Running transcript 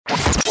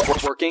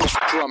Working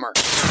Drummer.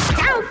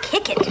 Now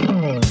kick it.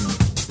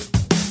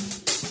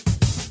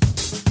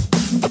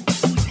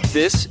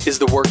 This is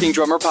the Working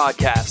Drummer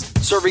Podcast,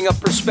 serving up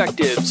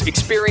perspectives,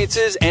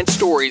 experiences, and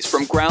stories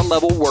from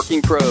ground-level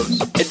working pros.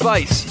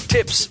 Advice,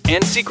 tips,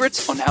 and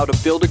secrets on how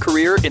to build a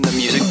career in the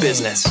music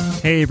business.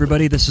 Hey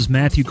everybody, this is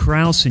Matthew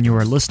Krause, and you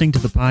are listening to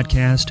the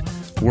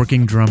podcast,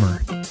 Working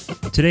Drummer.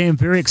 Today I'm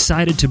very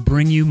excited to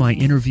bring you my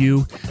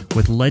interview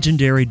with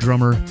legendary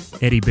drummer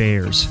Eddie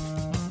Bayers.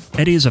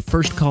 Eddie is a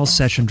first-call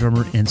session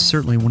drummer and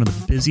certainly one of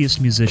the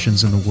busiest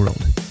musicians in the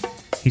world.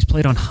 He's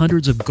played on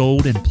hundreds of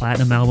gold and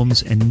platinum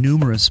albums and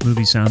numerous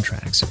movie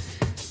soundtracks.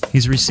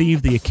 He's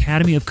received the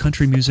Academy of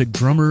Country Music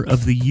Drummer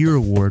of the Year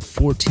Award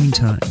 14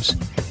 times.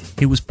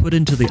 He was put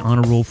into the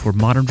honor roll for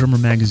Modern Drummer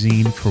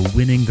magazine for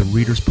winning the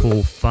Reader's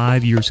Poll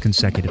 5 years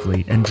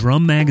consecutively, and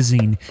Drum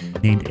magazine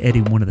named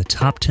Eddie one of the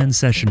top 10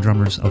 session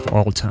drummers of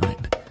all time.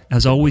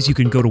 As always, you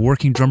can go to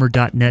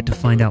workingdrummer.net to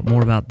find out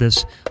more about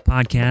this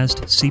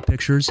podcast, see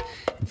pictures,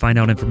 and find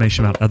out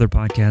information about other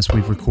podcasts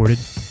we've recorded.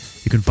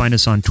 You can find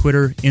us on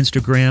Twitter,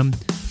 Instagram,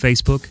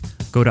 Facebook.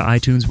 Go to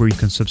iTunes where you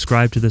can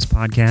subscribe to this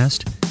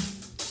podcast.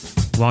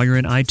 While you're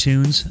in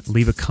iTunes,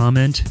 leave a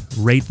comment,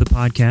 rate the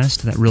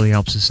podcast. That really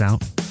helps us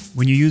out.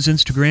 When you use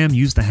Instagram,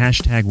 use the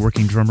hashtag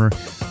Working Drummer.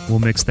 We'll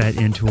mix that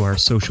into our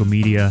social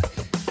media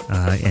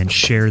and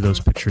share those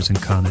pictures and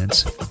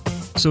comments.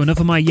 So enough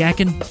of my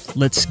yakking.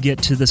 Let's get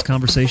to this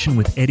conversation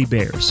with Eddie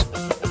Bayers.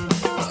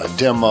 A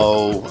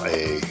demo,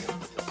 a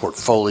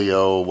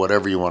portfolio,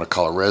 whatever you want to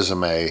call a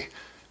resume,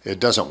 it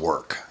doesn't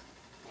work.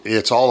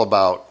 It's all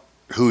about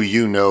who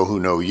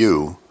know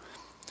you.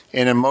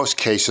 And in most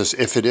cases,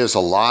 if it is a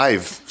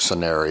live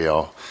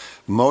scenario,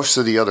 most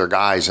of the other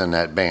guys in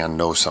that band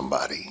know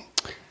somebody.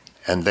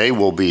 And they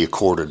will be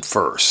accorded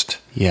first.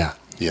 Yeah.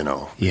 You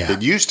know. Yeah.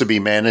 It used to be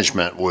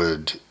management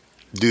would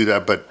do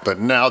that, but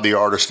now the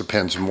artist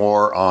depends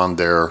more on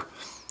their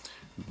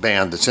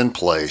band that's in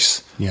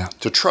place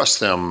to trust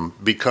them,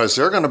 because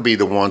they're going to be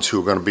the ones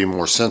who are going to be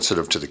more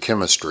sensitive to the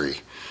chemistry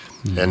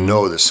and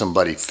know that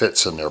somebody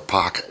fits in their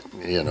pocket,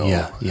 you know,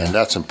 and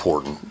that's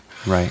important.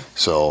 Right.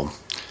 So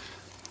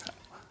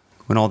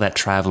when all that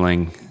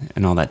traveling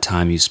and all that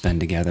time you spend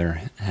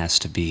together has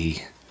to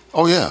be...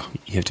 Oh, yeah.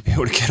 You have to be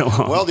able to get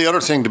along. Well, the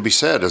other thing to be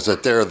said is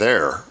that they're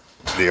there.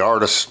 The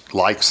artist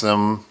likes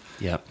them,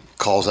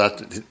 calls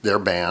that their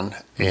band,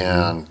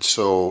 and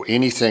so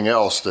anything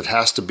else that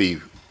has to be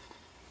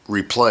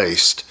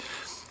replaced,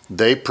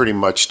 they pretty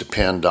much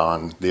depend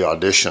on the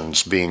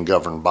auditions being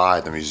governed by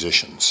the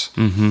musicians.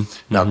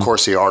 Now, of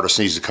course, the artist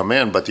needs to come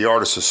in, but the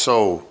artist is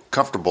so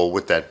comfortable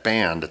with that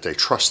band that they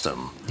trust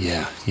them.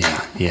 Yeah.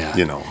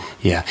 You know.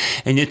 Yeah,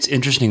 and it's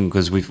interesting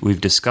because we've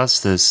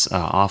discussed this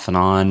off and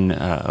on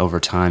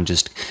over time,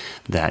 just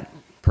that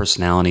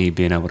personality,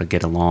 being able to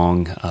get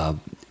along,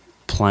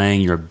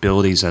 playing, your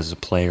abilities as a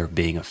player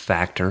being a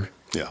factor,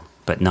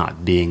 but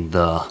not being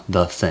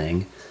the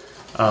thing.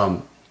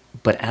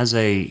 But as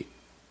a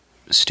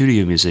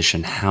studio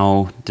musician,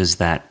 how does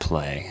that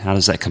play? How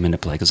does that come into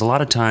play? Because a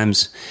lot of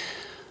times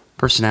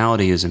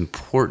personality is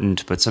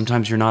important, but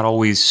sometimes you're not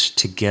always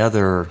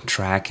together,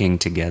 tracking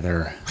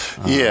together.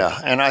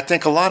 And I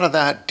think a lot of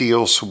that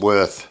deals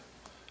with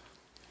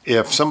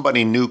if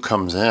somebody new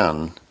comes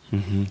in,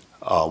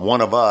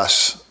 one of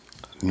us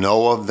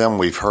know of them,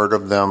 we've heard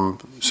of them,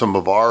 some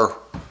of our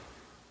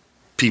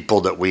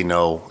people that we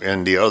know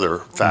in the other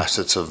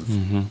facets of,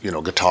 you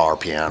know, guitar,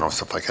 piano,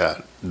 stuff like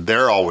that,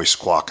 they're always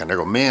squawking. They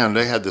go, man,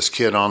 they had this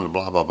kid on the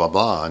blah, blah, blah,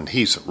 blah, and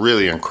he's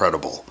really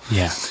incredible.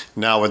 Yeah.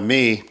 Now with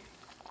me,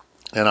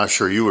 and I'm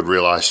sure you would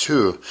realize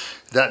too,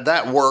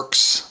 that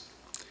works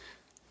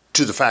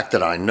to the fact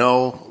that I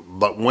know,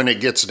 but when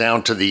it gets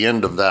down to the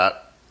end of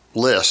that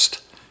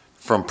list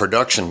from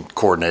production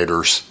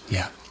coordinators,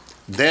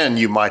 then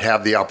you might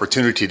have the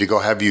opportunity to go,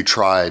 have you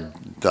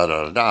tried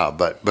da-da-da-da,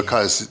 but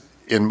because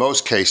in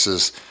most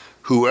cases,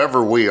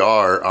 whoever we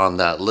are on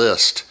that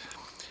list,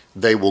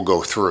 they will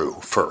go through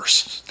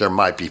first. There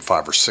might be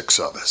 5 or 6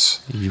 of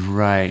us.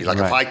 Right. Like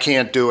if I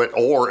can't do it,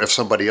 or if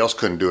somebody else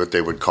couldn't do it,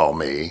 they would call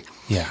me.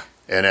 Yeah.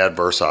 And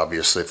adverse,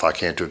 obviously, if I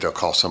can't do it, they'll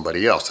call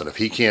somebody else. And if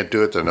he can't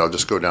do it, then they'll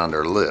just go down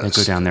their list.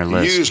 They go down their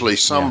list. Usually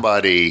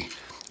somebody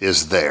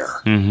is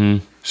there.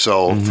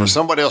 So for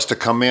somebody else to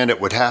come in, it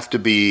would have to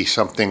be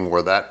something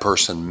where that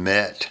person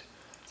met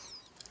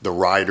the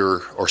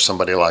writer or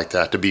somebody like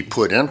that to be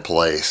put in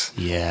place.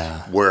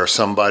 Yeah. Where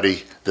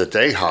somebody that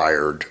they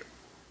hired,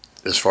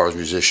 as far as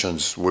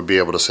musicians, would be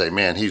able to say,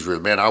 man,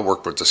 I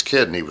worked with this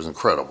kid and he was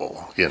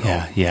incredible, you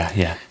know.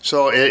 Yeah.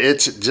 So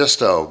it's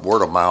just a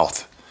word of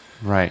mouth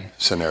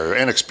scenario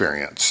and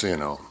experience, you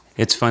know.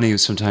 It's funny,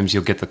 sometimes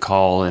you'll get the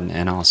call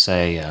and I'll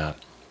say,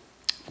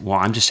 well,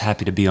 I'm just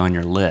happy to be on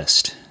your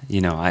list. You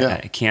know,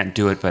 I can't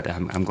do it, but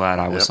I'm glad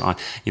I was on.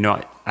 You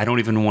know, I don't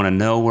even want to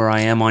know where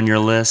I am on your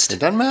list. It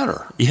doesn't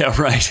matter. Yeah,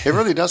 right. It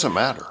really doesn't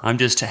matter. I'm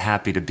just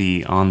happy to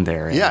be on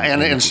there.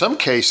 And in some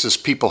cases,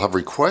 people have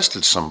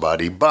requested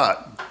somebody,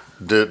 but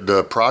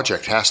the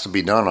project has to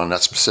be done on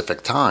that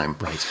specific time.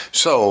 Right.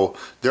 So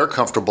they're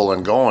comfortable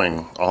in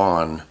going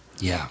on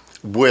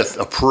with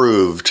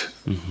approved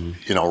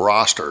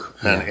roster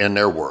and in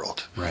their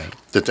world. Right.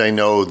 That they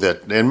know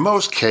that in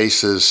most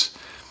cases,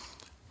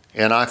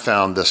 and I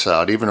found this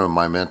out even in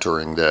my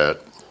mentoring,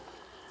 that,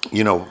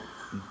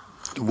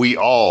 we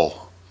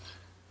all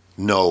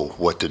know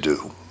what to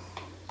do.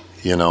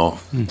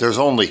 There's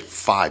only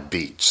 5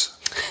 beats.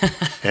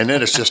 And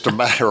then it's just a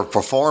matter of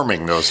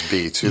performing those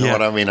beats, you know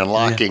what I mean, and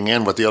locking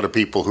in with the other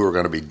people who are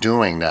going to be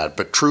doing that.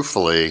 But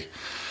truthfully,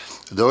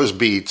 those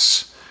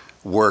beats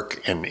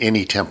work in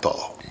any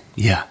tempo.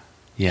 Yeah.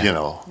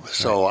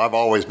 So I've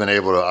always been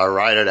able to, I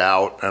write it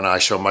out and I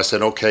show them, I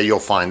said, okay, you'll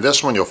find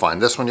this one, you'll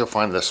find this one, you'll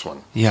find this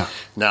one. Yeah.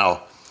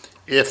 Now,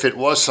 if it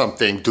was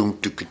something, doom,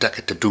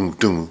 doom,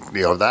 doom,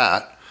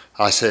 that,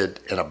 I said,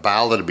 in a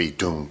ballad, it'd be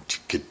doom,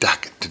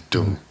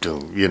 doom,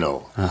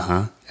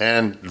 doom,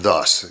 and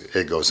thus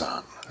it goes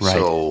on. Right,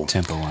 so,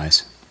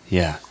 tempo-wise.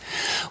 Yeah.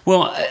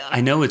 Well,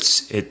 I know it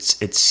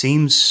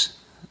seems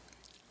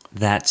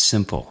that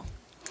simple.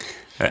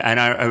 And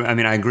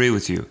I agree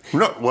with you.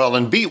 No, well,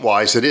 in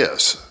beat-wise, it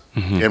is.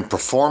 In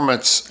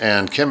performance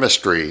and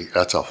chemistry,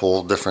 that's a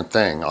whole different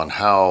thing on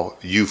how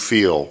you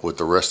feel with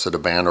the rest of the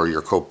band or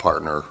your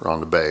co-partner on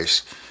the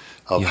bass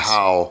of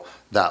how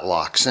that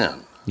locks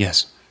in.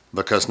 Yes.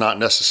 Because not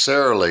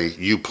necessarily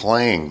you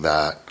playing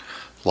that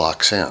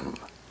locks in.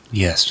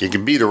 Yes. It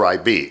can be the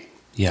right beat.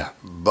 Yeah.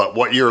 But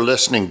what you're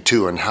listening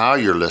to and how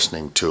you're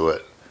listening to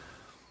it,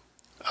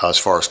 as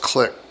far as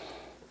click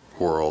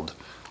world,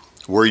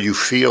 where you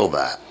feel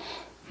that,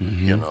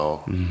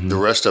 the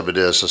rest of it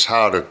is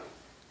how to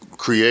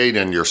create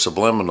in your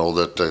subliminal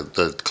that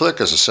the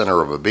click is the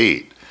center of a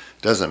beat.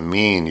 Doesn't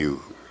mean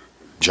you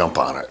jump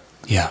on it.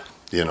 Yeah.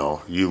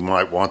 You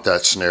might want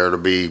that snare to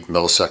be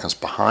milliseconds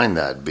behind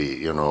that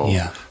beat,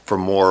 for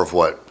more of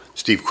what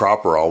Steve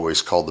Cropper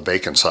always called the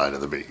bacon side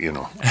of the beat,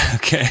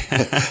 Okay.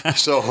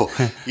 So,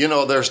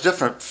 there's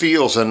different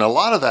feels, and a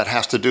lot of that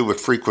has to do with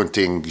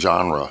frequenting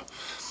genre.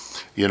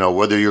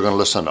 Whether you're going to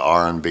listen to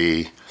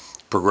R&B,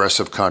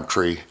 progressive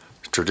country,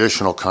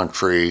 traditional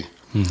country,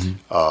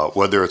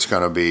 whether it's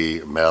going to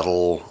be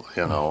metal,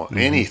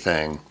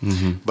 anything,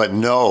 but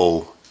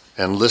know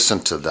and listen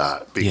to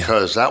that,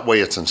 because that way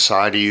it's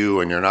inside of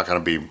you and you're not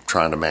going to be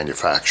trying to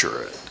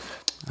manufacture it.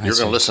 You're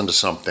going to listen to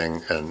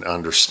something and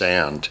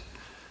understand,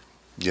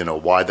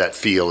 why that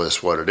feel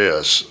is what it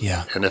is.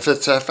 Yeah. And if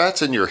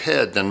that's in your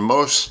head, then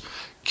most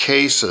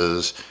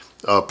cases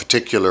of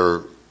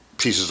particular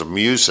pieces of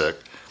music,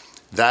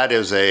 that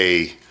is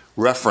a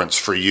reference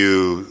for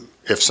you.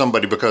 If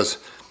somebody, because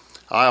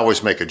I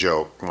always make a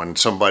joke when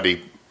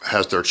somebody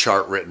has their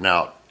chart written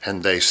out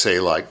and they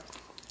say like,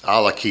 a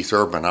la Keith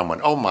Urban, I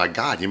went, oh my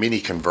God, you mean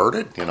he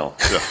converted?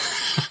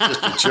 Just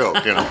a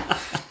joke,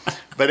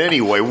 But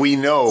anyway, we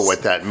know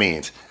what that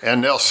means.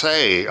 And they'll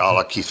say a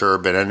la Keith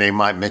Urban, and they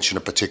might mention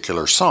a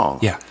particular song.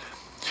 Yeah.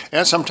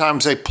 And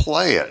sometimes they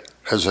play it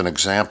as an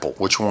example,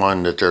 which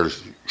one that they're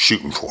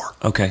shooting for.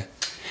 Okay.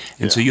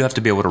 And so you have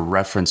to be able to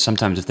reference,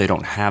 sometimes if they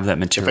don't have that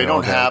material. If they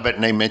don't have it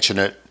and they mention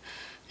it,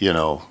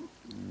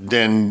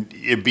 then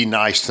it'd be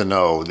nice to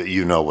know that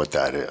you know what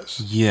that is.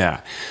 Yeah.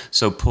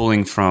 So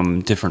pulling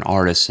from different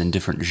artists and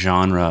different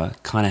genre,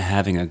 kind of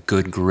having a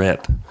good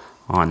grip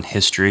on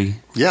history.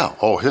 Yeah.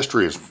 Oh,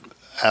 history is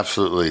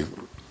absolutely,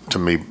 to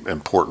me,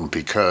 important,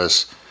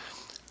 because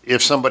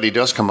if somebody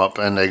does come up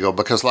and they go,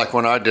 because like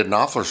when I did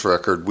Knopfler's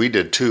record, we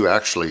did 2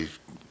 actually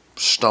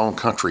stone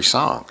country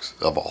songs,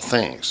 of all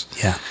things.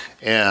 Yeah.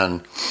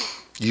 And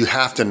you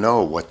have to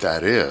know what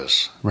that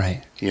is.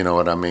 Right. You know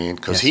what I mean?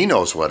 Because he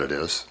knows what it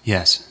is.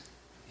 Yes.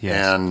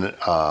 And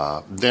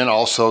then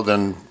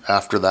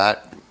after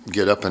that,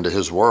 get up into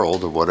his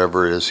world of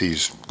whatever it is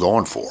he's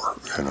going for,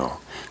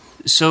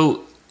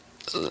 So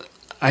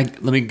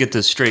let me get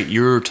this straight.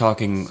 You're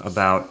talking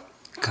about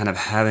kind of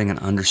having an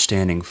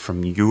understanding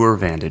from your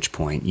vantage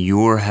point.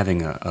 You're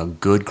having a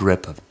good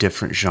grip of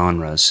different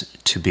genres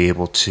to be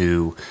able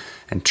to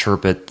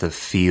interpret the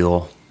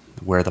feel,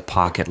 where the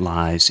pocket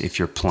lies, if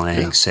you're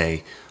playing,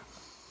 say,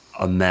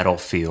 a metal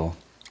feel.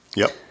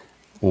 Yep.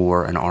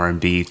 Or an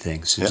R&B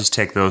thing. So just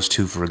take those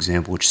 2, for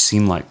example, which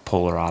seem like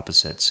polar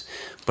opposites.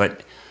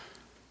 But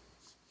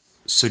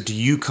so do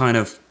you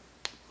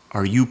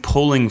are you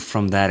pulling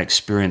from that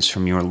experience,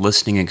 from your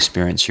listening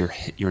experience,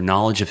 your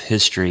knowledge of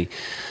history,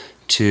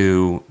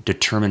 to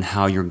determine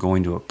how you're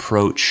going to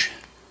approach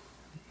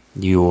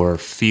your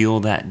feel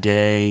that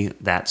day,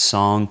 that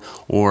song,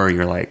 or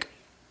you're like,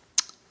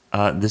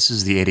 this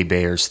is the Eddie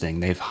Bayers thing.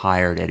 They've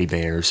hired Eddie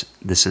Bayers.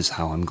 This is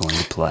how I'm going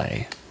to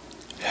play.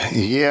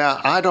 Yeah,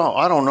 I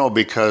don't know,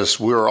 because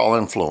we're all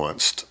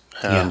influenced.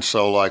 And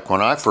so like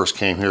when I first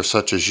came here,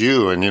 such as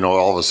you, and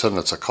all of a sudden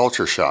it's a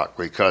culture shock,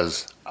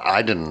 because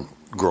I didn't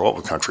grow up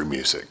with country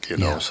music,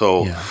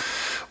 So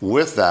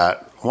with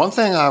that, one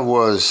thing I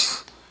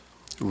was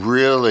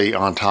really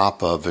on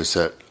top of is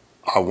that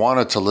I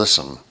wanted to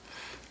listen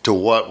to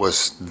what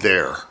was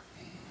there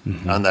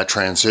on that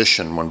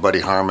transition when Buddy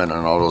Harman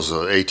and all those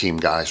A-Team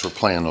guys were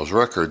playing those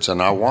records.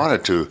 And I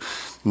wanted to,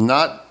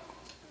 not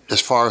as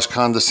far as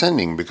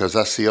condescending, because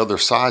that's the other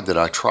side that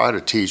I try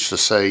to teach, to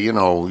say,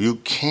 you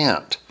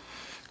can't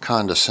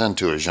condescend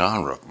to a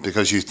genre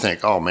because you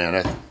think, oh man,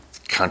 that's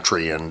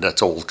country and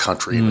that's old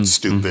country and it's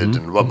stupid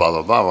and blah, blah,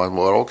 blah, blah.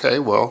 Well, okay,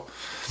 well,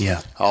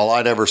 Yeah. all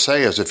I'd ever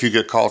say is if you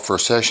get called for a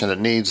session that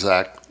needs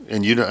that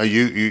and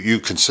you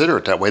consider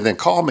it that way, then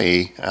call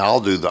me and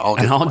I'll do it. I'll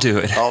do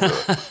it. I'll do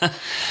it.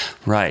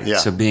 Right. Yeah.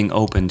 So being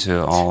open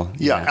to all.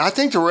 Yeah, I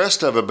think the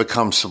rest of it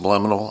becomes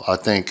subliminal. I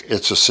think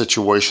it's a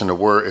situation of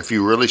where if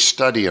you really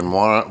study and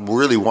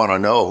really want to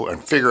know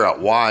and figure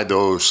out why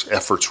those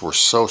efforts were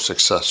so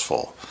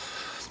successful,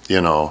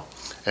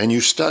 and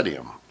you study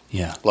them.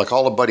 Yeah. Like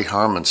all the Buddy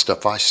Harman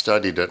stuff, I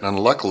studied it, and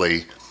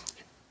luckily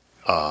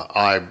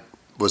I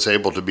was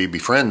able to be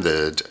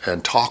befriended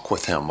and talk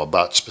with him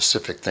about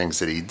specific things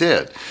that he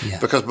did. Yeah.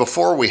 Because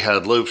before we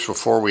had loops,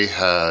 before we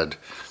had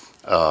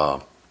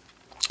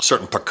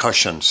certain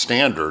percussion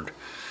standard,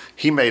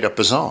 he made up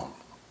his own.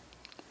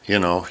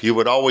 You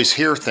would always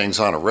hear things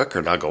on a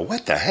record, and I go,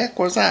 what the heck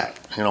was that?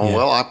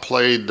 Well, I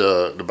played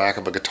the back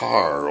of a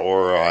guitar,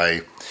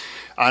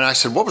 and I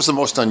said, what was the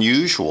most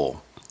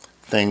unusual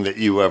thing that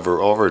you ever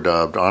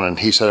overdubbed on? And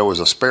he said it was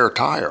a spare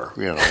tire.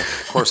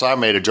 Of course, I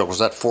made a joke. Was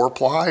that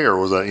 4-ply or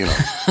was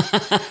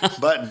that,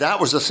 But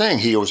that was the thing.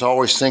 He was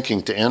always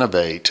thinking to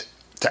innovate,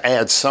 to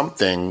add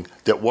something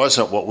that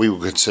wasn't what we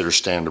would consider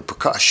standard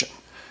percussion.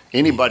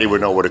 Anybody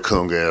would know what a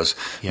conga is.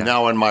 Yeah.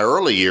 Now, in my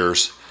early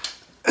years,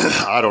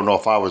 I don't know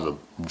if I was the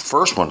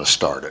first one to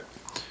start it,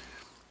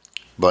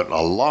 but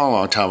a long,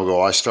 long time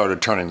ago, I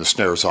started turning the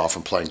snares off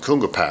and playing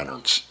conga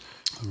patterns.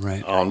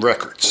 Right. On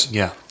records.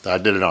 Yeah. I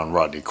did it on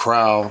Rodney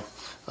Crowell,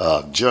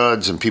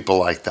 Judds, and people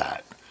like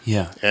that.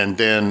 Yeah. And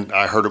then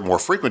I heard it more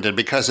frequented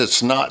because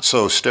it's not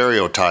so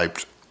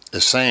stereotyped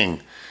as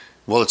saying,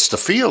 well, it's the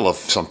feel of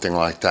something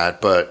like that,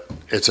 but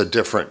it's a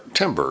different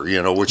timbre,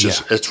 which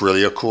is, it's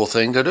really a cool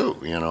thing to do,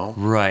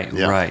 Right,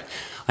 Yeah. right.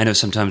 I know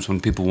sometimes when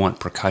people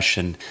want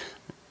percussion,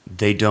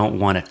 they don't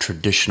want a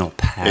traditional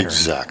pattern.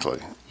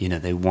 Exactly.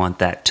 They want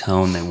that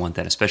tone, they want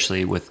that,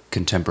 especially with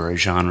contemporary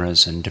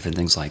genres and different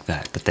things like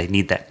that. But they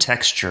need that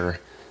texture,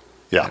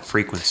 Yeah. that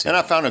frequency. And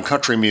I found in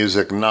country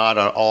music, not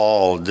at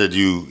all did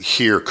you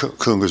hear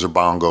congas or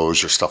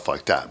bongos or stuff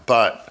like that.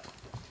 But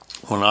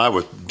when I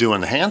was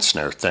doing the hand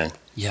snare thing,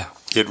 Yeah.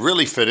 it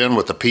really fit in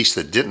with a piece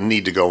that didn't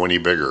need to go any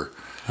bigger,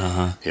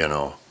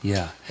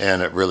 Yeah.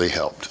 and it really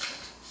helped.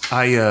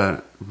 I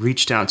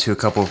reached out to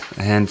a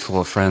handful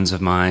of friends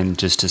of mine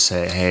just to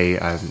say, hey,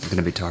 I'm going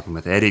to be talking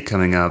with Eddie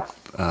coming up.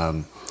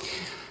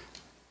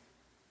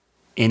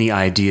 Any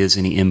ideas,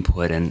 any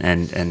input?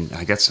 And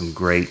I got some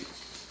great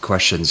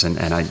questions. And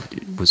I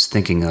was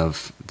thinking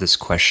of this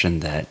question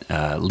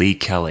that Lee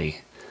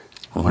Kelly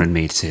wanted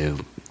me to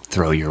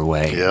throw your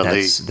way. Yeah,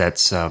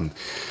 that's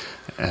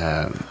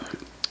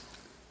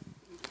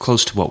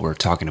close to what we're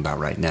talking about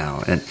right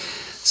now. And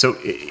so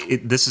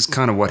this is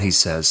kind of what he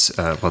says.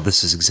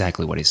 This is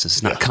exactly what he says.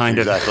 It's not kind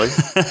exactly.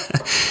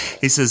 of.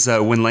 He says,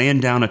 when laying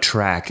down a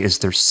track, is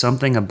there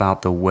something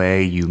about the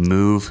way you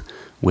move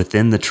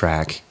within the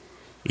track,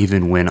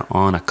 even when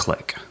on a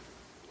click?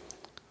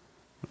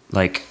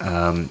 Like,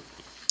 I'm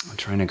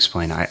trying to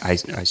explain. I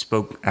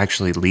spoke,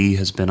 actually, Lee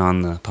has been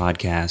on the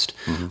podcast.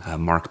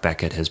 Mm-hmm. Mark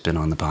Beckett has been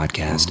on the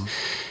podcast.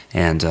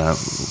 And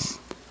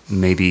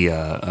maybe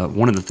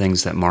one of the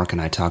things that Mark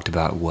and I talked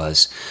about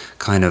was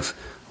kind of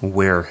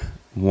where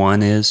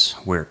 1 is,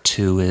 where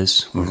 2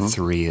 is, where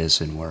 3 is,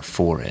 and where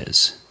 4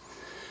 is.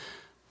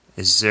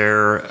 Is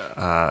there,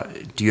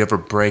 do you ever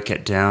break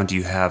it down? Do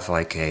you have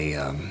like is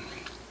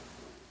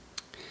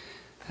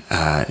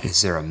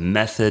there a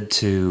method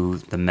to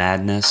the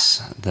madness,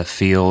 the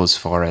feel, as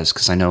far as,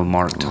 because I know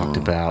Mark talked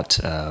about,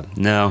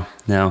 no.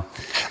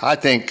 I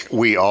think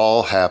we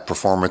all have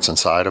performance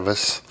inside of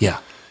us, Yeah.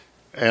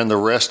 and the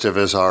rest of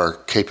it is our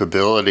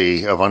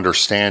capability of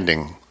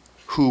understanding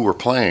who we're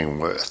playing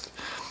with.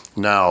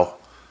 Now,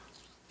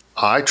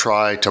 I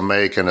try to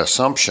make an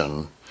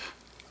assumption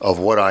of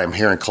what I'm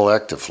hearing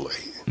collectively.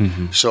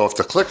 So if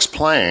the click's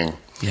playing,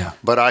 Yeah.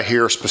 but I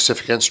hear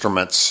specific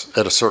instruments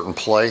at a certain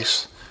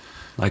place,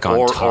 Like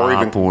on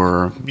top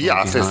or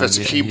yeah, if it's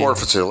a keyboard,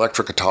 if it's an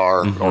electric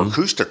guitar or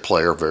acoustic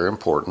player, very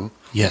important.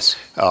 Yes.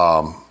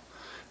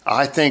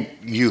 I think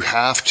you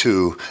have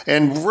to,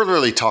 and we're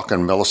really talking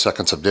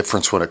milliseconds of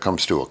difference when it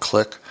comes to a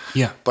click.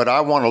 Yeah. But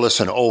I want to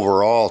listen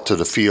overall to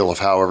the feel of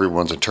how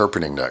everyone's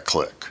interpreting that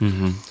click.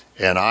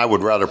 And I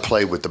would rather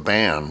play with the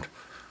band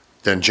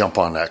than jump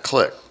on that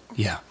click.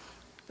 Yeah.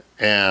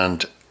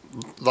 And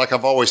like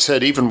I've always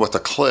said, even with a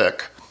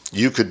click,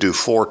 you could do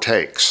 4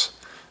 takes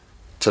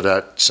to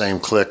that same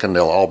click and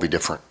they'll all be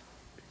different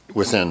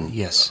within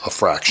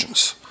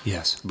fractions.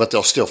 Yes. But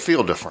they'll still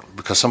feel different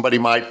because somebody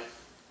might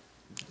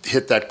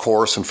hit that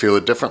chorus and feel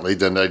it differently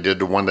than they did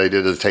the one they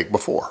did the take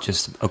before.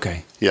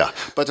 Okay. Yeah.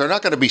 But they're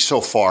not going to be so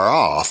far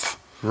off.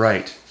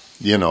 Right.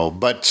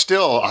 But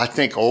still, I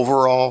think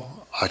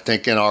overall,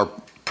 in our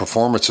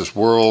performances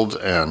world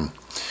and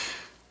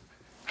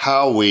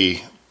how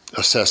we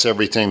assess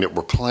everything that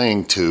we're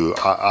playing to,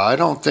 I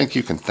don't think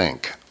you can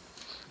think.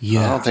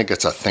 Yeah. I don't think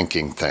it's a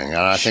thinking thing. And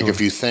I think if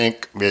you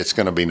think, it's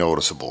going to be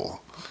noticeable.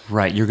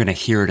 Right, you're going to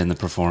hear it in the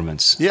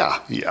performance. Yeah,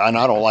 and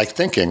I don't like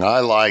thinking. I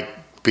like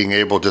being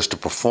able just to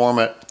perform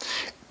it.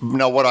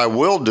 Now, what I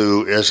will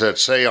do is that,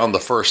 say, on the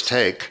first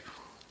take,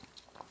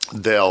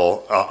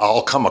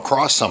 I'll come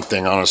across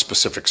something on a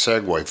specific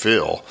segue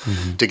feel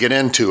to get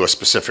into a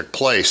specific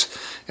place,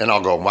 and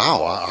I'll go,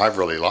 wow, I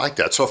really like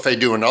that. So if they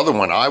do another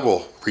one, I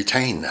will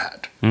retain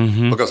that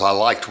because I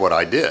liked what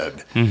I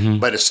did,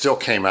 but it still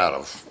came out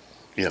of,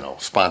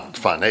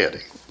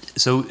 spontaneity.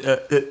 So,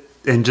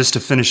 and just to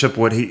finish up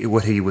what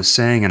he was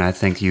saying, and I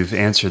think you've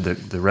answered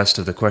the rest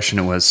of the question.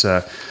 It was,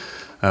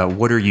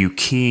 what are you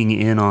keying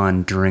in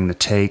on during the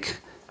take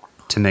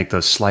to make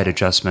those slight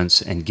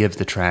adjustments and give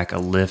the track a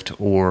lift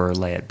or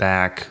lay it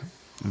back,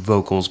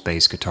 vocals,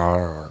 bass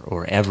guitar,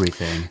 or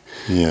everything.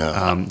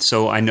 Yeah.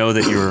 So I know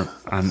that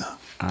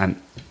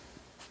I'm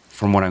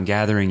from what I'm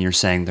gathering, you're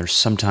saying there's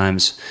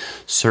sometimes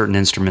certain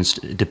instruments,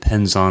 it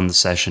depends on the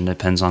session,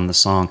 depends on the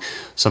song.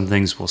 Some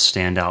things will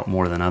stand out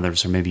more than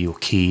others, or maybe you'll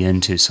key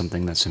into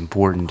something that's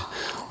important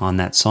on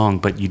that song.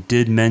 But you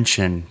did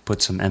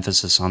put some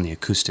emphasis on the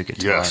acoustic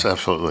guitar. Yes,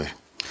 absolutely.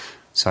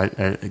 So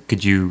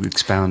could you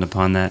expound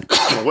upon that?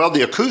 Well,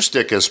 the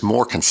acoustic is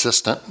more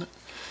consistent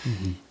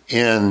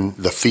in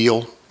the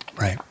feel.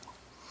 Right.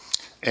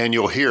 And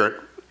you'll hear it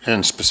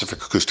in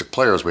specific acoustic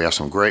players. We have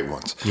some great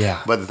ones.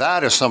 Yeah. But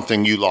that is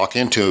something you lock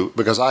into,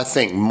 because I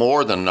think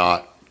more than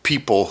not,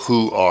 people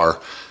who are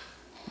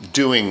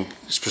doing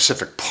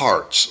specific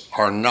parts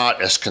are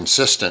not as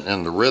consistent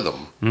in the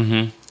rhythm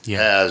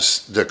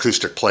as the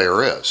acoustic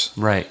player is.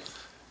 Right.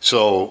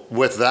 So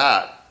with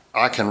that,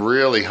 I can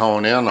really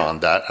hone in on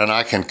that, and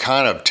I can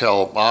kind of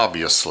tell,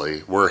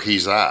 obviously, where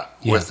he's at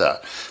with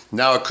that.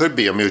 Now, it could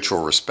be a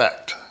mutual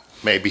respect.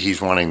 Maybe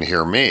he's wanting to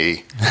hear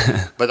me,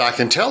 but I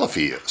can tell if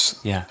he is.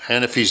 Yeah.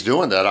 And if he's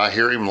doing that, I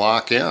hear him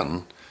lock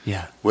in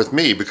with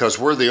me, because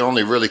we're the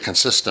only really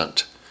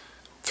consistent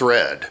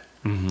thread,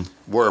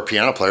 where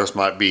piano players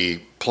might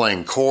be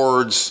playing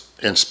chords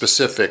in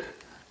specific,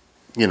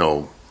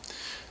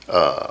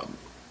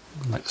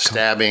 like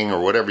stabbing or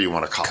whatever you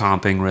want to call it.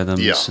 Comping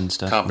rhythms and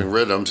stuff. Comping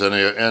rhythms.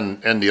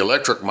 And the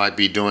electric might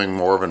be doing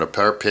more of an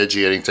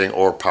arpeggiating thing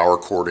or power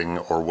chording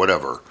or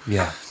whatever.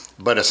 Yeah.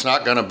 But it's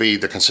not going to be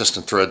the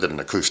consistent thread that an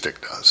acoustic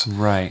does.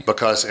 Right.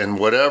 Because in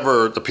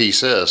whatever the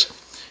piece is,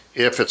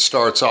 if it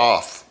starts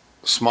off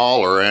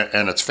smaller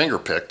and it's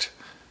finger-picked,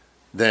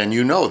 then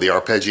you know the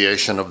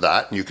arpeggiation of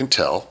that, and you can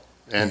tell.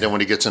 And then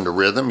when it gets into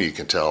rhythm, you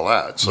can tell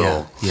that.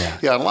 So,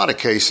 in a lot of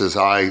cases,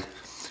 I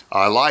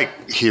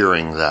like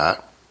hearing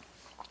that.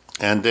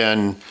 And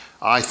then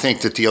I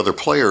think that the other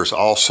players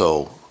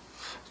also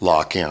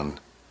lock in,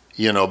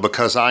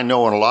 because I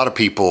know in a lot of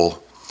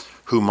people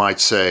who might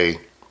say,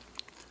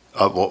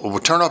 well,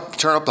 turn up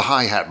the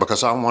hi-hat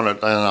because I want it,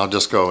 and I'll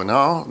just go,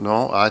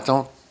 no, I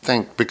don't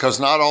think, because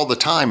not all the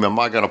time am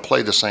I going to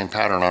play the same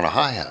pattern on a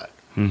hi-hat,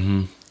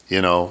 in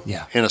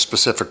a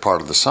specific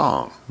part of the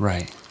song.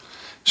 Right.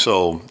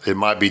 So it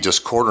might be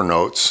just quarter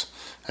notes,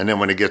 and then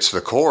when it gets to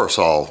the chorus,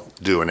 I'll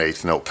do an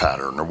eighth note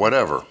pattern or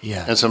whatever.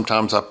 Yeah. And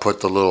sometimes I put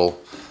the little,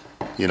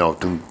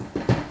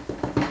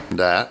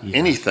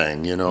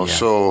 anything,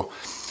 So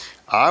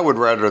I would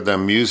rather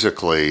them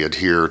musically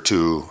adhere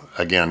to,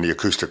 again, the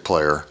acoustic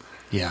player.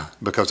 Yeah.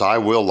 Because I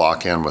will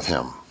lock in with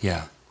him.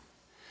 Yeah.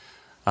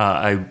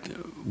 I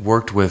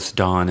worked with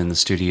Don in the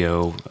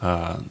studio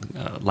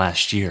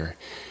last year,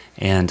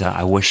 and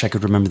I wish I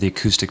could remember the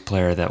acoustic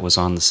player that was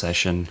on the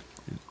session.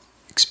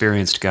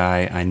 Experienced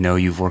guy. I know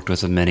you've worked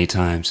with him many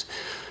times.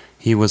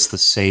 He was the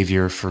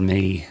savior for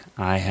me.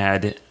 I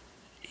had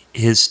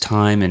his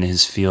time and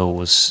his feel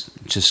was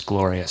just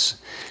glorious.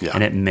 Yeah.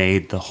 And it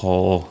made the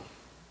whole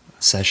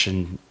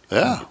session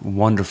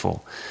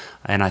wonderful.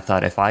 And I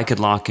thought if I could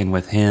lock in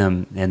with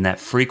him and that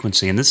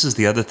frequency, and this is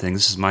the other thing,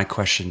 this is my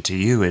question to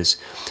you, is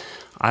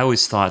I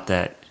always thought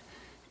that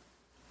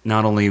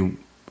not only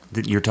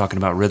that you're talking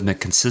about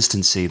rhythmic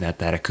consistency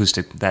that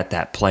acoustic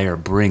that player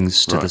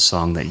brings to the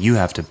song that you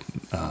have to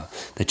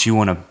that you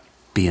want to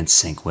be in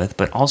sync with,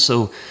 but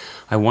also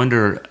I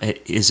wonder,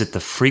 is it the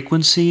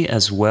frequency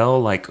as well?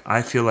 Like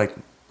I feel like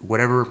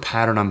whatever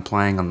pattern I'm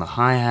playing on the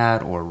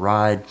hi-hat or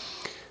ride,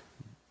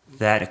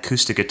 that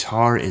acoustic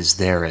guitar is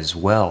there as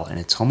well, and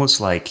it's almost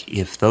like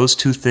if those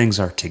two things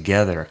are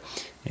together,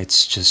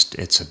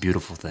 it's a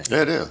beautiful thing.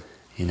 It is.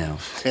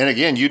 And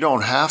again, you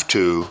don't have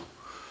to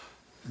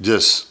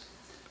just,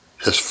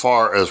 as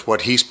far as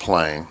what he's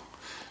playing,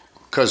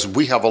 because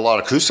we have a lot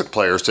of acoustic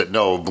players that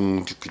know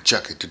boom, he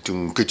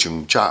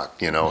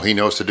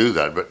knows to do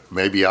that, but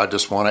maybe I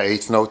just want an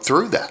eighth note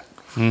through that.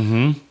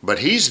 But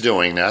he's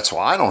doing that, so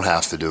I don't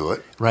have to do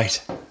it.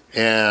 Right.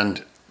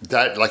 And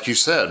that, like you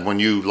said, when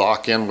you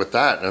lock in with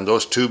that and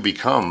those two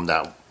become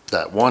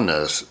that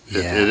oneness,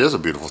 it is a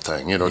beautiful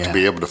thing, to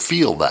be able to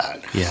feel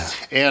that. Yeah.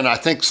 And I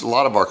think a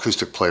lot of our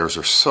acoustic players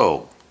are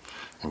so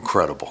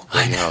incredible.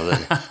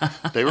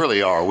 They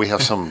really are. We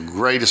have some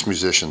greatest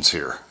musicians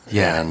here.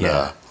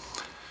 Yeah.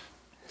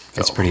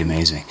 That's pretty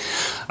amazing.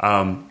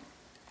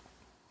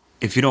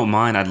 if you don't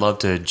mind, I'd love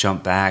to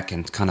jump back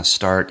and kind of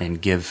start and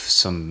give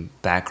some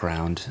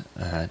background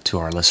to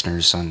our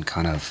listeners on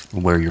kind of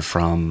where you're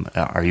from.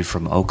 Are you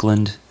from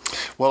Oakland?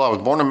 Well, I was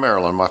born in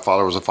Maryland. My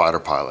father was a fighter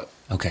pilot.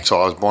 Okay.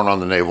 So I was born on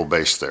the naval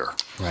base there.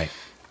 Right.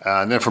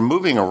 And then from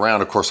moving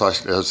around, of course,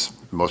 as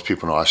most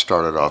people know, I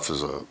started off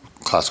as a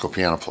classical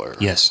piano player.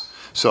 Yes.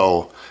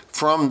 So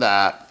from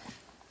that,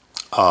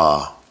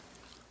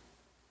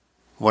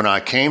 when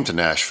I came to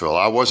Nashville,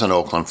 I was in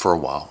Oakland for a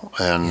while,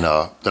 and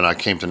then I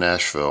came to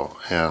Nashville,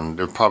 and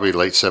it was probably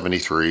late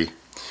 '73,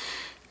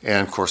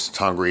 and of course,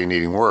 hungry and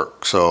needing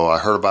work. So I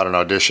heard about an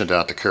audition down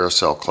at the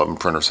Carousel Club in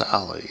Printers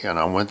Alley, and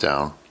I went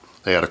down.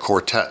 They had a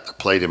quartet that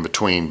played in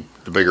between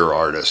the bigger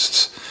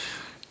artists,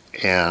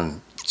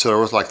 and so there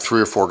was like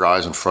 3 or 4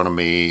 guys in front of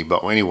me.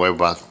 But anyway,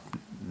 by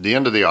the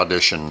end of the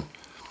audition,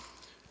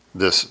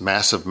 this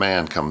massive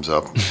man comes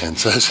up and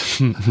says,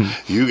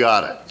 "You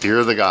got it.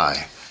 You're the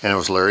guy." And it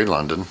was Larry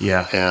London.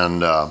 Yeah.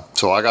 And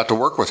so I got to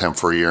work with him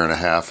for a year and a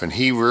half, and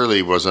he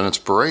really was an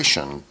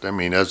inspiration. I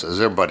mean, as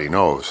everybody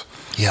knows.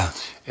 Yeah.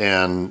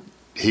 And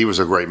he was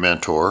a great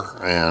mentor.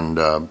 And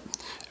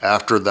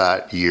after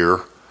that year,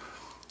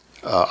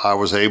 I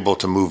was able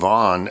to move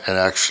on and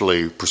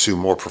actually pursue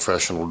more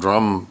professional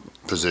drum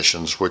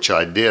positions, which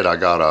I did. I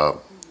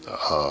got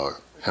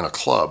in a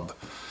club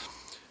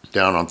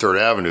down on 3rd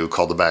Avenue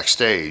called the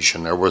Backstage,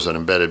 and there was an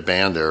embedded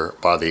band there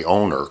by the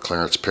owner,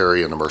 Clarence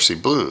Perry and the Mercy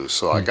Blues.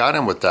 So I got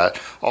in with that,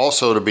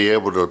 also to be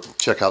able to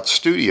check out the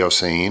studio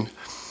scene.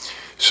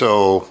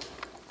 So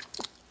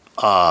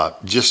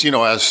just,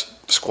 as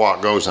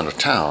squat goes in a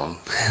town,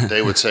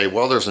 they would say,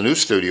 well, there's a new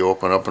studio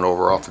open up and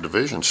over off of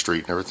Division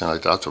Street and everything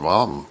like that. So,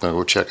 well, I'm going to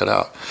go check it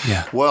out.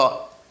 Yeah.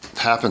 Well,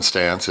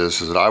 happenstance is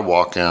that I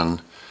walk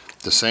in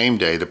the same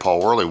day that Paul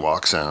Worley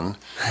walks in,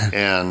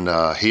 and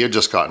he had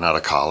just gotten out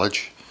of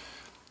college.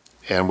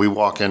 And we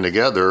walk in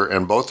together,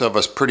 and both of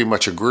us pretty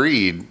much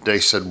agreed. They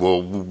said,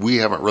 well, we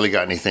haven't really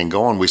got anything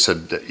going. We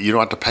said, you don't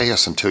have to pay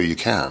us until you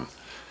can.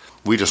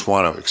 We just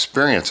want to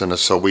experience it. And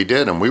so we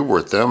did, and we were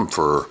with them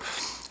for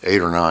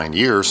 8 or 9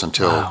 years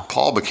until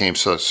Paul became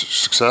such a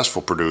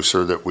successful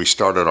producer that we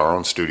started our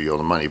own studio,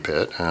 the Money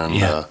Pit,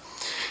 and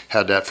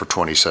had that for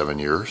 27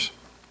 years.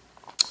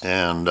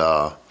 And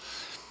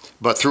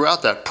but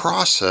throughout that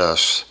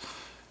process,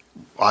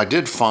 I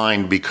did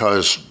find,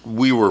 because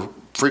we were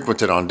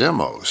frequented on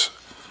demos.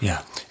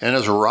 Yeah. And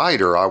as a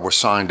writer, I was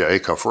signed to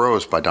Acuff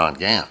Rose by Don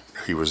Gant.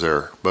 He was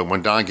there. But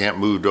when Don Gant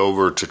moved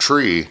over to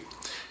Tree,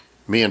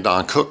 me and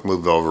Don Cook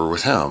moved over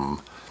with him.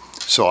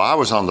 So I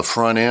was on the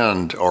front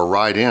end, or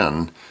right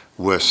in,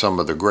 with some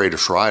of the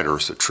greatest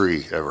writers that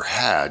Tree ever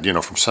had,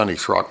 from Sonny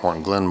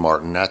Throckmorton, Glenn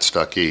Martin, Nat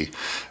Stuckey,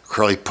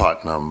 Curly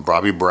Putnam,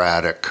 Bobby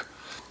Braddock,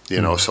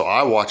 So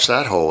I watched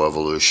that whole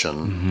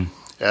evolution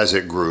as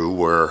it grew,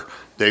 where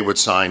they would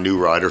sign new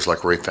writers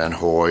like Ray Van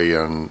Hoy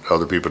and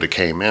other people that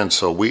came in.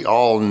 So we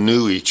all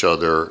knew each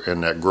other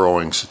in that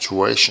growing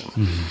situation.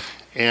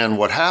 And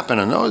what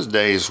happened in those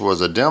days was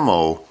a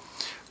demo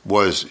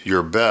was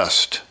your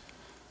best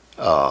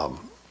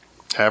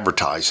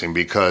advertising,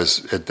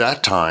 because at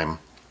that time,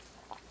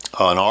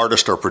 an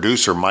artist or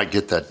producer might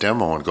get that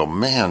demo and go,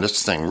 man,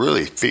 this thing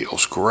really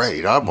feels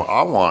great. I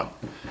want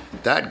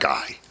that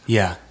guy.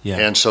 Yeah, yeah.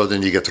 And so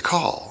then you get the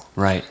call.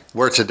 Right.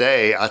 Where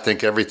today, I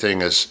think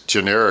everything is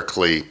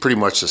generically pretty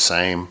much the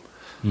same.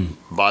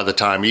 By the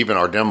time, even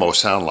our demos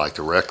sound like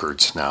the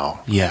records now.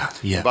 Yeah,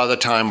 yeah. By the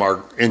time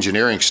our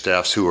engineering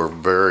staffs, who are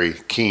very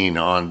keen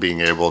on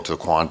being able to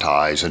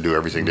quantize and do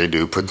everything they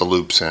do, put the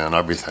loops in,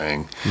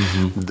 everything,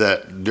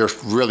 that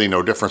there's really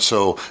no difference.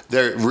 So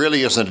there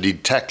really isn't a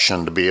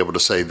detection to be able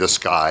to say this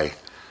guy,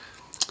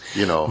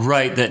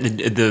 Right, that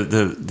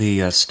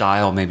the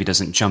style maybe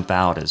doesn't jump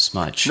out as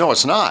much. No,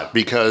 it's not,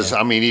 because,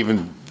 I mean,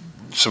 even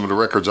some of the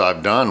records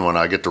I've done, when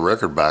I get the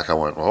record back, I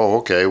went, oh,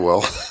 okay,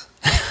 well,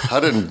 I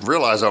didn't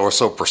realize I was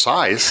so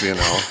precise,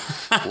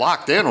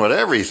 locked in with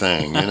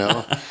everything,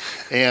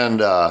 And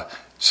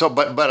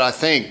but I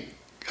think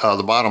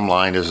the bottom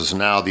line is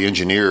now the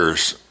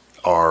engineers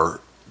are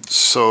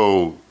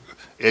so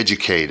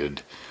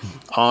educated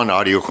on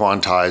audio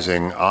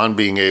quantizing, on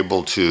being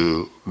able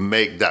to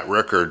make that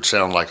record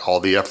sound like all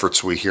the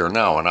efforts we hear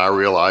now. And I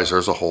realize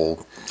there's a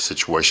whole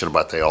situation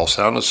about they all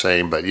sound the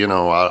same, but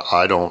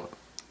I don't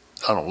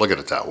look at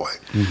it that way.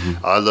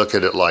 I look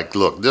at it like,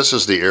 look, this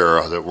is the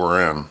era that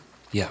we're in.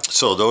 Yeah.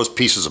 So those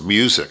pieces of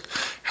music,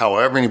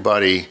 however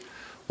anybody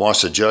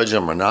wants to judge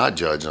them or not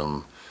judge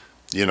them,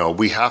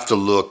 we have to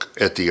look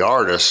at the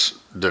artists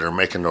that are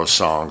making those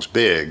songs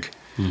big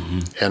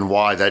and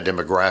why that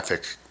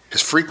demographic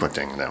is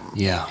frequenting them.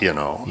 Yeah.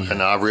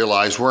 And I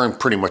realize we're in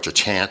pretty much a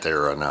chant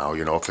era now,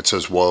 if it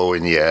says whoa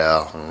and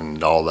yeah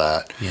and all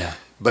that. Yeah.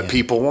 But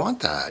people want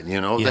that,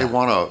 they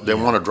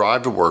want to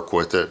drive to work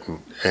with it,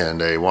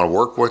 and they want to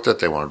work with it.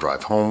 They want to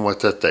drive home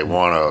with it. They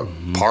want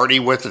to party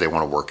with it. They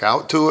want to work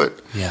out to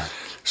it. Yeah.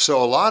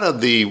 So a lot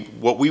of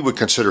what we would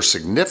consider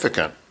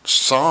significant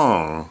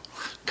song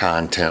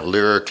content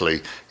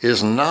lyrically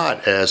is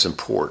not as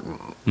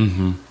important.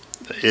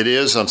 It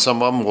is, and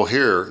some of them will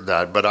hear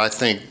that, but I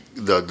think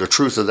the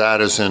truth of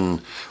that is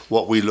in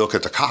what we look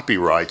at the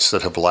copyrights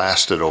that have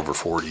lasted over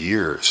 40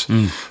 years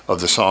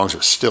of the songs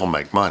that still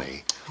make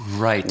money.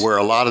 Right. Where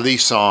a lot of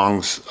these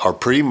songs are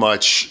pretty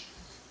much,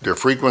 they're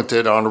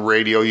frequented on the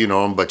radio, you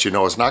know them, but you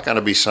know it's not going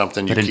to be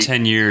something you But in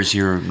 10 years,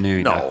 you're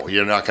new. No,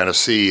 you're not going to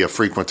see a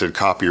frequented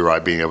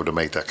copyright being able to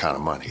make that kind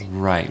of money.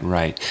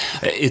 Right.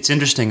 It's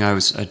interesting. I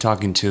was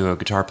talking to a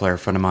guitar player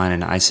friend of mine,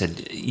 and I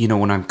said, you know,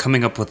 when I'm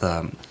coming up with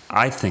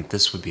I think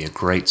this would be a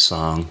great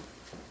song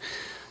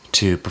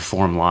to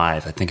perform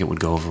live. I think it would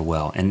go over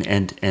well.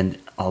 And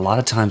a lot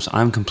of times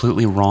I'm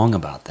completely wrong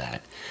about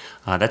that.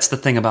 That's the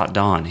thing about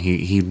Don.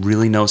 He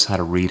really knows how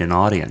to read an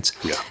audience.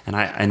 Yeah.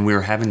 And we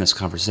were having this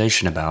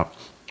conversation about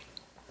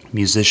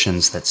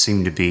musicians that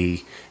seem to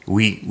be,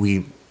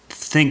 we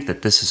think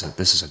that this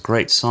is a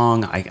great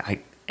song.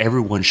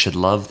 Everyone should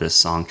love this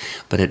song,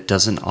 but it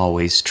doesn't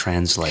always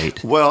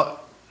translate. Well,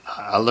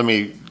 let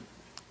me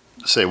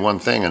say one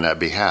thing in that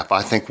behalf.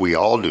 I think we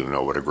all do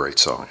know what a great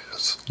song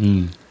is.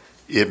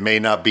 It may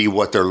not be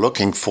what they're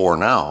looking for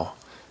now.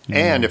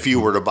 And if you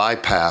were to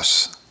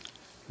bypass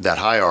that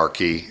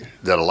hierarchy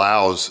that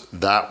allows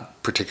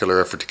that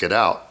particular effort to get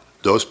out,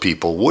 those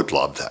people would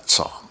love that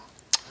song.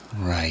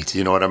 Right.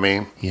 You know what I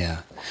mean?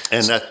 Yeah.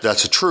 And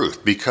that's the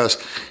truth, because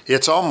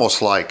it's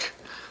almost like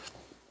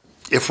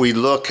if we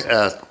look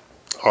at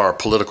our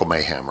political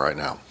mayhem right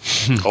now,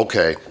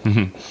 okay,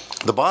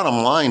 the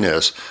bottom line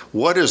is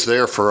what is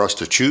there for us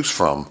to choose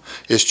from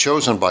is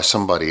chosen by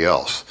somebody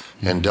else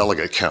and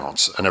delegate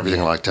counts and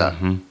everything like that.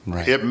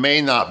 Right. It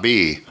may not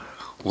be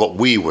what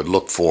we would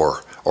look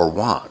for or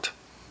want,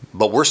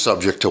 but we're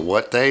subject to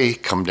what they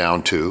come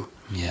down to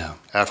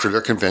after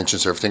their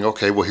conventions, everything.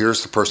 Okay, well,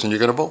 here's the person you're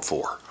going to vote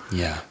for.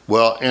 Yeah.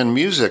 Well, in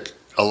music,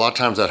 a lot of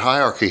times that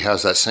hierarchy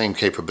has that same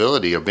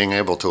capability of being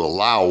able to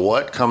allow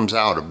what comes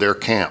out of their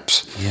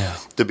camps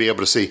to be able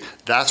to see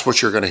that's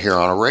what you're going to hear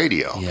on a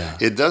radio. Yeah.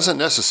 It doesn't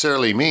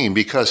necessarily mean,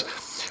 because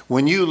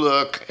when you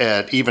look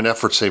at even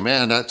efforts say,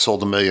 man, that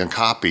sold 1 million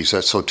copies,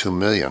 that sold 2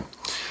 million.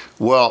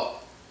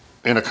 Well,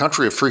 in a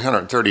country of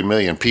 330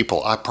 million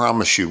people, I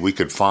promise you we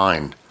could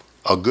find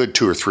a good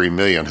 2 or 3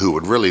 million who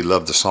would really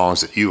love the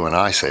songs that you and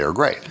I say are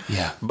great.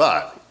 Yeah.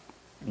 But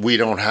we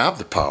don't have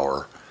the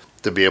power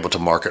to be able to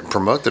market and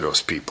promote to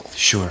those people.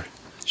 Sure.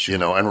 You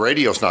know, and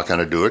radio's not going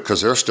to do it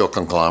because they're still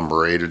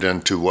conglomerated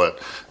into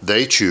what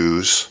they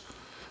choose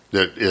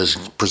that is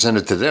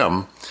presented to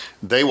them.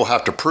 They will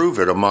have to prove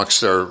it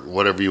amongst their,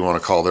 whatever you want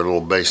to call their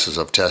little bases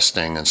of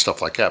testing and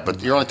stuff like that.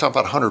 But you're only talking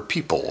about 100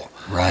 people.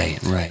 Right.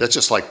 That's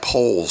just like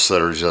polls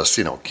that are just,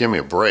 you know, give me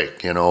a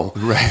break, you know.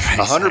 Right.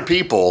 100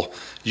 people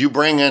you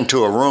bring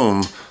into a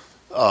room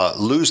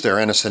lose their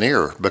innocent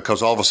ear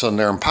because all of a sudden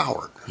they're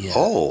empowered. Yeah.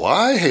 Oh,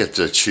 I get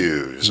to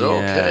choose.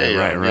 Okay.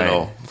 Right. You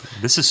know.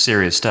 This is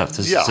serious stuff.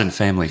 This isn't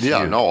Family Feud.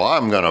 Yeah, no,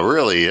 I'm going to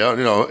really, you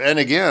know, and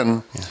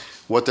again,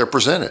 what they're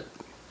presented.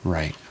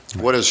 Right.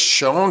 What is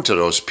shown to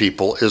those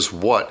people is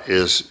what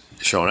is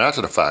shown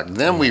after the fact.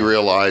 Then we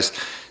realize,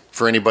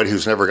 for anybody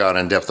who's never got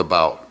in depth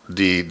about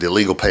the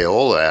legal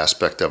payola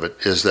aspect of it,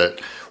 is that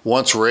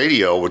once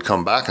radio would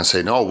come back and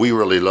say, no, we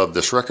really love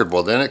this record,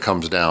 well, then it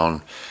comes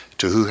down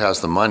to who has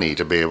the money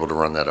to be able to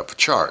run that up a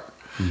chart.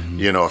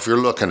 You know, if you're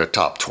looking at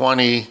top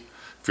 20,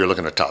 if you're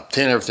looking at top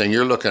 10, everything,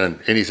 you're looking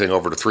at anything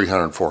over to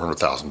 $300,000,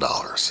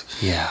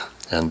 $400,000. Yeah.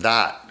 And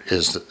that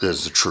is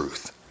the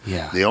truth.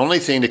 Yeah. The only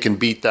thing that can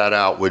beat that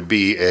out would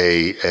be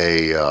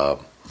a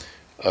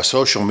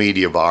social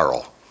media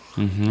viral,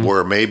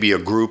 where maybe a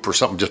group or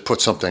something just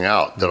puts something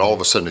out that all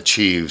of a sudden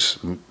achieves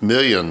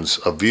millions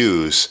of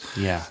views.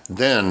 Yeah.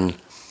 Then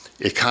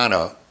it kind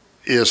of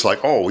is like,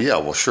 oh yeah,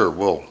 well sure,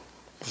 we'll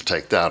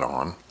take that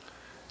on.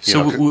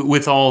 So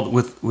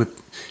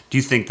do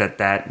you think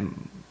that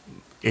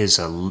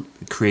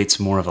creates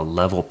more of a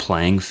level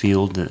playing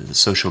field? The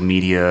social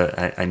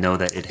media, I know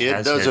that it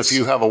has. It does if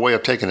you have a way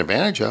of taking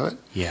advantage of it.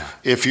 Yeah.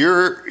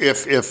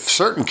 If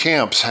certain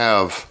camps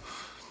have,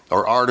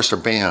 or artists or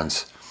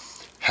bands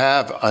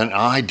have an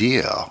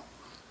idea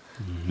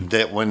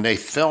that when they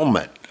film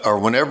it or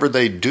whenever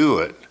they do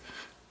it,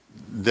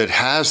 that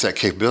has that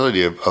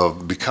capability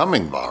of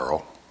becoming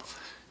viral.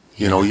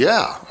 You know,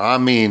 I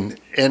mean,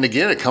 and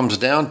again, it comes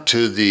down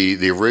to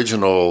the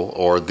original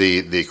or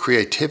the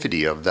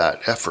creativity of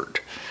that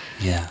effort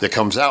that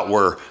comes out,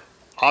 where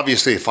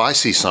obviously if I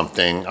see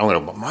something, I'm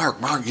going to,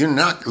 Mark, you're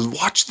not,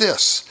 watch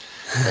this.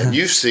 And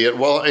you see it,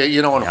 well,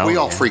 you know, and if we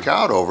all freak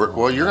out over it,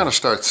 well, you're going to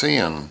start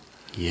seeing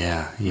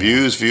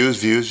views.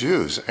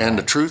 And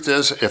the truth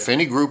is, if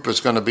any group is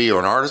going to be, or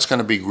an artist going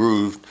to be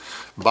grooved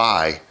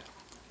by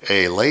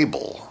a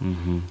label,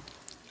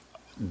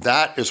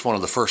 that is one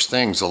of the first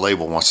things the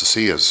label wants to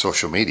see is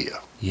social media.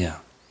 Yeah.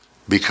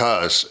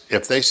 Because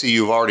if they see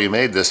you've already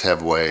made this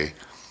headway,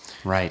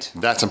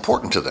 that's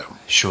important to them.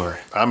 Sure.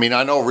 I mean,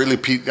 I know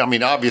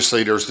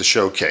obviously there's the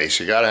showcase.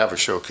 You got to have a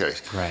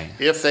showcase. Right.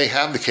 If they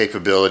have the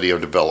capability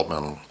of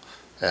developmental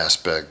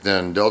aspect,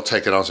 then they'll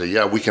take it on and say,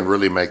 yeah, we can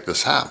really make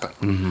this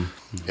happen.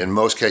 In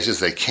most cases,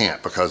 they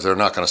can't because they're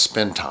not going to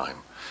spend time.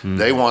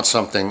 They want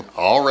something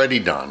already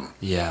done.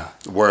 Yeah.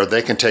 Where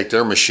they can take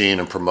their machine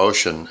and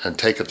promotion and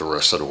take it the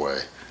rest of the way.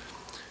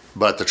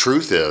 But the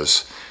truth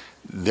is,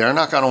 they're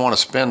not going to want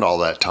to spend all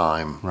that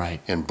time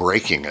in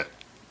breaking it.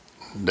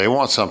 They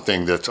want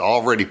something that's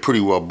already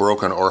pretty well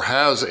broken or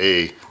has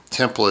a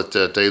template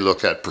that they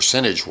look at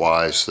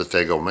percentage-wise that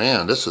they go,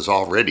 man, this has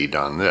already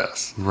done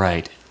this.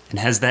 Right. And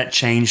has that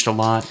changed a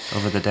lot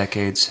over the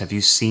decades? Have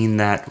you seen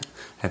that?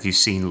 Have you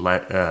seen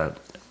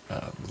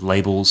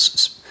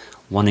labels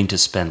wanting to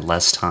spend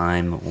less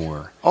time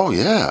or... Oh,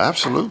 yeah,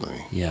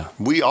 absolutely. Yeah.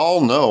 We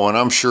all know, and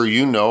I'm sure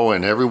you know,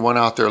 and everyone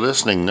out there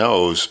listening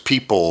knows,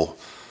 people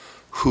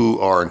who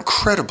are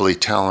incredibly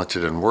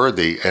talented and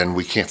worthy, and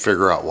we can't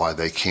figure out why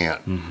they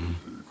can't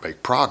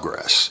make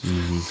progress.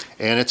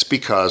 And it's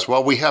because,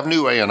 well, we have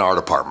new A&R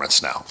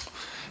departments now.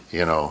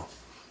 You know,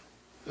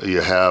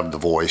 you have The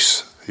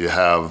Voice, you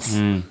have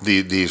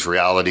these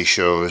reality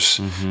shows.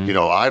 You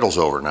know, Idol's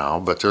over now,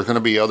 but there's going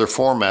to be other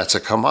formats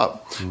that come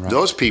up.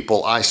 Those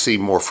people I see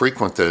more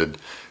frequented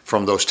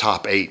from those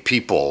top 8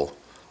 people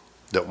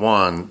that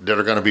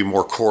are going to be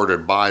more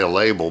courted by a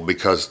label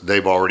because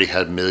they've already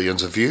had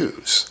millions of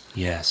views.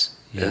 Yes.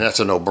 Yeah. And that's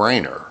a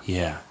no-brainer.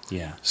 Yeah,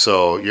 yeah.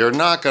 So you're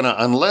not going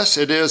to, unless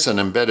it is an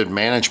embedded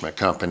management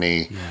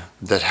company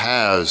that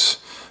has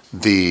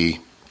the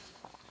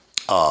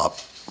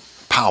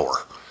power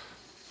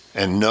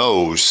and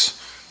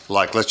knows,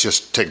 like, let's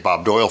just take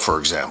Bob Doyle, for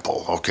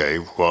example. Okay,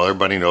 well,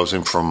 everybody knows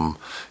him from,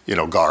 you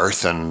know,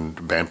 Garth and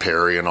Van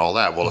Perry and all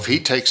that. Well, if he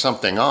takes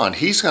something on,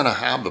 he's going to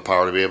have the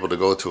power to be able to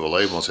go to a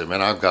label and say,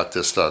 man, I've got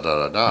this,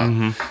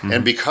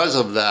 And because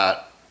of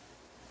that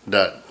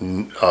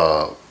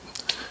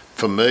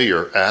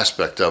familiar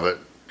aspect of it,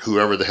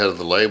 whoever the head of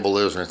the label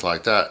is or anything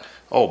like that,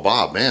 oh,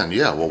 Bob, man,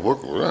 yeah, well, we're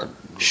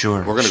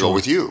going to go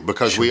with you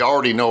because we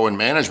already know in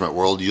management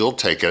world you'll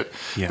take it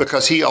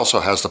because he also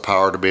has the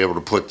power to be able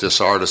to put this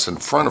artist in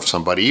front of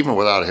somebody. Even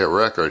without a hit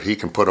record, he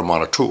can put them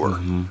on a tour,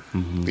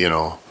 you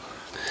know.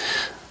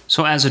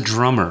 So as a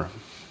drummer,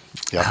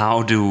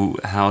 how do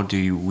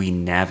we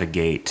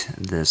navigate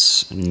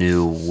this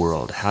new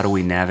world? How do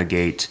we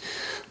navigate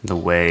the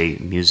way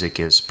music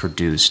is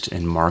produced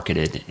and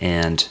marketed?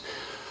 And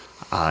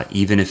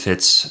even if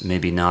it's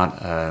maybe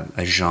not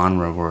a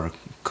genre we're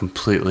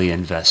completely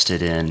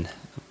invested in,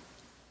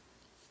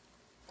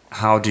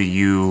 how do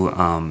you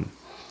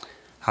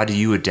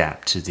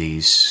adapt to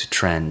these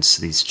trends,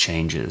 these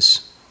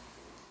changes?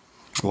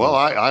 Well,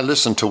 I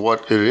listen to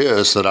what it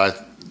is that I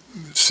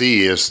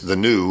see as the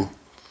new,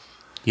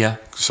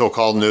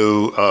 so-called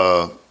new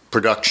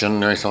production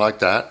and anything like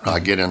that. I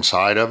get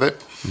inside of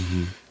it.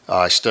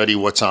 I study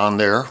what's on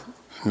there.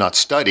 Not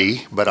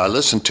study, but I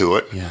listen to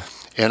it.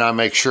 And I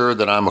make sure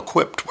that I'm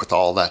equipped with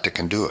all that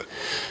can do it.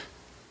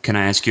 Can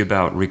I ask you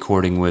about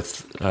recording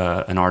with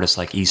an artist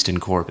like Easton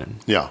Corbin?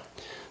 Yeah.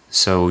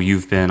 So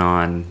you've been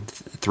on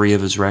 3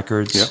 of his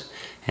records,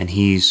 and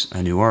he's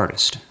a new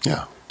artist.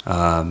 Yeah.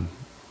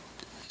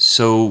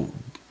 So,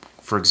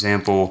 for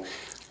example,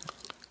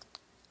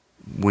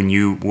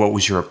 what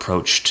was your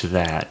approach to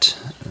that?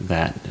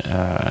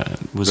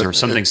 Was there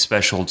something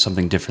special,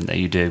 something different that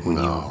you did?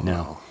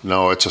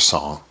 No, it's a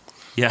song.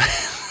 Yeah.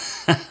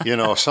 You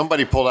know, if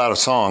somebody pulled out a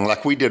song,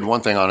 like we did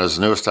one thing on his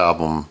newest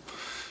album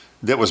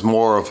that was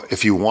more of,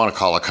 if you want to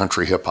call it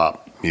country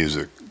hip-hop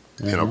music,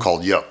 you know,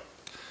 called Yup.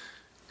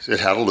 It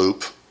had a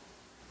loop,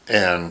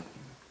 and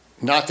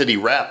not that he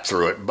rapped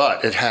through it,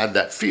 but it had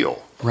that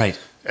feel. Right.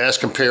 As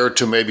compared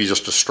to maybe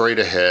just a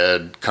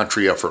straight-ahead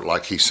country effort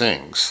like he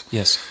sings.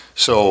 Yes.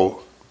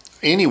 So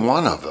any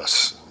one of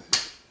us,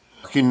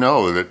 you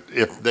know that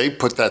if they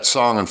put that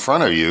song in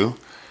front of you,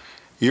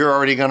 you're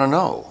already going to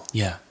know.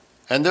 Yeah.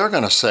 And they're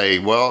going to say,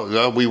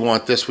 well, we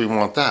want this, we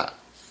want that.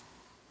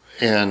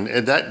 And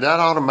that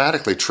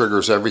automatically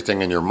triggers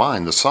everything in your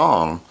mind, the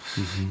song.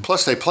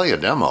 Plus, they play a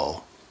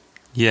demo.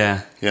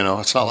 Yeah. You know,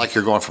 it's not like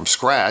you're going from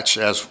scratch.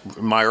 As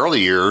in my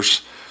early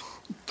years,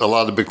 a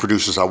lot of the big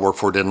producers I worked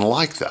for didn't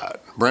like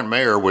that. Brent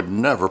Mayer would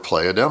never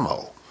play a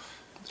demo.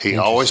 He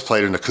always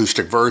played an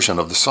acoustic version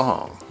of the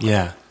song.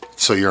 Yeah.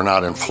 So you're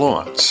not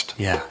influenced.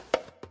 Yeah.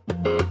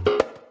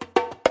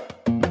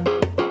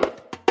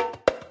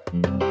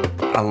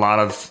 A lot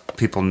of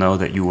people know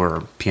that you were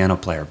a piano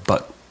player,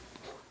 but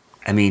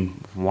I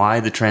mean, why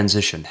the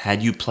transition?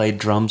 Had you played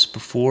drums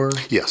before?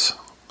 Yes.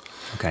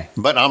 Okay.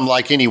 But I'm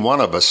like any one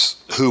of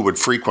us who would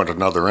frequent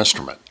another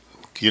instrument.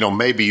 You know,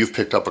 maybe you've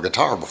picked up a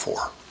guitar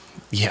before.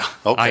 Yeah.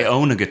 Okay. I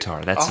own a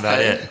guitar. That's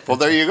about it. Well,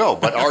 there you go.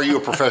 But are you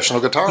a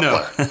professional guitar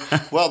No.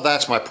 player? Well,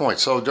 that's my point.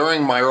 So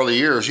during my early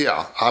years,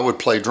 I would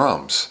play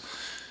drums.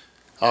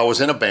 I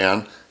was in a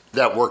band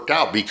that worked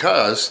out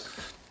because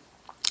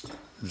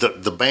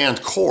the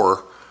band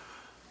core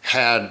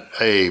had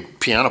a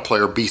piano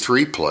player,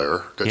 B3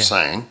 player that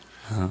sang,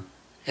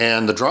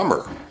 and the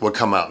drummer would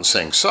come out and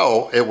sing.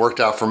 So it worked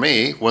out for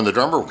me. When the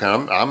drummer would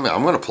come, I'm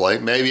going to play.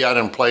 Maybe I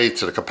didn't play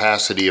to the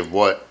capacity of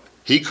what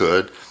he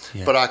could,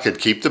 but I could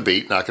keep the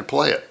beat and I could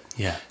play it.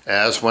 Yeah.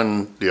 As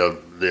when the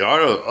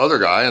other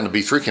guy and the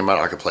B3 came out,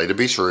 I could play the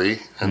B3,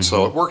 and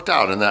so it worked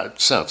out in that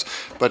sense.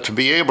 But to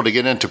be able to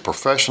get into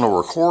professional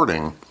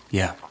recording,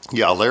 Yeah.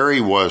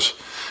 Larry was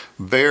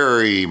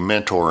very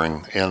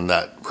mentoring in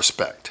that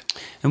respect.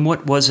 And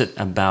what was it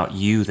about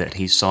you that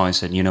he saw and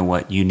said, you know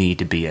what, you need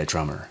to be a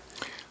drummer?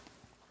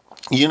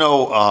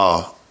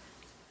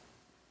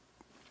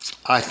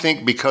 I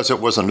think because it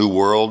was a new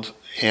world,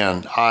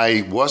 and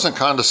I wasn't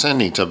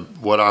condescending to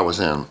what I was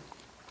in.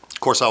 Of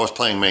course, I was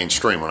playing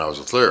mainstream when I was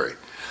with Larry.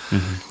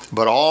 Mm-hmm.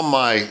 But all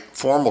my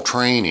formal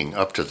training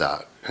up to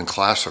that in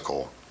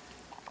classical,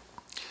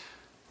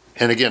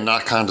 and again,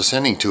 not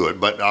condescending to it,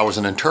 but I was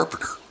an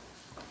interpreter.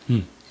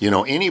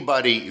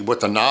 Anybody with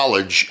the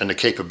knowledge and the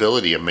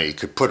capability of me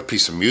could put a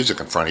piece of music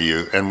in front of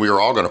you, and we were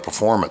all going to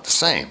perform it the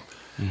same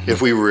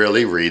if we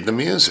really read the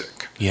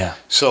music. Yeah.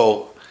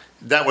 So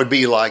that would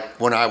be like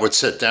when I would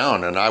sit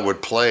down and I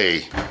would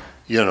play,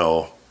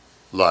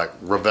 like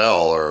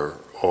Ravel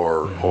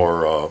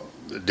or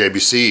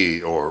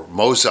Debussy or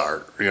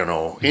Mozart,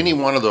 any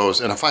one of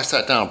those. And if I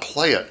sat down and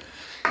play it,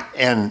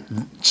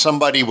 and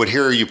somebody would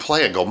hear you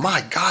play it, go,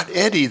 "My God,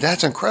 Eddie,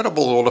 that's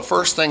incredible." Well, the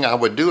first thing I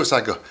would do is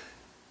I go,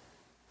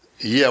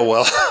 "Yeah,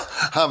 well,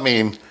 I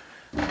mean,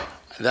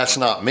 that's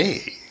not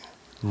me.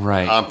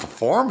 Right. I'm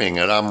performing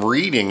it. I'm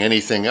reading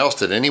anything else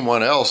that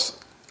anyone else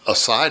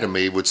aside of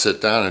me would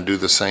sit down and do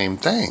the same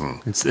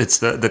thing." It's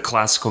the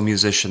classical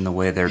musician, the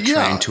way they're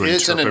trained to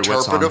it's an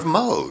interpretive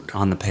mode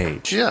on the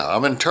page. Yeah,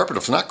 I'm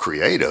interpretive, not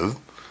creative.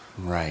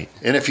 Right.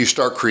 And if you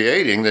start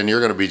creating, then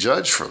you're going to be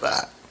judged for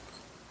that.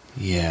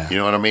 Yeah. You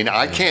know what I mean?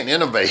 I can't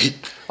innovate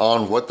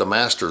on what the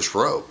masters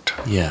wrote.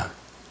 Yeah.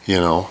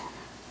 Well,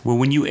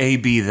 when you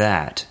A-B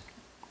that,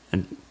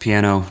 and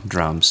piano,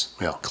 drums,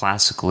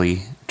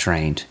 classically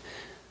trained,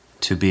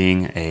 to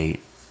being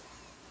a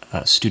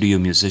studio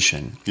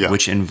musician,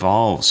 which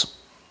involves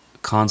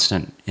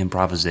constant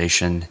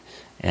improvisation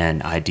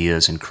and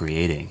ideas and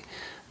creating,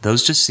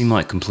 those just seem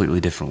like completely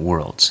different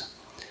worlds.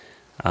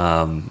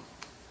 And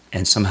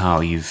somehow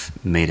you've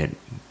made it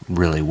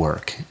really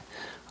work.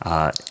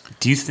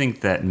 Do you think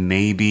that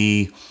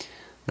maybe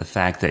the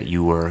fact that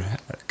you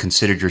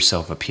considered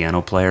yourself a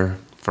piano player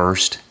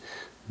first,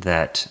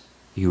 that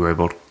you were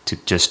able to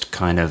just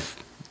kind of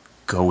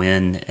go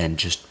in and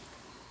just,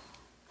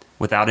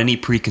 without any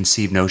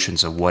preconceived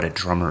notions of what a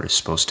drummer is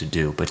supposed to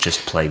do, but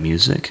just play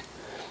music?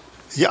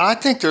 Yeah, I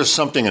think there's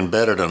something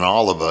embedded in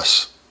all of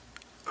us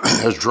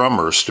as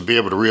drummers to be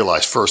able to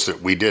realize first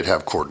that we did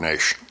have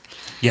coordination.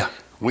 Yeah.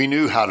 We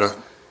knew how to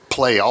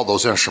play all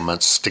those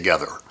instruments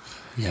together.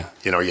 Yeah.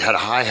 You had a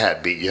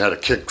hi-hat beat, you had a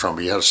kick drum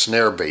beat, you had a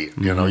snare beat,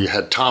 you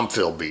had tom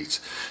fill beats.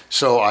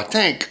 So I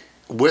think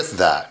with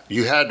that,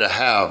 you had to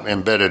have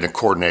embedded and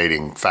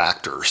coordinating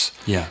factors.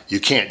 Yeah. You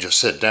can't just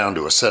sit down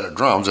to a set of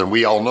drums, and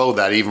we all know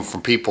that even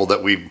from people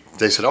that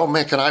they said, "Oh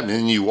man, can I?" And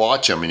then you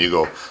watch them and you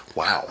go,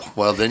 "Wow."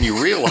 Well, then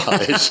you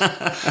realize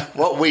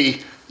what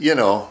we,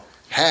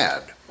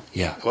 had.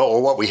 Yeah. Well,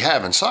 or what we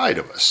have inside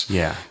of us.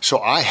 Yeah. So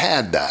I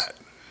had that.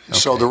 Okay.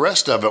 So the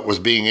rest of it was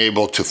being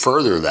able to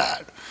further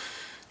that,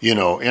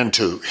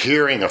 into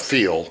hearing a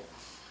feel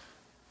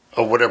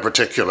of whatever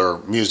particular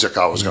music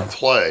I was going to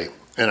play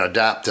and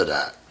adapt to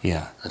that.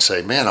 Yeah. And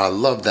say, "Man, I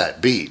love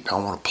that beat. I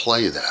want to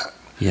play that."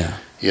 Yeah.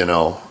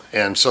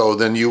 And so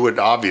then you would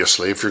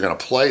obviously, if you're going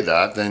to play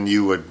that, then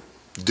you would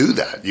do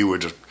that. You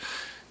would,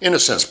 in a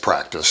sense,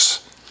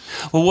 practice.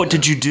 Well, what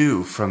did you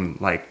do from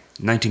like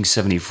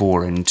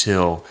 1974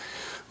 until,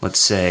 let's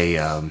say,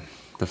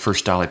 the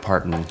first Dolly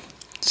Parton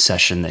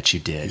session that you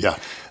did? Yeah.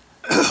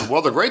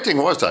 Well, the great thing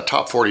was that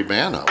top 40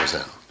 band I was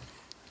in.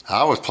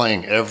 I was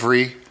playing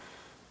every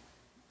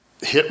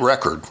hit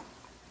record.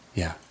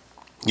 Yeah.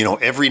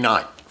 Every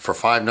night for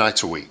 5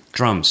 nights a week.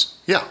 Drums.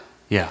 Yeah.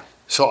 Yeah.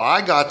 So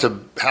I got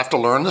to have to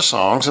learn the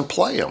songs and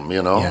play them,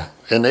 Yeah.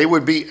 And they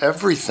would be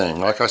everything.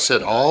 Like I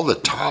said, all the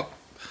top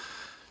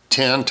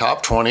 10,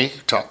 top 20,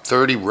 top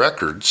 30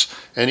 records,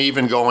 and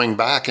even going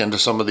back into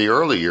some of the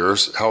early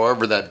years,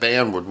 however that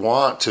band would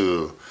want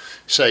to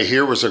say,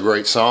 "Here was a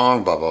great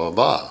song, blah, blah, blah,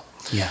 blah."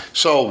 Yeah.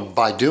 So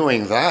by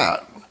doing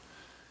that,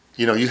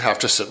 you have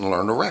to sit and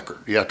learn the record.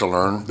 You have to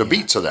learn the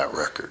beats of that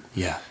record.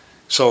 Yeah.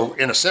 So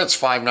in a sense,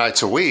 5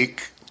 nights a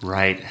week,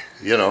 Right.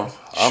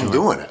 I'm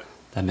doing it.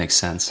 That makes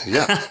sense.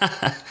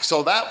 Yeah.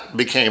 So that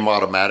became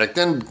automatic.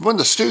 Then when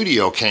the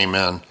studio came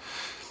in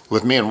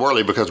with me and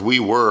Worley, because we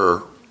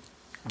were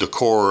the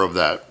core of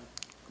that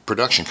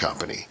production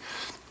company,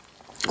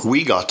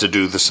 we got to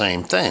do the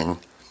same thing.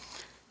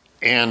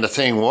 And the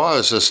thing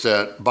is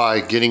that by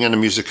getting in the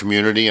music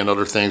community and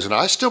other things, and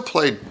I still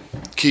played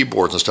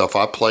keyboards and stuff.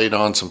 I played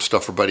on some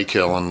stuff for Buddy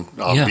Killen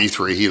on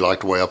B3. He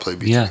liked the way I played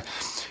B3. Yeah.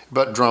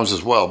 But drums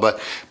as well.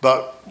 But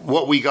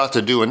what we got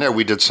to do in there,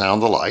 we did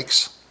sound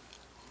alikes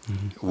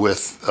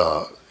with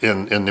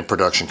in the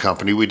production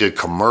company. We did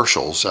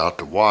commercials out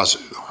to wazoo.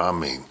 I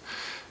mean,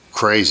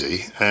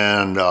 crazy.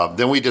 And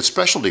then we did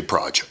specialty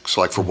projects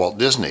like for Walt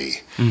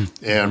Disney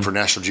and for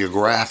National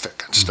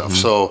Geographic and stuff.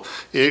 So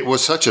it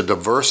was such a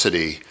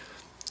diversity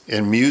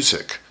in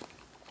music.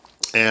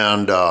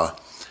 And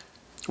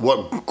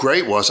what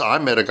great was, I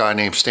met a guy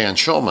named Stan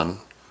Shulman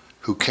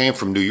who came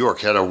from New York.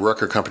 He had a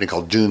record company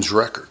called Dunes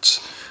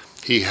Records.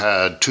 He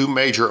had 2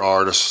 major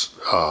artists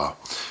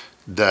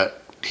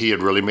that he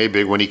had really made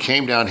big. When he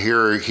came down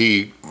here,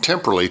 he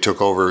temporarily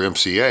took over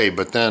MCA,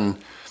 but then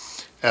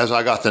as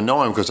I got to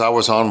know him, because I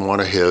was on one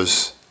of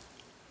his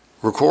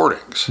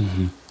recordings,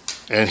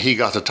 and he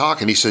got to talk,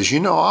 and he says,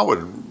 I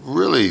would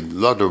really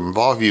love to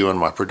involve you in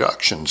my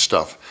production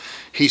stuff.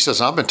 He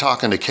says, I've been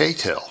talking to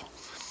K-Tel,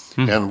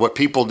 and what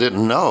people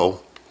didn't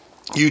know,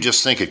 you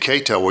just think of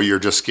K-Tel where you're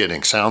just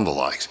getting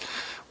sound-alikes.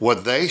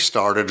 What they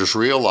started is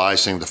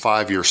realizing the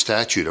 5-year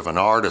statute of an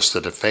artist,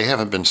 that if they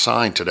haven't been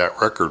signed to that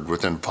record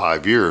within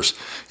 5 years,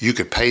 you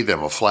could pay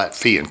them a flat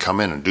fee and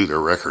come in and do their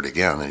record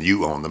again, and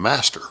you own the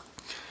master.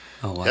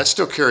 Oh, wow. That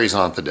still carries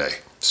on today.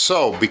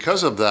 So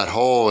because of that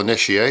whole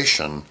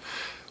initiation,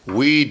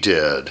 we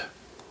did,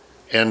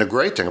 and the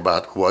great thing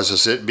about it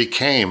was it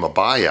became a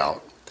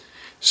buyout.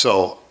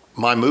 So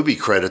my movie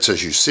credits,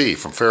 as you see,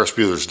 from Ferris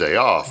Bueller's Day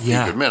Off,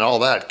 all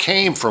that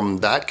came from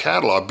that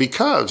catalog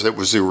because it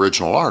was the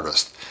original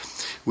artist.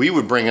 We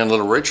would bring in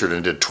Little Richard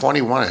and did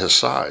 21 of his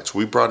sides.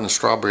 We brought in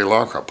Strawberry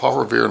Alarm Clock, Paul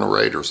Revere and the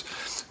Raiders.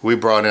 We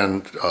brought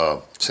in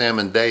Sam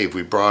and Dave.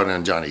 We brought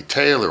in Johnny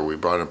Taylor. We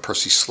brought in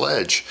Percy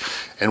Sledge.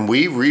 And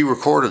we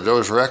re-recorded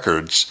those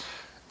records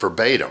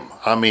verbatim.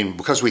 I mean,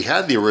 because we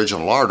had the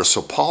original artist,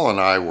 so Paul and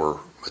I were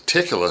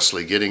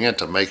meticulously getting in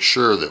to make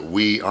sure that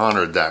we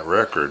honored that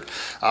record.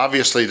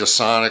 Obviously, the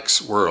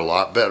Sonics were a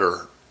lot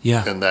better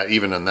than that,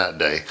 even in that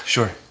day.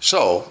 Sure.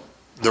 So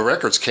the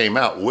records came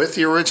out with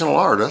the original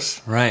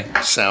artist,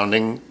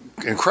 sounding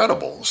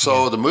incredible.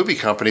 So the movie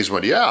companies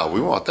went,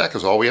 we want that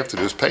because all we have to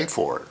do is pay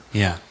for it.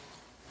 Yeah.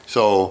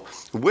 So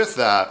with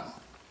that,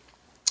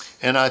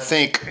 and I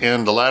think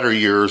in the latter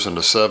years in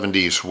the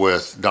 70s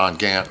with Don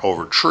Gant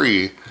over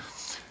Tree,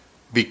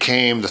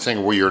 became the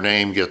thing where your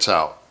name gets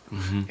out.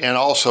 And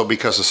also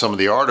because of some of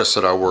the artists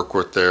that I work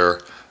with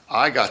there,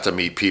 I got to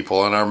meet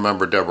people. And I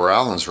remember Deborah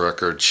Allen's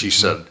record. She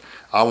said,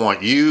 I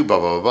want you, blah,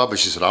 blah, blah. But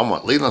she said, I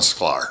want Leland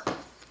Sklar.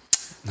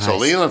 Nice. So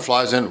Leland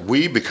flies in.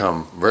 We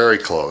become very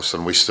close,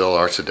 and we still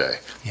are today.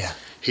 Yeah.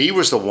 He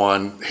was the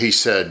one, he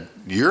said,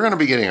 you're going to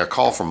be getting a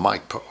call from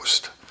Mike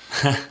Post.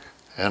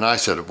 And I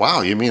said,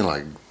 wow, you mean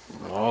like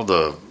all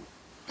the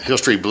Hill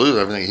Street Blues,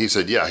 everything? He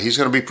said, yeah, he's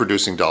going to be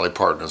producing Dolly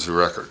Parton's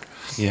record.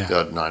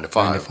 9 to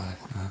 5.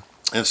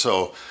 And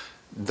so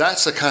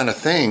that's the kind of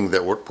thing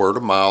that word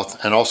of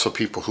mouth, and also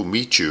people who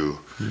meet you,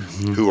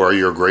 who are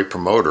your great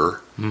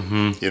promoter,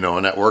 and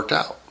that worked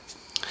out.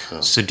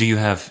 So do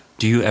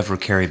you ever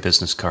carry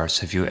business cards?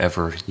 Have you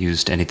ever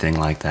used anything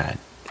like that?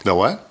 No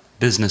what?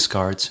 Business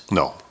cards?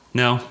 No.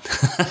 No?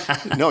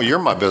 No, you're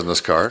my business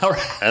card, all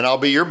right. And I'll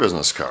be your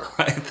business card.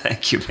 All right,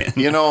 thank you, man.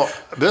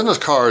 Business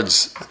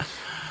cards,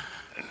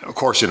 of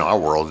course, our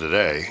world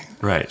today.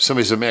 Right.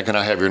 Somebody said, man, can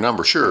I have your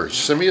number? Sure.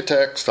 Send me a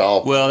text.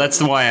 Well,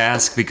 that's why I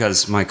ask,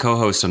 because my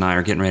co-host and I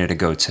are getting ready to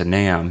go to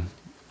NAMM,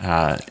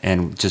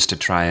 and just to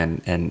try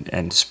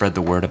and spread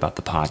the word about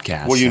the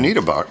podcast. Well, you need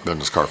a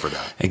business card for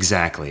that.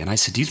 Exactly. And I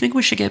said, do you think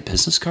we should get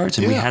business cards?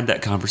 And we had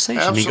that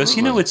conversation. Absolutely.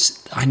 He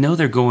goes, I know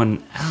they're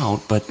going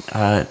out, but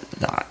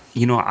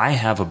I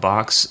have a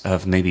box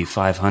of maybe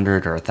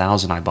 500 or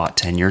 1,000 I bought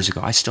 10 years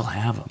ago. I still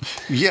have them.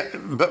 Yeah,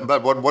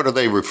 but what do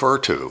they refer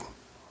to?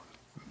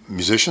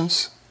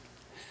 Musicians?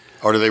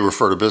 Or do they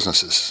refer to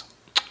businesses?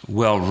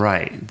 Well,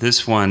 right.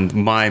 This one,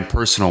 my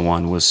personal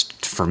one, was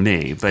for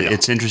me. But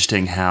it's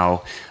interesting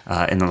how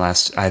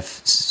I've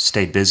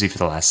stayed busy for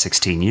the last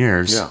 16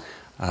 years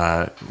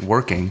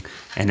working,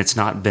 and it's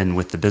not been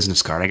with the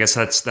business card. I guess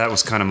that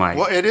was kind of my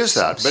Well, it is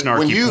that. But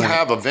when you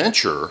have a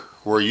venture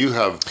where you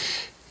have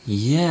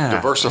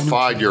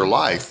diversified your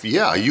life,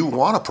 you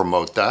want to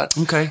promote that.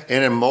 Okay.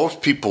 And in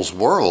most people's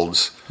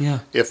worlds,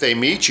 if they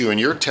meet you and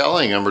you're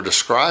telling them or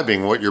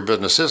describing what your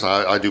business is,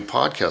 I do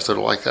podcasts that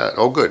are like that.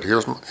 Oh, good.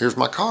 Here's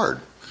my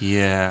card.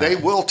 Yeah. They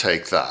will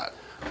take that.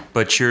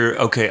 But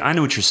I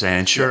know what you're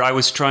saying. Sure, I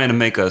was trying to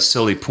make a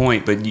silly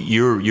point, but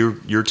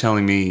you're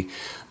telling me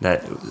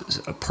that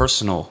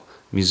personal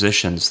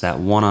musicians, that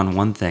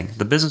one-on-one thing,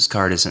 the business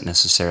card isn't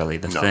necessarily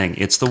the thing.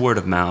 It's the word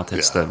of mouth.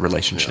 It's the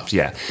relationships.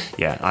 Yeah.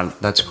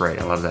 That's great.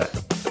 I love that.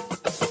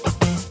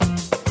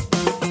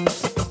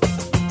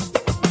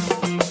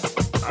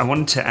 I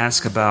wanted to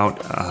ask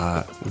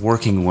about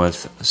working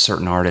with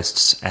certain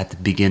artists at the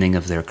beginning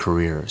of their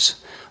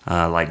careers,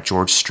 like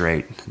George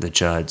Strait, the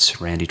Judds,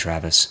 Randy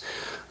Travis,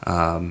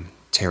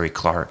 Terry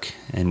Clark,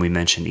 and we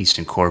mentioned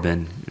Easton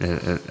Corbin,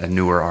 a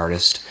newer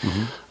artist.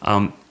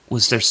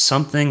 Was there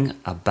something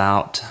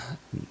about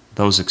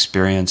those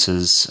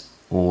experiences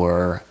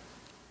or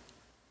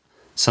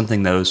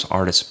something those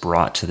artists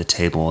brought to the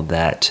table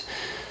that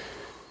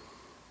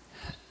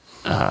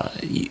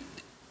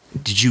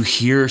did you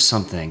hear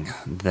something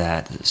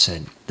that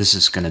said, this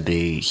is going to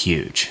be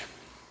huge?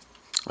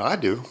 I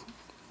do.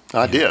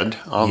 I did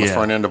on the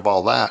front end of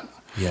all that.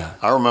 Yeah.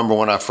 I remember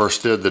when I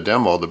first did the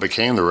demo that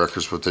became the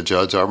records with the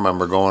Judds, I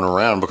remember going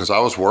around because I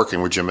was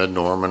working with Jim Ed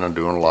Norman and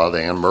doing a lot of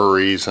the Anne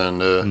Murrays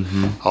and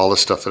all the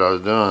stuff that I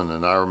was doing.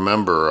 And I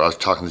remember I was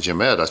talking to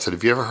Jim Ed. I said,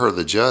 have you ever heard of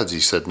the Judds? He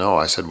said, no.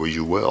 I said, well,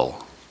 you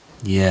will.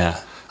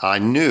 Yeah. I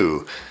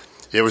knew.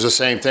 It was the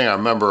same thing. I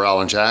remember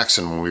Alan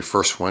Jackson when we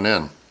first went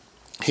in.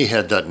 He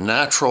had that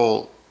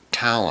natural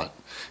talent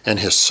in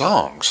his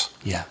songs.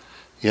 Yeah.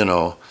 You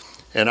know,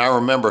 and I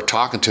remember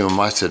talking to him.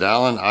 I said,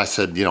 Alan, I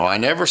said, you know, I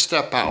never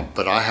step out,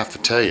 but I have to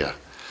tell you,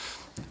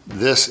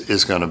 this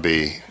is going to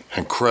be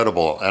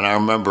incredible. And I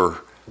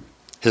remember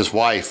his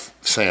wife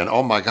saying,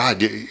 oh, my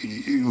God,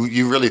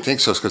 you really think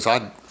so? Because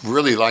I'd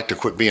really like to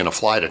quit being a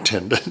flight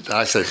attendant.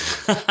 I said,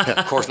 yeah,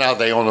 of course, now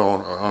they own their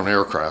own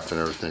aircraft and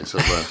everything. So,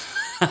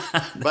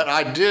 but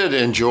I did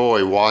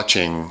enjoy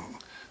watching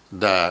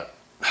that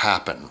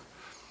happen.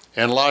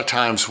 And a lot of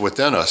times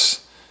within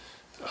us,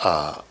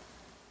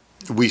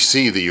 we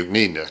see the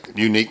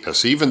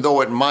uniqueness, even though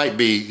it might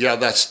be, yeah,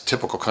 that's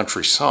typical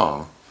country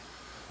song,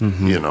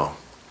 you know.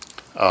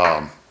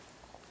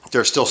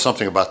 There's still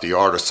something about the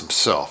artist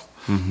himself.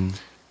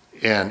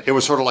 And it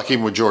was sort of like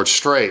even with George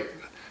Strait,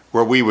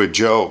 where we would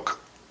joke,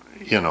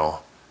 you know,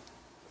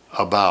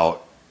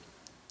 about,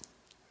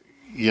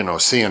 you know,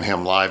 seeing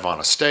him live on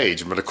a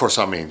stage. But of course,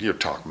 I mean, you're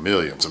talking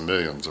millions and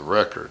millions of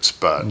records,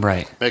 but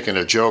making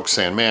a joke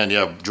saying, man,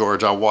 yeah,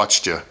 George, I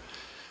watched you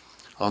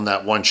on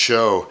that one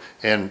show,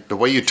 and the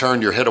way you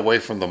turned your head away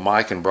from the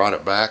mic and brought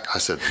it back, I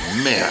said,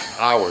 man,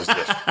 I was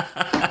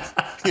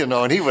just, you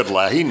know, and he would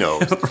laugh, he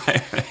knows.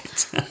 Right.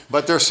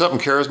 But there's something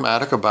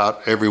charismatic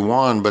about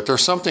everyone, but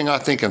there's something I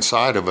think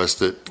inside of us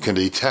that can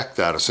detect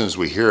that as soon as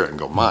we hear it and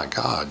go, my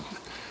God.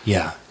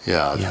 Yeah.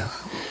 Yeah.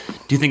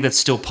 Do you think that's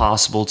still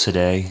possible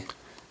today?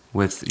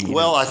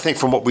 Well, I think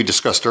from what we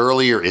discussed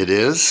earlier, it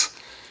is,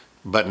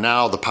 but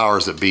now the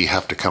powers that be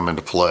have to come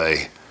into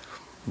play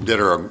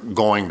that are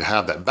going to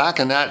have that. Back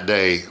in that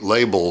day,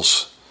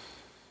 labels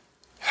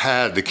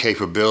had the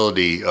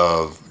capability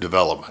of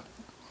development,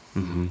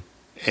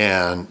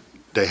 and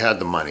they had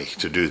the money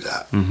to do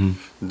that.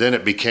 Then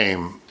it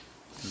became,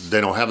 they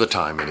don't have the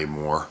time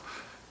anymore.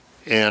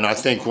 And I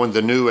think when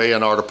the new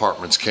A&R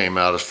departments came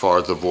out, as far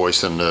as The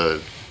Voice and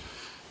the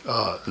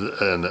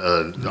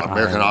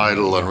American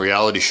Idol and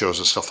reality shows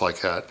and stuff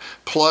like that,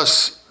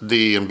 plus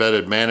the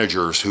embedded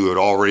managers who had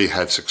already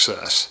had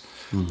success,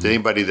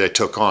 anybody they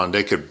took on,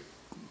 they could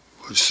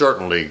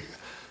certainly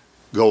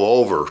go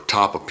over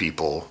top of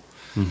people.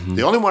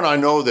 The only one I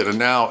know that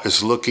now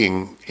is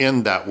looking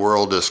in that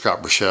world is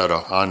Scott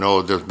Bruschetta. I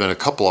know there's been a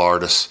couple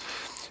artists,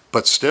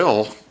 but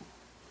still,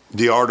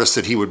 the artist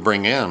that he would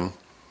bring in,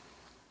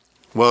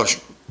 well,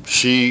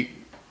 she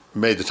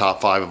made the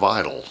top 5 of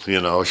Idol,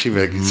 you know.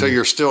 So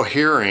you're still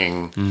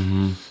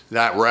hearing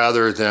that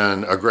rather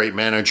than a great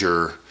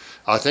manager.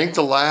 I think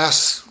the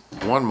last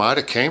one might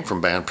have came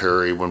from Van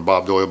Perry when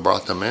Bob Doyle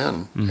brought them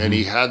in, and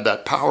he had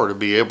that power to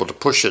be able to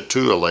push it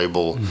to a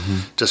label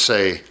to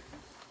say,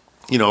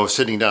 you know,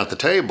 sitting down at the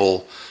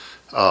table,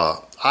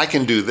 I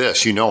can do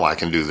this, you know, I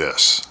can do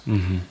this.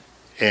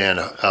 And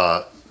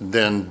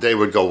then they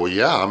would go, well,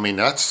 yeah, I mean,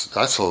 that's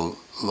a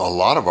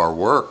lot of our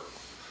work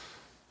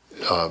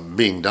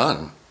being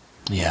done.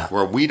 Yeah.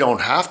 Where we don't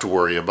have to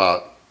worry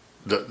about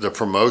the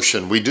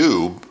promotion. We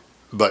do,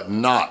 but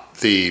not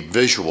the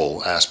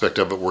visual aspect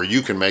of it, where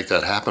you can make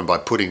that happen by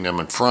putting them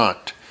in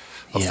front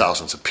of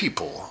thousands of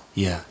people.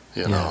 Yeah.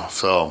 You know,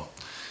 so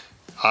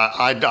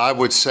I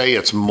would say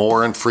it's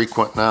more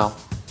infrequent now.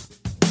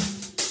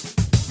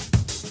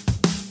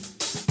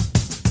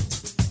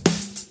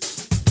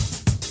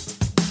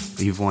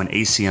 You've won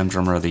ACM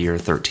Drummer of the Year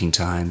 13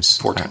 times.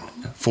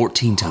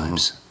 14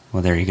 times.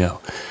 Well, there you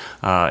go.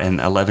 And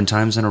 11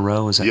 times in a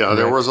row, is that correct?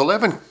 There was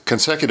 11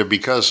 consecutive,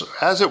 because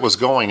as it was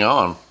going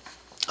on,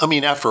 I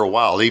mean, after a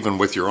while, even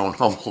with your own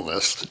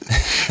humbleness,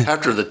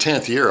 after the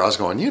 10th year, I was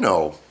going, you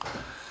know,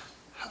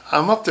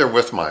 I'm up there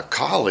with my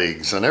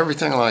colleagues and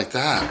everything like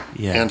that.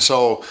 Yeah. And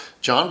so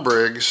John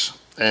Briggs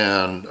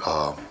and,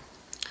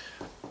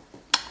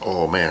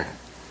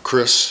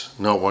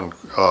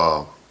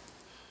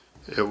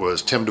 it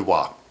was Tim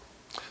Dubois.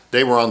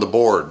 They were on the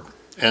board,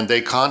 and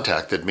they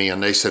contacted me,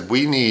 and they said,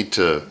 we need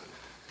to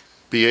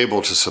be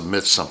able to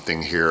submit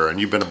something here, and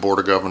you've been a board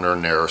of governor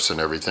and NARIS and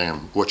everything,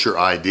 and what your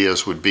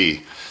ideas would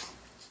be.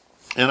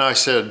 And I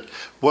said,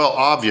 well,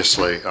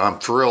 obviously, I'm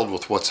thrilled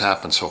with what's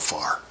happened so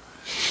far.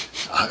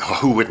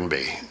 Who wouldn't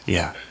be?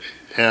 Yeah.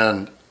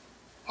 And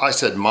I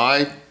said,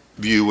 my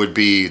view would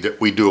be that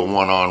we do a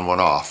one-on,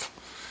 one-off,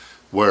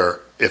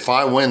 where if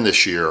I win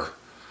this year,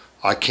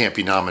 I can't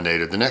be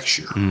nominated the next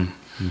year.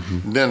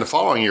 Then the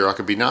following year, I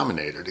could be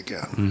nominated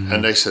again.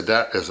 And they said,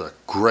 that is a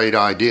great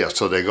idea.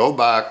 So they go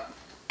back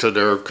to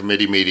their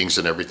committee meetings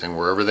and everything,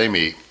 wherever they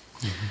meet.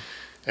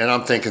 And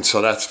I'm thinking,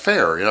 so that's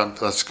fair, you know,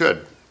 that's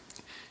good.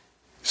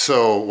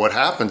 So what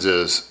happens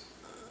is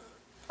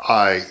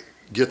I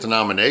get the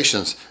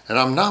nominations, and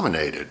I'm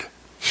nominated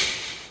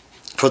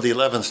for the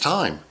 11th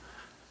time.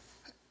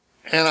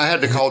 And I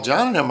had to call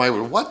John and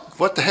them.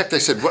 What the heck? They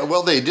said,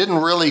 well, they didn't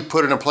really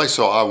put it in place,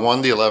 so I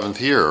won the 11th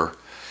year.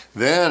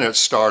 Then it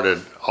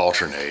started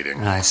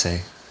alternating. I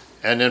see.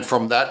 And then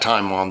from that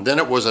time on, then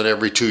it was an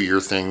every 2-year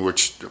thing,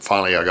 which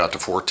finally I got to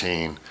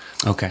 14.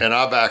 Okay. And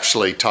I've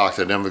actually talked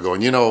to them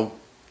going,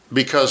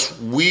 because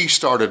we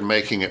started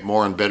making it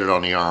more embedded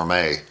on the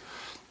RMA,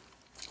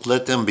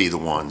 let them be the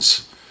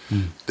ones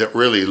that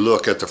really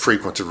look at the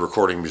frequency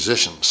recording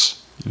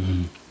musicians,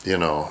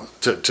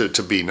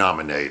 to be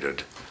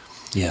nominated.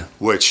 Yeah.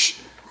 Which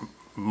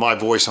my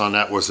voice on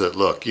that was that,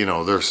 look,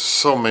 there's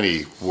so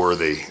many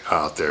worthy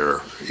out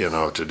there,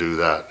 to do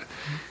that.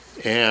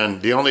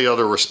 And the only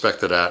other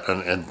respect to that,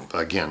 and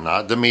again,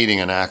 not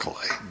demeaning an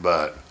accolade,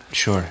 but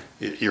sure,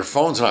 your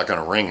phone's not going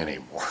to ring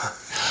anymore.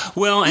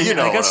 Well, and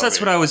I guess that's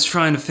what I was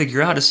trying to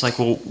figure out. It's like,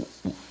 well,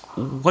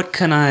 what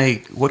kind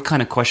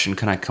of question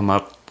can I come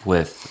up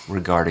with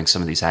regarding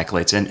some of these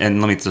accolades? And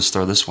let me just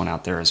throw this one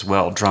out there as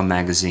well. Drum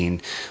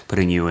Magazine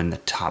putting you in the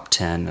top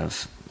 10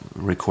 of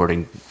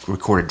recorded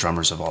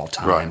drummers of all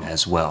time,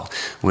 as well.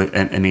 With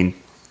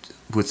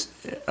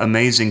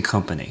amazing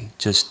company,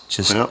 just.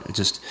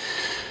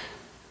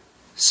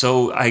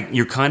 So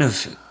you're kind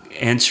of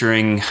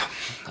answering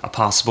a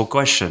possible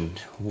question.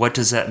 What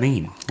does that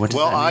mean?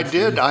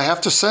 I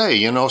have to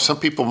say, some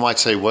people might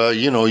say, well,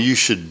 you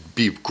should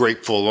be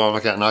grateful.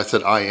 And I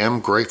said, I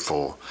am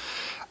grateful.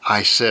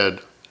 I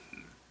said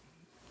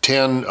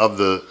 10 of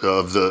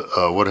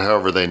the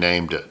whatever they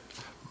named it,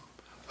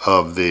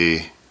 of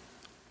the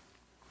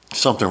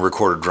something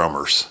recorded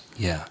drummers.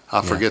 Yeah. I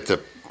forget the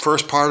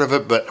first part of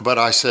it, but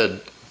I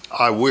said,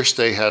 I wish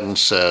they hadn't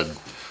said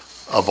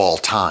of all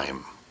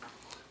time.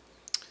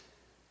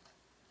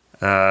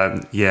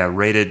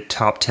 Rated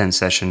top 10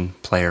 session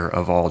player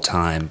of all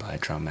time by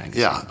Drum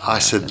Magazine. Yeah, I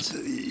said,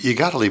 you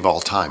got to leave all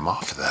time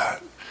off of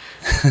that.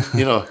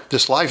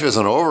 This life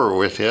isn't over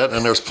with yet,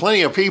 and there's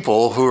plenty of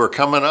people who are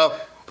coming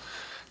up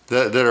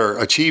that are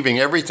achieving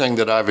everything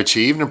that I've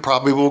achieved and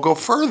probably will go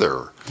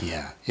further.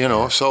 Yeah.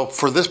 So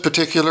for this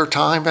particular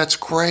time, that's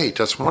great.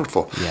 That's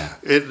wonderful. Yeah.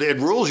 It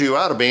rules you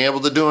out of being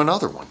able to do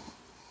another one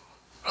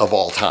of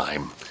all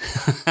time.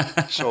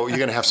 So you're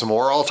going to have some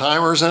more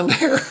all-timers in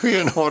there?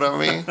 You know what I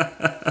mean?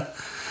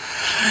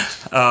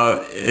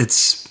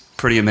 It's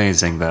pretty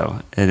amazing,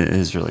 though. It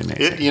is really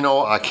amazing.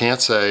 I can't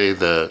say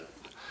that,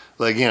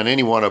 again,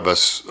 any one of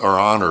us are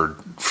honored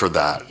for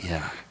that.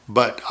 Yeah.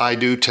 But I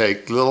do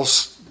take little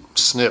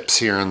snips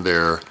here and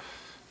there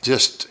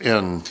just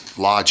in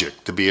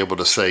logic to be able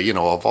to say,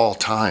 of all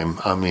time,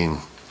 I mean.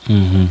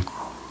 Mm-hmm.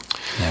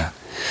 Yeah.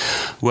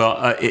 Well,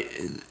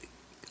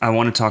 I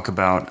want to talk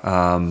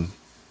about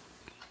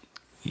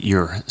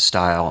your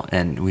style,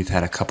 and we've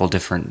had a couple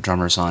different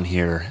drummers on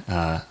here,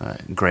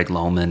 Greg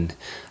Lohman,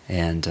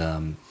 and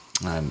I'm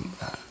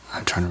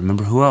trying to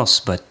remember who else,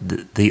 but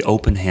the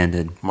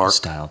open-handed Mark.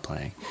 style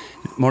playing.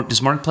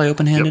 Does Mark play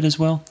open-handed as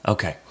well?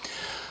 Okay.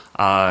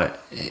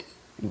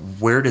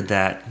 Where did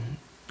that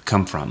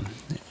come from?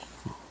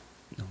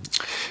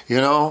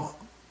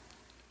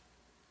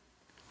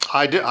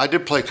 I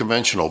did play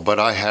conventional, but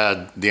I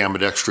had the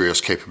ambidextrous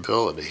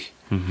capability.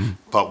 Mm-hmm.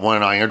 But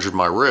when I injured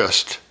my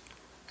wrist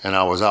and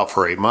I was out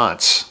for 8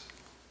 months.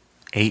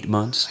 8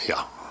 months?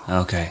 Yeah.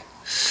 Okay.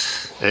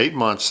 8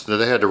 months.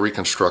 They had to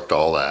reconstruct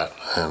all that.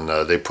 And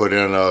they put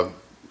in a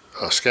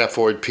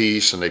scaphoid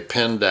piece and they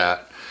pinned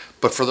that.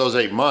 But for those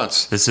 8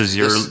 months.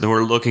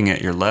 We're looking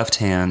at your left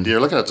hand.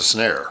 You're looking at the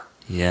snare.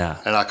 Yeah.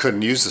 And I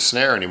couldn't use the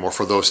snare anymore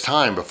for those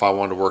times if I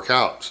wanted to work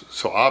out.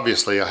 So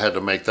obviously I had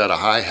to make that a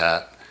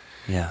hi-hat.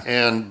 Yeah.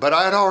 But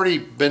I had already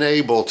been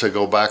able to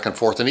go back and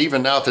forth, and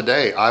even now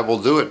today, I will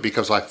do it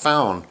because I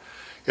found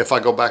if I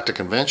go back to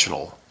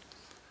conventional,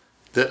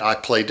 that I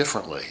play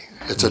differently.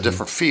 It's a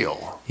different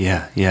feel.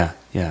 Yeah.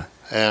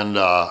 And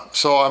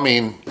so, I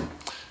mean,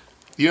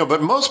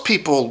 but most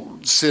people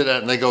sit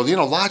at and they go,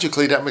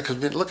 logically that because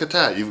look at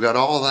that, you've got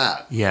all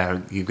that. Yeah,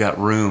 you've got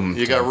room.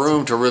 You got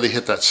room to really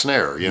hit that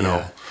snare.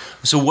 know.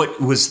 So what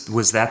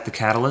was that the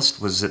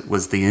catalyst? Was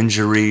the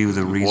injury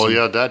the reason? Well,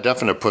 yeah, that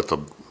definitely put the.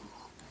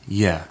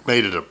 Yeah.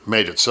 Made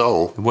it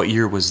so. What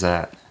year was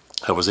that?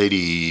 That was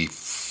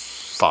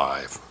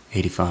 85.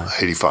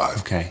 85.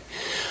 Okay.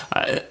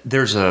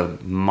 There's a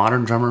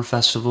Modern Drummer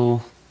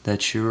Festival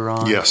that you were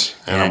on? Yes.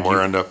 And I'm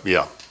wearing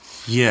yeah.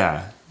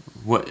 Yeah.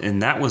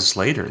 And that was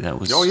later.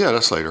 Oh, yeah,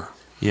 that's later.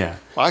 Yeah.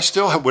 I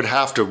still would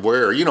have to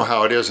wear,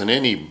 how it is in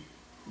any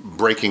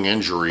breaking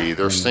injury.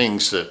 There's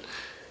things that,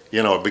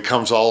 it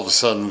becomes all of a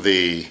sudden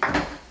the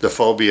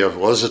phobia of,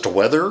 is it the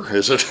weather?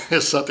 Is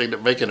something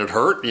that making it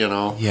hurt,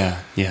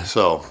 Yeah.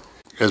 So,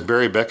 as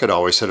Barry Beckett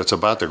always said, it's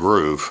about the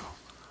groove.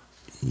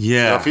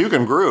 Yeah. Now, if you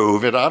can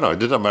groove, it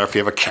doesn't matter if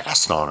you have a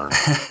cast on or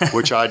not,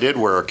 which I did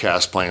wear a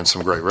cast playing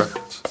some great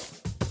records.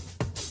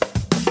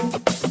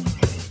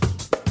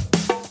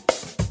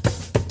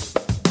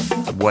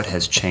 What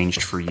has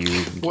changed for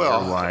you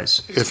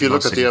gear-wise? If you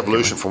look at the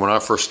evolution from when I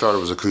first started,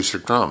 it was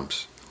acoustic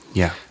drums.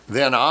 Yeah.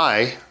 Then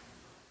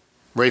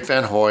Ray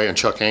Van Hoy and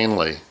Chuck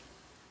Ainley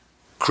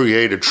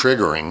created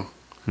triggering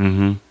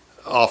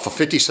off of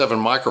 57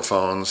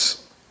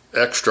 microphones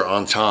extra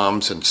on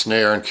toms and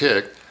snare and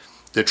kick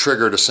that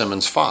triggered a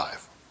Simmons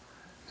 5.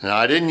 Now,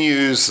 I didn't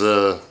use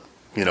the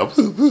you know,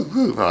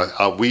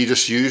 we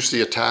just used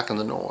the attack and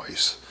the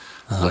noise,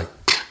 like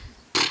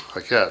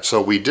that.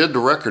 So we did the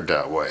record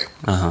that way.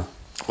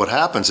 What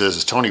happens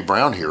is Tony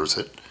Brown hears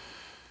it,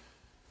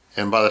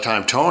 and by the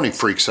time Tony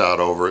freaks out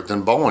over it,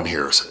 then Bowen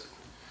hears it.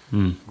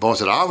 Bowen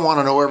said, I want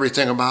to know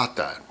everything about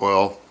that.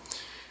 Well,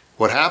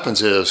 what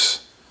happens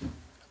is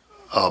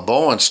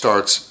Bowen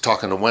starts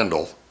talking to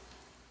Wendell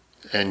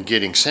and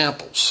getting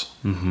samples,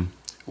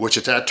 which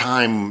at that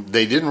time,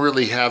 they didn't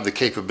really have the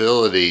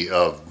capability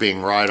of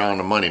being right on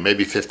the money,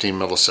 maybe 15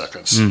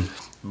 milliseconds.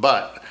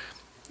 But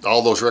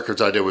all those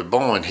records I did with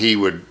Bowen, he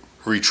would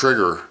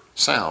re-trigger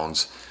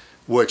sounds,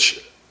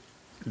 which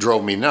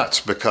drove me nuts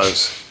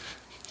because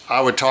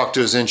I would talk to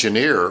his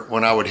engineer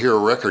when I would hear a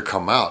record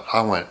come out.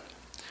 I went,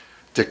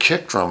 the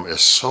kick drum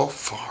is so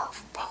far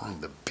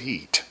behind the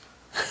beat.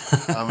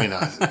 I mean,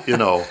 you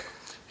know,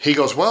 he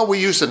goes, well, we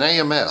used an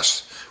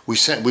AMS. We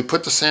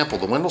put the sample,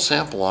 the Wendell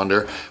sample on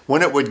there.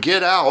 When it would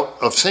get out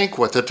of sync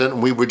with it,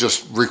 then we would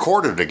just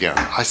record it again.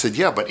 I said,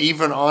 yeah, but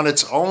even on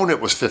its own,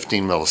 it was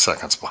 15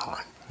 milliseconds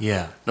behind.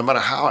 Yeah. No matter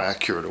how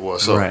accurate it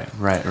was. So,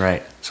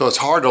 Right. So it's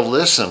hard to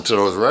listen to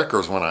those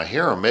records when I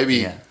hear them.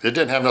 Maybe it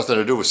didn't have nothing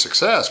to do with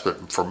success,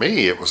 but for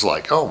me, it was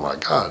like, oh my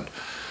God.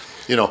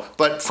 You know,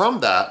 but from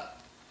that,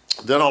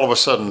 then all of a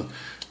sudden,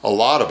 a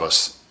lot of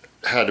us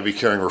had to be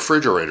carrying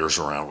refrigerators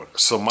around with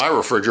us. So my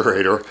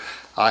refrigerator,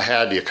 I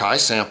had the Akai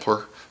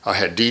sampler, I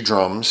had D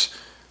drums,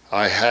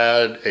 I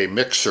had a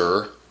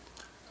mixer,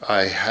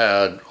 I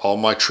had all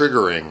my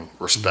triggering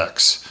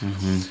specs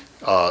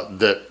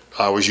that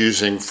I was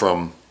using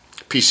from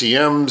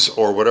PCMs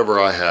or whatever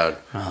I had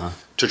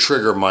to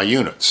trigger my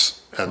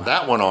units. And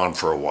that went on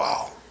for a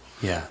while.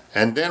 Yeah.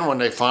 And then when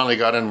they finally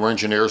got in where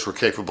engineers were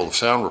capable of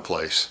sound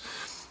replace,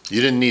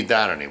 you didn't need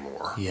that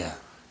anymore. Yeah.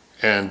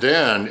 And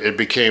then it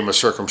became a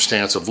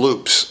circumstance of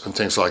loops and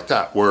things like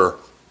that, where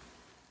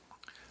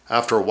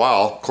after a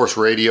while, of course,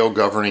 radio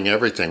governing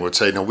everything would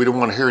say, no, we don't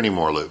want to hear any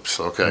more loops.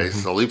 Okay,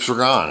 the loops are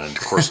gone. And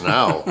of course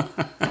now,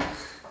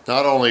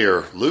 not only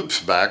are loops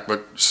back,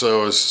 but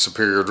so is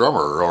Superior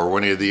Drummer or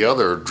any of the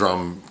other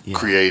drum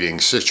creating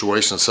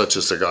situations, such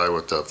as the guy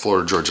with the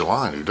Florida Georgia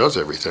Line who does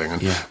everything.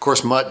 And of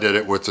course, Mutt did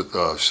it with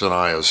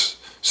Shania's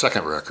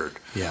second record.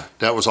 Yeah.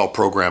 That was all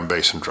program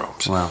bass and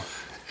drums. Wow.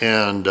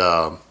 And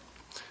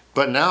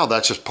but now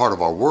that's just part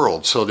of our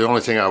world. So the only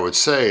thing I would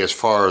say as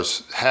far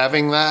as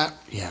having that,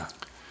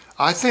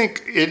 I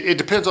think it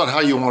depends on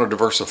how you want to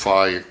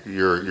diversify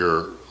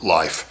your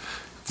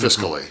life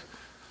fiscally.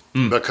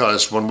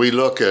 Because when we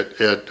look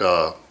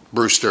at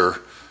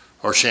Brewster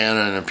or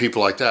Shannon and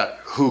people like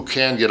that who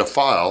can get a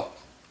file,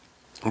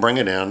 bring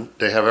it in,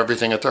 they have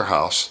everything at their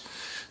house.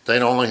 They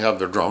not only have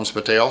their drums,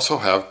 but they also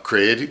have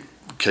creative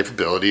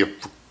capability of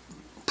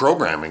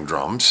programming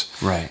drums,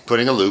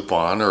 putting a loop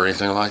on or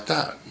anything like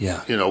that.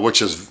 Yeah. You know, which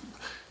is,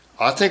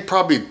 I think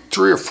probably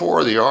 3 or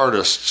 4 of the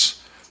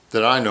artists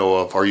that I know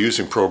of are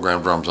using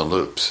programmed drums and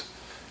loops.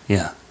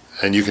 Yeah.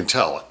 And you can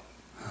tell it.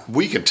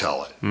 We can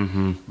tell it.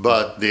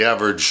 But the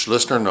average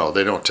listener, no,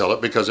 they don't tell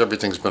it because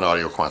everything's been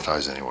audio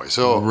quantized anyway.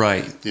 So,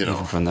 you know,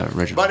 even from the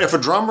original. But if a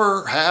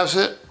drummer has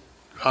it,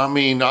 I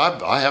mean,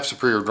 I have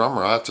Superior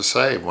Drummer, I have to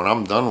say, when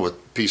I'm done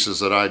with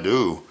pieces that I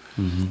do,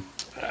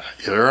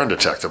 they're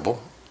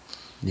undetectable.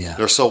 Yeah.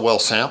 They're so well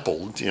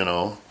sampled, you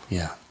know.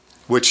 Yeah.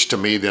 Which to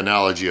me, the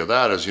analogy of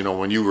that is, you know,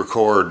 when you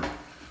record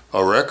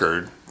a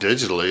record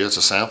digitally, it's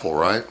a sample,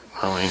 right?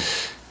 I mean,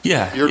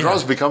 your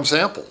drums become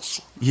samples.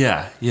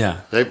 Yeah.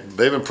 They've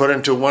been put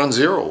into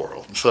 1-0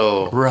 world.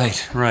 So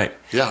Right.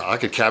 Yeah, I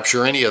could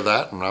capture any of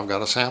that, and I've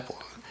got a sample.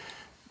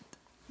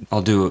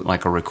 I'll do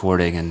like a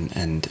recording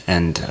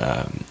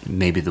and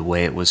maybe the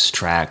way it was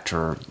tracked,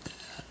 or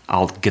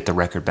I'll get the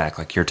record back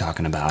like you're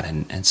talking about,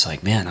 and it's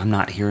like, man, I'm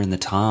not hearing the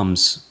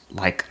toms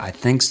like I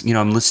think, you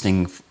know, I'm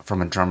listening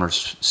from a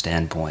drummer's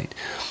standpoint,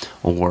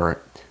 or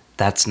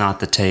that's not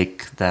the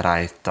take that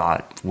I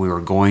thought we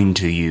were going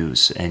to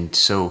use. And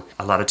so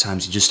a lot of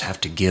times you just have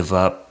to give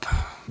up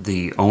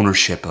the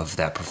ownership of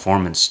that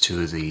performance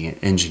to the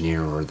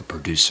engineer or the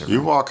producer.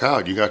 You walk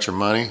out, you got your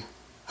money,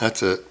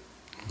 that's it.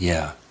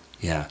 Yeah.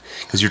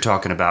 Because you're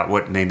talking about,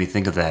 what made me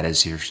think of that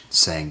is you're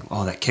saying,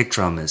 oh, that kick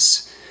drum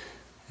is,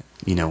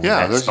 you know,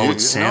 that old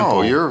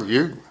sample. No,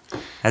 you're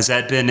Has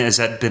that been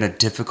a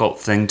difficult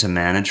thing to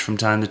manage from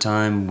time to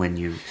time when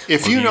you?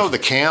 If you know the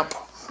camp,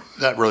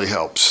 that really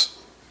helps.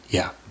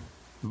 Yeah.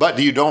 But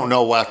you don't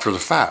know after the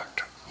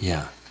fact.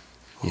 Yeah.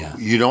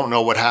 You don't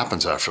know what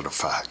happens after the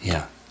fact.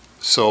 Yeah.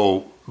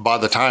 So by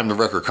the time the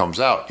record comes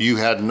out, you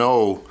had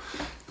no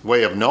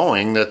way of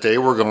knowing that they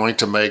were going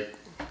to make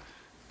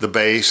the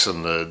bass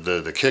and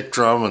the kick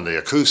drum and the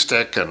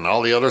acoustic and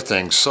all the other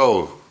things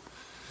so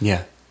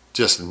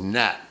just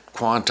net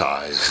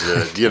quantized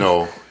that, you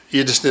know,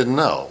 you just didn't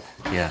know.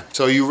 Yeah.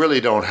 So you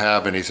really don't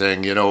have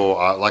anything, you know,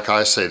 like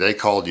I say, they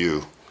called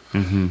you.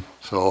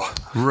 So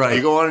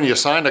you go on and you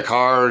sign a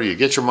card, you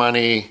get your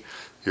money,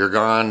 you're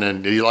gone,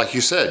 and like you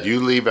said, you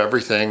leave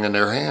everything in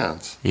their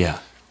hands. Yeah.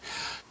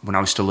 When I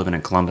was still living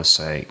in Columbus,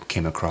 I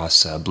came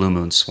across Blue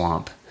Moon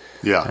Swamp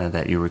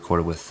that you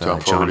recorded with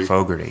John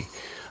Fogerty.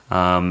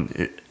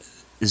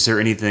 is there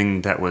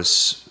anything that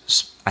was?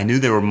 I knew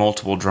there were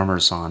multiple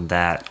drummers on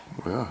that.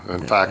 Yeah.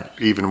 In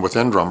fact, even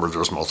within drummers,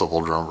 there's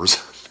multiple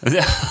drummers.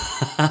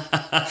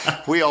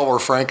 We all were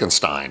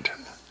Frankenstein.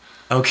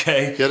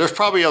 Okay. Yeah, there's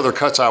probably other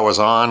cuts I was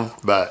on,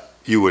 but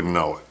you wouldn't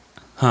know it.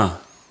 Huh.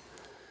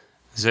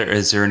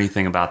 Is there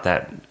anything about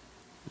that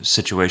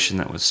situation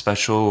that was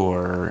special,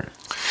 or?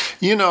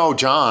 You know,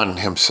 John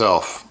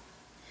himself,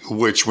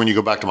 which when you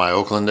go back to my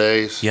Oakland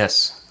days,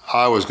 Yes.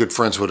 I was good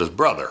friends with his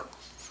brother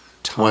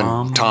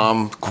when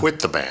Tom quit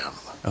the band.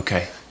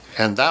 Okay.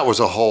 And that was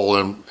a whole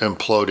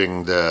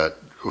imploding that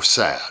was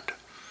sad,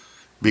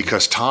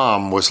 because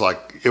Tom was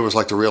like, it was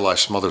like the Real Life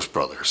Smothers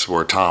Brothers,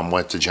 where Tom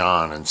went to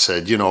John and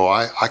said, you know,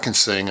 I can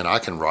sing and I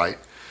can write.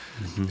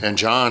 Mm-hmm. And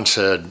John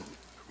said,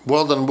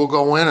 well, then we'll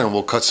go in and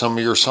we'll cut some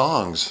of your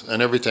songs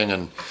and everything.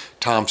 And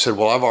Tom said,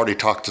 well, I've already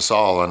talked to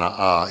Saul,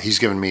 and he's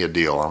given me a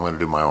deal. I'm going to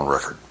do my own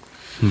record.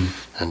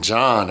 And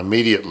John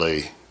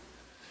immediately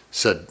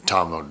said,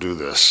 Tom, don't do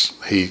this.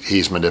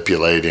 He's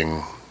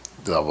manipulating,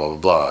 blah, blah, blah,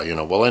 blah. You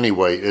know, well,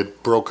 anyway,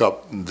 it broke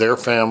up their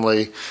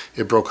family.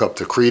 It broke up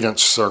the Creedence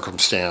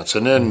circumstance.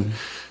 And then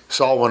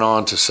Saul went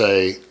on to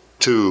say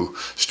to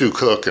Stu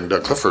Cook and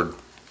Doug Clifford,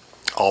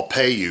 I'll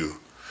pay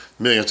you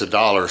millions of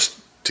dollars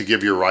to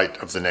give your right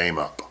of the name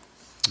up.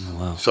 Oh,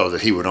 wow. So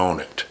that he would own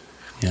it,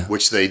 Yeah.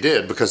 which they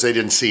did because they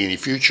didn't see any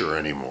future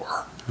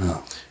anymore.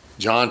 Oh.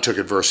 John took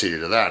adversity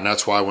to that, and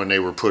that's why when they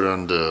were put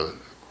on the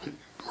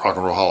Rock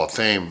and Roll Hall of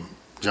Fame,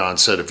 John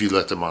said, if you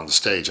let them on the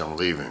stage, I'm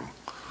leaving.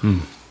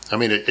 I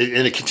mean,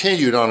 it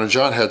continued on, and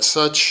John had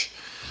such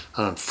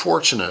an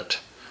unfortunate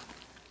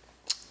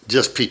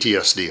just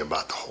PTSD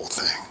about the whole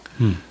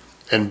thing.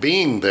 And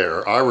being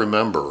there, I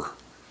remember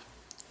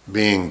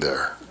being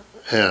there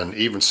and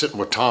even sitting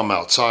with Tom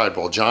outside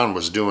while John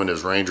was doing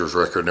his Rangers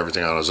record and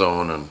everything on his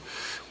own, and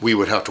we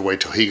would have to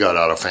wait till he got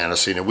out of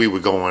Fantasy, and we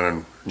would go in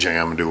and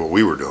jam and do what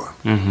we were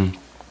doing.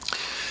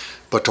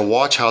 But to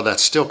watch how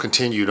that still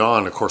continued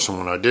on, of course, and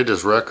when I did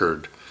his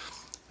record,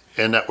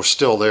 and that was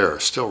still there,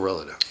 still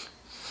relative.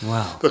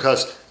 Wow.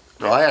 Because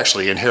I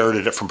actually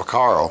inherited it from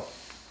Picaro.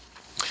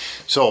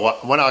 So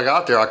when I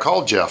got there, I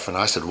called Jeff, and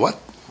I said, what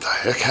the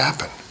heck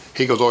happened?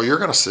 He goes, oh, you're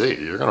going to see.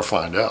 You're going to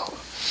find out.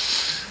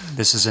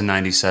 This is in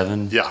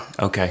 97? Yeah.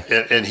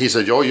 Okay. And he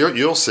said, oh,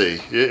 you'll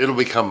see. It'll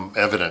become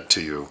evident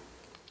to you.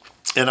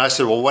 And I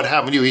said, well, what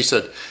happened to you? He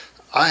said,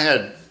 I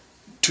had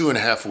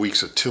 2.5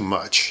 weeks of too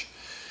much.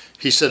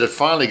 He said it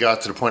finally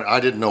got to the point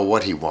I didn't know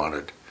what he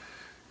wanted.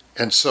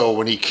 And so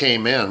when he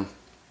came in,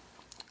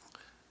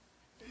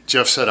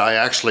 Jeff said, I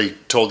actually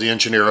told the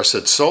engineer, I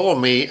said, solo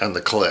me and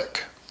the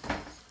click.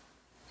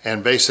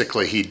 And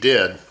basically he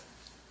did.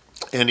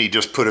 And he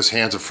just put his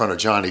hands in front of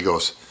John. He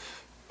goes,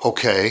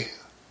 okay,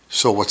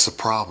 so what's the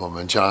problem?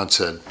 And John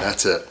said,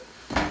 that's it.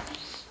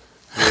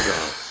 You're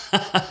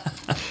done.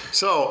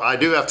 So I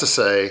do have to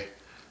say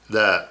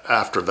that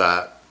after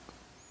that,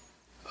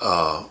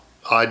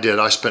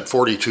 I spent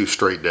 42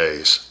 straight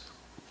days.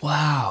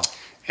 Wow.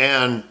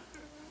 And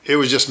it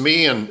was just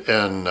me and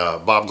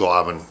Bob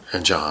Glavin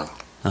and John.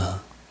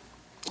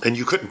 And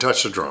you couldn't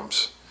touch the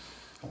drums.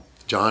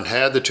 John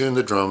had to tune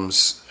the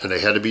drums, and they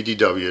had to be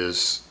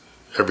DWs,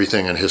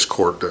 everything in his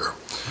court there.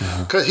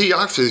 Because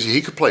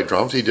he could play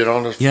drums. He did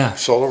on a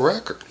solo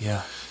record.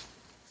 Yeah.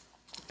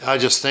 I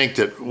just think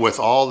that with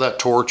all that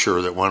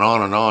torture that went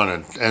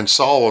on, and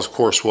Saul, of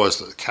course, was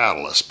the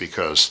catalyst,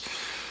 because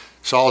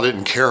Saul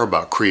didn't care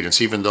about Creedence,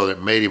 even though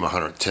it made him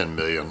 $110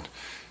 million.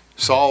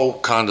 Saul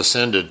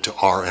condescended to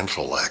our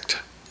intellect.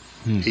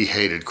 He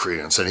hated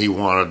Creedence, and he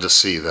wanted to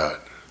see that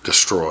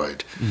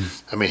destroyed.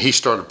 I mean, he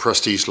started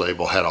Prestige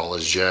label, had all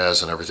his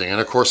jazz and everything,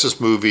 and of course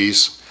his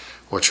movies,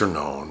 which are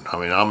known. I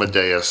mean,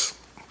 Amadeus,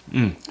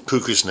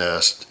 Cuckoo's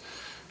Nest,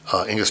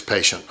 English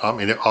Patient. I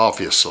mean,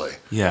 obviously.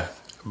 Yeah.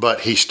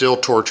 But he still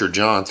tortured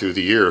John through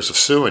the years of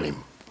suing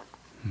him.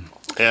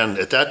 And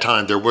at that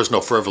time, there was no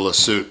frivolous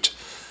suit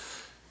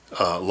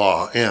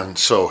law, and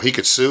so he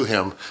could sue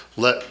him,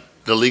 let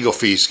the legal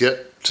fees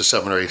get to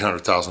 $700,000 or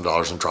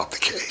 $800,000, and drop the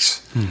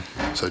case.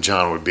 So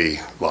John would be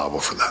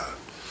liable for that.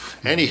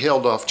 And he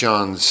held off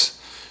John's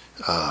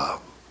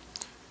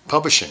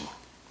publishing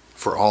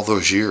for all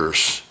those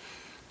years.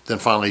 Then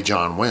finally,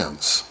 John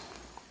wins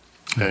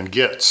and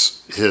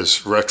gets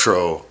his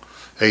retro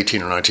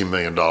 $18 or $19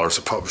 million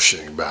of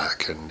publishing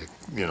back, and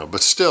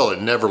but still,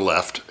 it never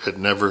left. It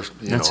never.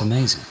 That's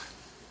amazing.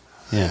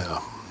 Yeah.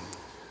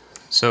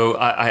 So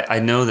I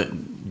know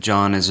that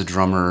John is a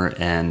drummer,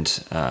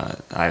 and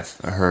I've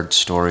heard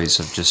stories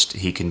of just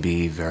he can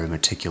be very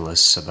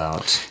meticulous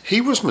about.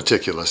 He was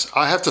meticulous.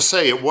 I have to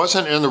say, it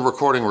wasn't in the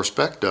recording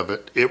respect of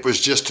it. It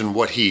was just in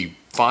what he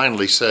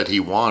finally said he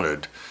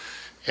wanted.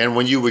 And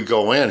when you would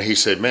go in, he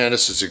said, man,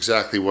 this is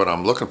exactly what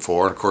I'm looking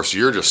for. And, of course,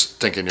 you're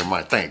just thinking in your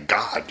mind, thank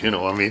God,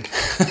 I mean.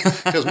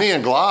 Because me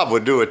and Glob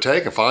would do a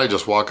take and finally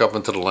just walk up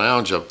into the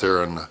lounge up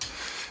there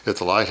at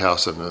the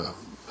Lighthouse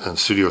in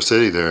Studio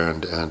City there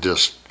and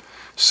just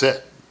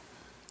sit,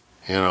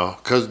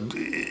 Because,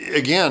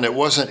 again, it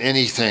wasn't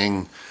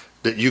anything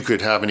that you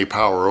could have any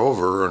power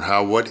over, and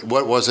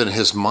what was in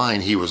his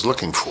mind he was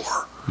looking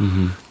for.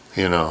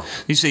 You know,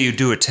 You say you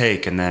do a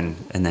take and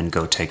then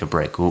go take a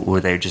break. Were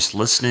they just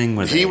listening?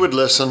 he would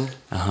listen.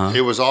 Uh-huh.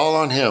 It was all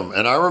on him.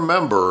 And I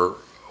remember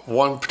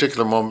one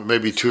particular moment,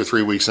 maybe 2 or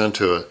 3 weeks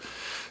into it,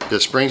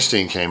 that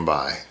Springsteen came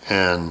by,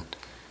 and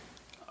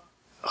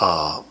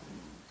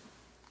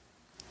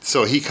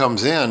so he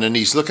comes in and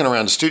he's looking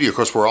around the studio. Of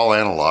course, we're all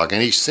analog,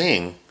 and he's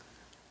seeing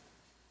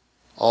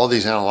all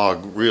these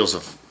analog reels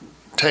of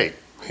tape,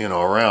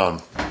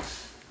 around.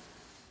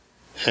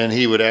 And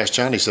he would ask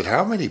John, he said,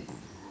 how many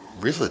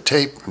reels of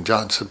tape? And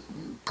John said,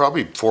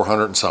 probably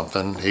 400 and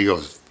something. He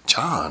goes,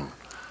 John.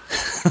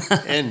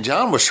 And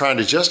John was trying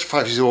to justify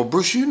it. He said, well,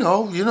 Bruce, you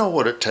know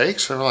what it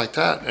takes, or like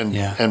that.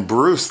 And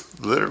Bruce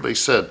literally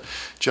said,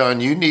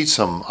 John, you need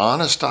some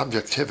honest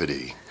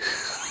objectivity.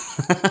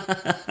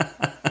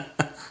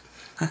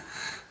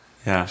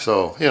 Yeah.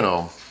 So,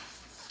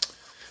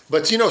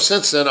 But,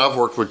 since then I've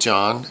worked with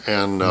John,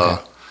 and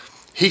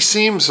he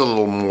seems a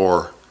little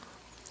more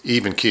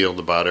even-keeled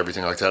about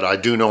everything like that. I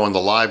do know in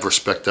the live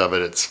respect of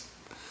it,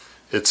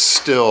 it's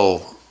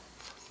still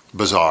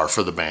bizarre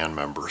for the band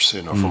members,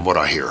 from what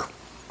I hear.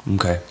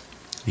 Okay.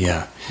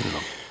 Yeah.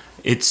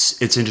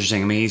 It's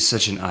interesting. I mean, he's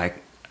such an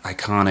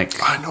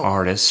iconic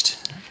artist,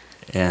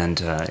 and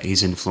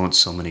he's influenced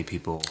so many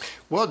people.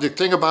 Well, the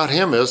thing about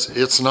him is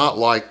it's not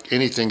like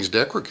anything's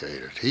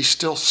degraded. He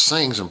still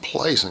sings and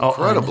plays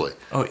incredibly.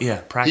 Oh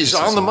yeah. He's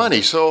on the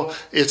money. So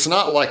it's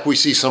not like we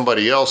see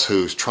somebody else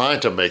who's trying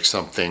to make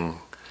something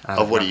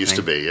of what he used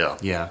to be. Yeah.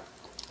 Yeah.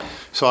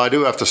 So I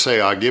do have to say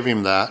I give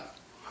him that.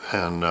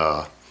 And,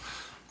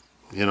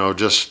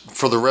 just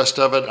for the rest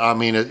of it, I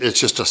mean, it's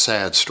just a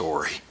sad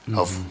story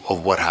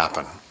of what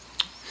happened.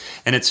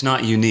 And it's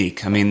not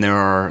unique. I mean, there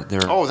are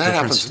Oh, that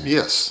happens,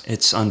 yes.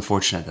 It's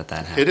unfortunate that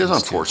happens. It is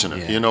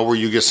unfortunate, where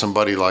you get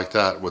somebody like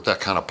that with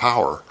that kind of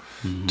power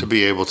to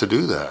be able to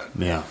do that.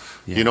 Yeah.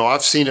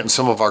 I've seen it in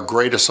some of our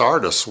greatest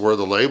artists where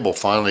the label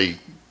finally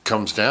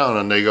comes down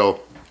and they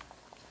go,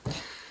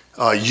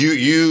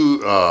 you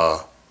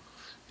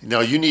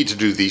need to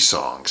do these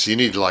songs. You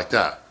need to like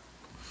that.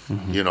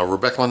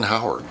 Rebecca Lynn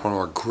Howard, one of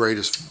our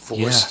greatest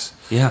voices.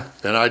 Yeah.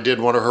 And I did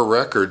one of her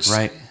records.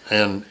 Right.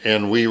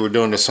 And we were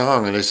doing the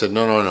song, and they said,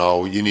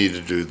 no, you need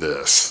to do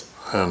this.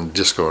 And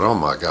just going, oh,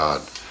 my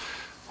God,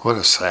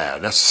 that's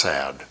sad. That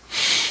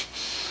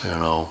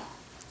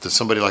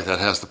somebody like that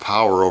has the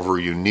power over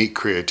unique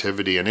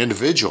creativity and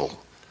individual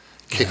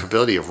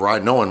capability of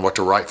knowing what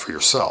to write for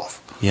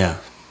yourself. Yeah.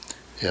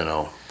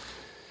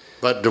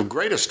 But the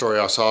greatest story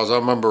I saw is I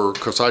remember,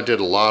 because I did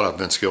a lot of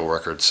Vince Gill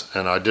records,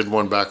 and I did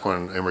one back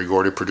when Emery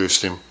Gordy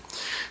produced him.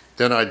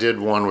 Then I did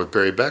one with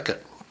Barry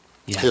Beckett.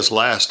 Yeah. His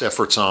last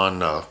efforts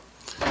on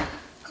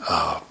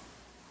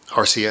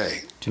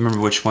RCA. Do you remember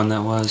which one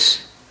that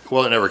was?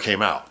 Well, it never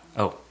came out.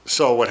 Oh.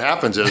 So what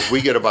happens is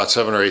we get about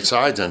 7 or 8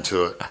 sides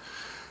into it,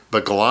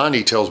 but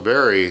Galani tells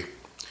Barry,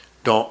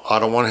 I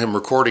don't want him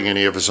recording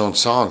any of his own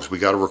songs. We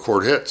got to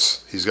record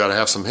hits. He's got to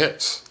have some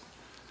hits.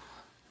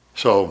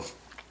 So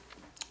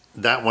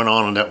that went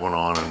on,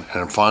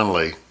 and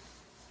finally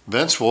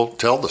Vince will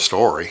tell the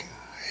story,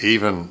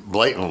 even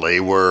blatantly,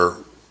 where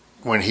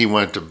when he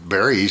went to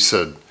Barry, he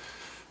said,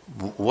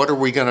 what are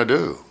we going to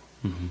do?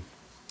 Mm-hmm.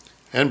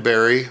 And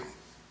Barry,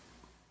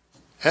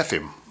 F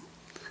him.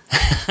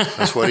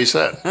 That's what he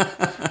said.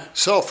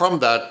 So from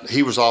that,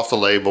 he was off the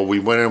label. We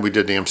went in, we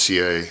did the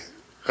MCA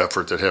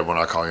effort that had When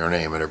I Call Your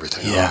Name and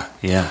everything.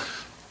 Yeah.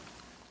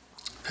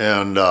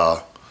 And,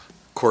 of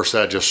course,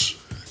 that just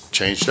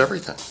changed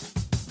everything.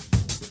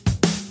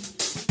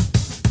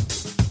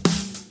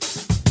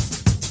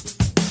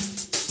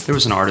 There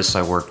was an artist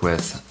I worked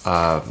with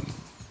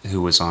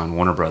who was on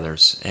Warner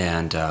Brothers,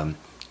 and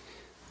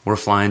we're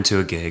flying to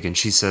a gig, and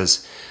she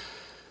says,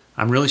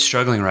 I'm really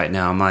struggling right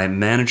now. My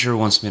manager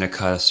wants me to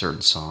cut a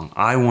certain song.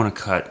 I want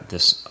to cut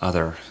this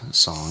other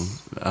song.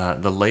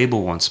 The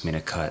label wants me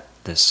to cut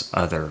this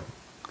other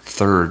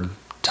third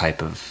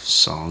type of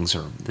songs,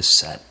 or this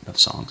set of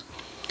songs.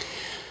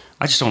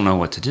 I just don't know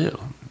what to do.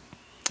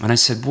 And I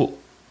said, well,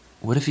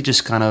 what if you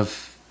just kind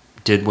of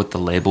did what the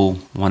label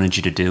wanted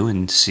you to do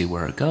and see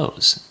where it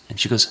goes? And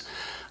she goes,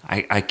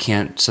 I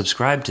can't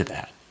subscribe to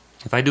that.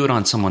 If I do it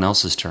on someone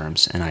else's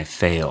terms and I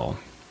fail,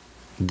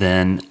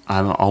 then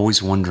I'm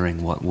always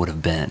wondering what would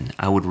have been.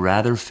 I would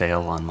rather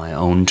fail on my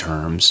own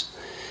terms.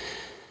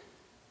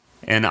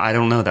 And I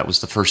don't know, that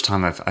was the first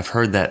time I've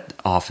heard that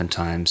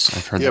oftentimes.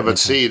 I've heard that. But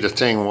see, the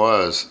thing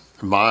was,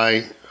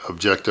 my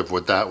objective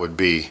with that would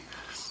be,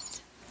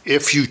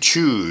 if you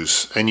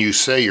choose and you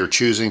say you're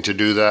choosing to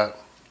do that,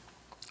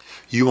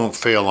 you won't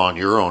fail on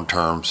your own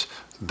terms.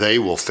 They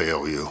will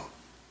fail you.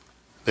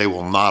 They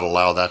will not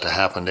allow that to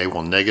happen. They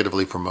will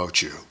negatively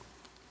promote you.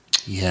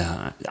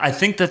 Yeah, I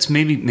think that's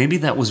maybe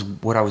that was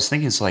what I was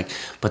thinking. It's like,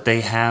 but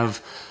they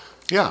have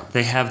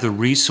the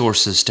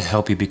resources to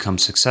help you become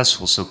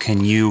successful. So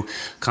can you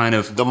kind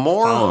of the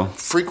more follow?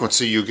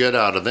 Frequency you get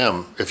out of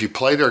them, if you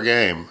play their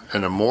game,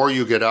 and the more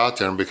you get out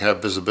there and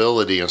have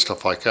visibility and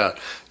stuff like that,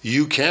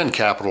 you can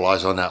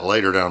capitalize on that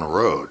later down the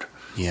road.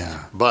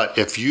 Yeah. But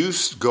if you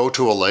go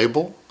to a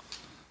label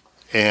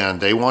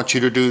and they want you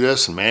to do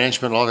this and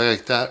management, all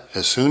like that.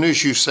 As soon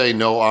as you say,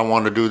 no, I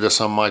want to do this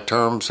on my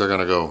terms, they're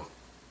going to go,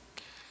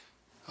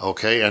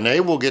 okay. And they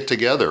will get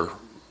together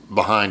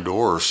behind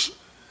doors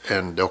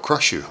and they'll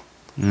crush you.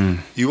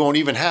 You won't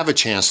even have a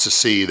chance to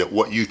see that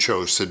what you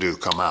chose to do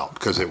come out,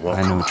 because it won't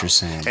come out. I know what you're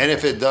saying. And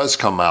if it does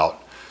come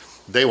out,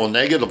 they will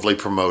negatively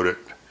promote it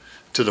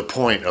to the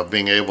point of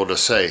being able to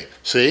say,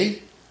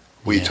 see,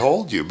 we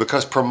told you.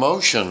 Because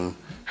promotion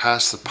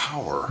has the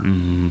power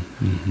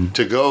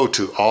to go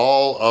to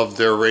all of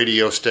their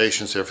radio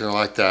stations, everything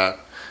like that,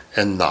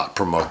 and not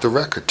promote the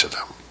record to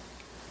them.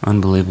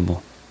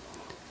 Unbelievable.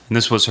 And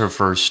this was her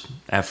first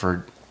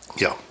effort.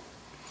 Yeah.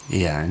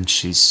 Yeah, and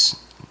she's...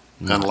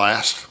 And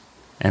last.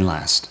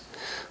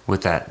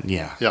 With that,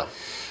 yeah. Yeah.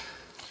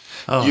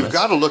 Oh, You've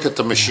got to look at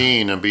the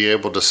machine and be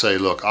able to say,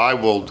 look, I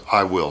will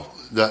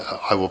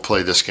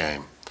play this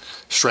game.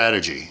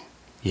 Strategy.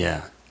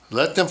 Yeah.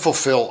 Let them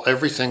fulfill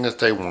everything that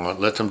they want.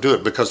 Let them do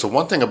it. Because the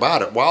one thing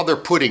about it, while they're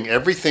putting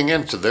everything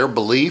into their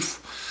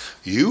belief,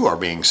 you are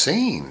being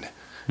seen.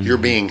 You're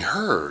being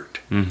heard.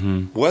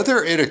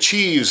 Whether it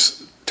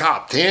achieves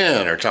top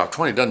 10 or top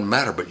 20, doesn't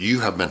matter, but you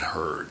have been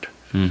heard.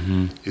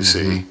 You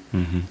see?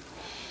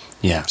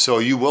 Yeah. So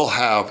you will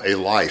have a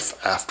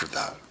life after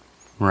that.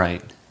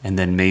 Right. And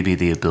then maybe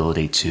the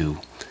ability to...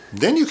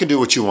 Then you can do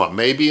what you want.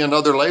 Maybe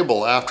another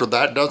label after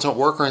that doesn't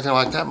work or anything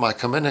like that might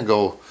come in and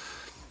go,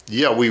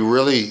 yeah, we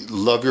really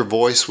love your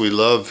voice. We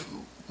love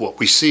what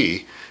we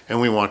see,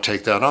 and we want to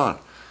take that on.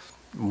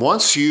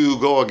 Once you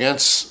go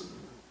against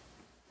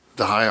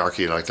the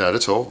hierarchy like that,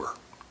 it's over.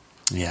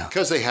 Yeah.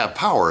 Because they have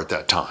power at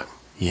that time.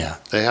 Yeah.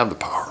 They have the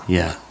power.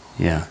 Yeah.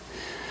 Yeah.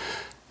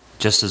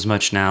 Just as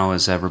much now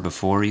as ever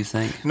before, you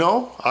think?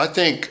 No, I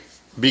think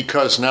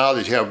because now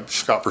that you have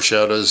Scott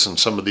Borchetta's and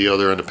some of the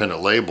other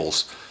independent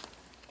labels,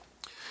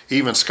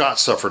 even Scott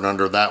suffered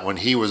under that when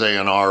he was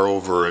A&R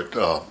over at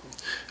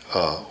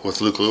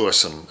with Luke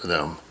Lewis and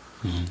them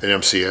at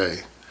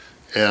MCA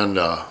and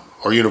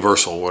or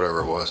Universal, whatever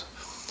it was,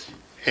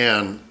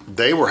 and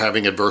they were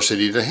having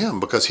adversity to him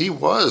because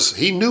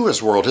he knew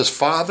his world. His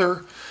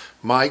father,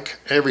 Mike,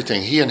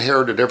 everything, he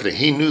inherited everything.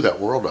 He knew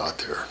that world out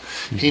there.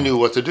 He knew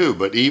what to do,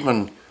 but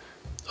even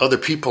other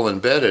people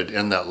embedded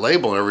in that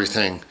label and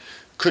everything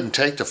couldn't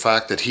take the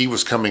fact that he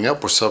was coming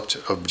up with such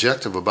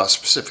objective about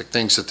specific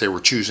things that they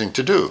were choosing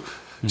to do.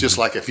 Just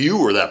like if you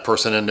were that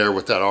person in there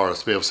with that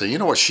artist, to be able to say, you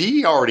know what,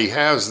 she already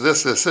has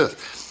this.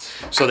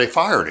 So they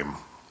fired him.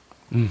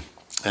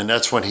 And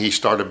that's when he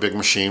started Big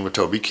Machine with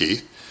Toby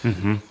Keith.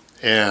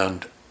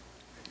 And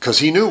because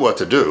he knew what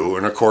to do.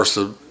 And of course,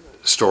 the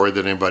story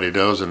that anybody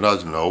knows and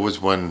doesn't know was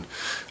when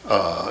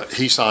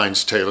he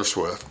signs Taylor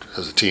Swift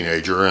as a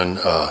teenager, and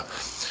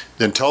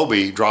then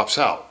Toby drops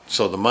out.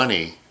 So the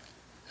money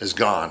is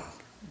gone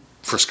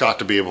for Scott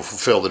to be able to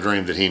fulfill the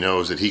dream that he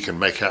knows that he can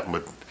make happen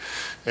with.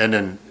 And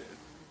then,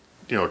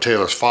 you know,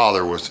 Taylor's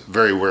father was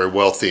very, very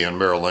wealthy in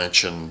Merrill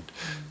Lynch and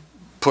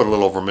put a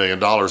little over $1 million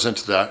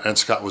into that, and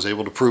Scott was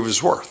able to prove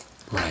his worth.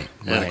 Right.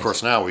 And of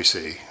course now we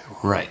see.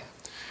 Right.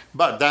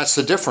 But that's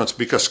the difference,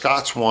 because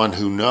Scott's one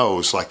who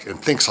knows like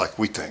and thinks like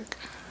we think.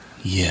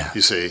 Yeah.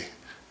 You see,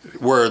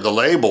 where the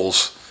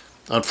labels,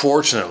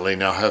 unfortunately,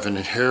 now have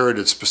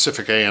inherited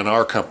specific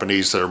A&R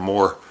companies that are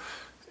more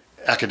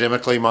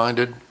academically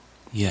minded.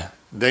 Yeah.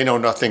 They know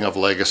nothing of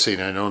legacy.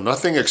 They know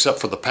nothing except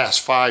for the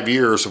past 5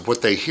 years of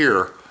what they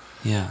hear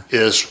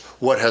is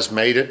what has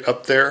made it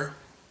up there.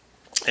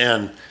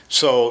 And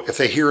so if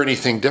they hear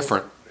anything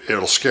different,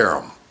 it'll scare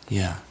them.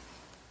 Yeah.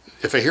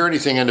 If they hear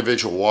anything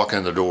individual walk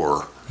in the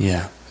door,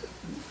 yeah.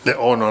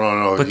 Oh,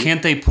 no. But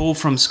can't they pull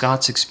from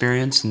Scott's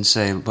experience and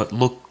say, but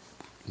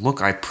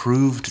look, I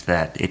proved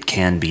that it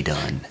can be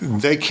done?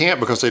 They can't,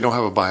 because they don't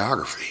have a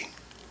biography.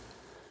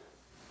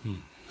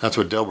 That's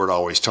what Delbert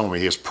always told me.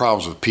 He has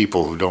problems with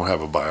people who don't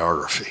have a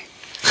biography.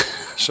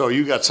 So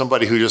you got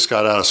somebody who just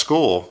got out of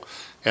school,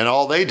 and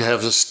all they'd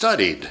have is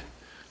studied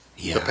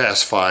the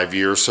past 5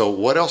 years. So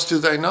what else do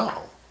they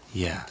know?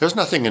 Yeah. There's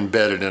nothing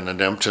embedded in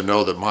them to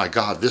know that, my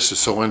God, this is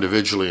so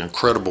individually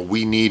incredible.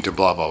 We need to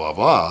blah, blah, blah,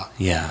 blah.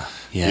 Yeah.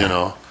 Yeah. You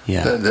know?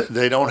 Yeah.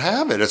 They don't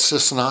have it. It's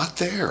just not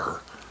there.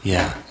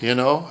 Yeah. You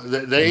know?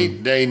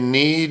 They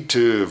need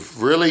to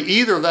really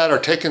either that or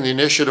taking the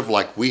initiative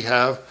like we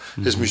have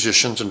as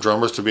musicians and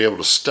drummers to be able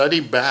to study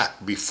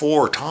back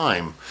before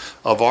time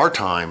of our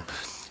time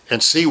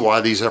and see why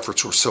these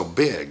efforts were so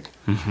big.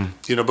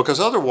 You know,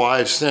 because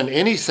otherwise then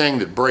anything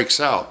that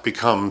breaks out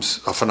becomes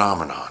a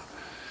phenomenon.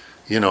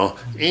 You know,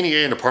 any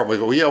A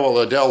department will go, yeah, well,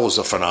 Adele was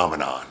a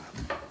phenomenon.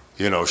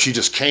 You know, she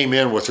just came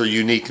in with her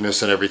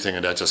uniqueness and everything,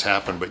 and that just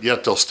happened. But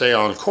yet they'll stay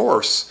on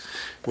course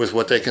with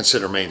what they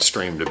consider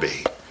mainstream to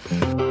be.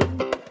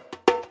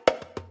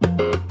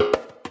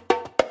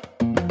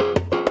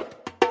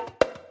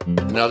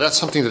 Now, that's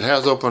something that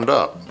has opened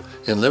up.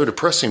 In limited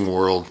pressing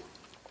world,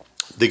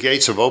 the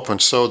gates have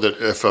opened so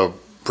that if a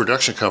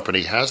production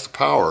company has the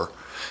power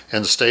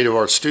and the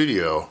state-of-art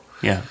studio,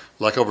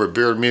 like over at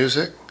Beard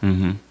Music,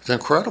 it's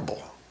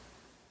incredible.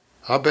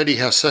 I bet he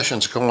has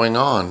sessions going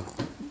on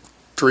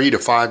 3 to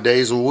 5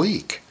 days a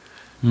week,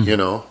 you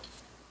know.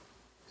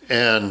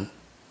 And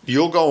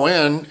you'll go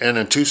in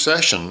 2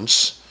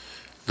 sessions,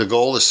 the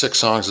goal is 6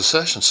 songs a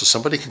session, so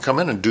somebody can come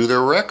in and do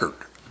their record.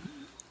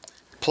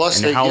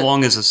 Plus, and how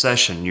long is a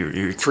session?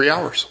 You're 3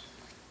 hours.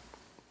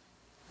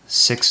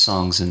 6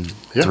 songs in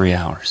 3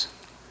 hours.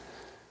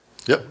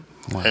 Yep.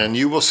 Wow. And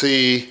you will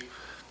see,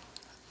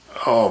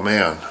 oh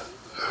man,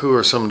 who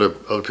are some of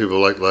the other people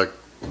like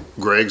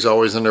Greg's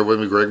always in there with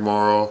me, Greg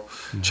Morrow,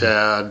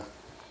 Chad.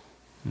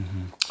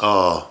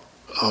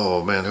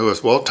 Oh man, who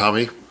is, well,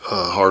 Tommy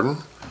Harden.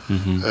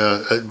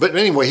 But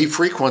anyway, he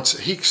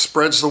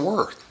spreads the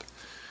word.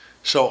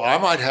 So I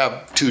might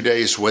have 2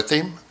 days with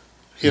him,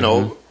 you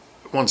know,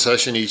 1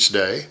 session each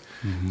day.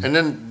 And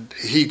then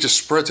he just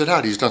spreads it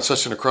out. He's done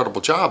such an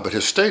incredible job. But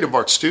his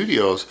state-of-art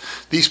studios,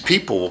 these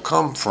people will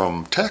come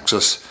from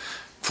Texas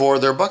for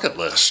their bucket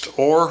list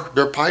or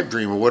their pipe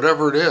dream or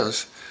whatever it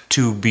is.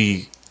 To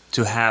do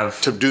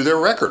their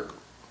record.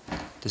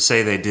 To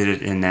say they did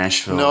it in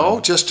Nashville.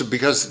 No,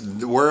 because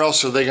where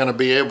else are they going to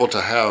be able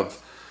to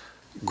have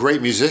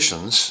great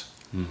musicians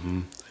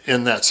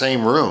in that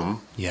same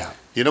room? Yeah.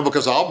 You know,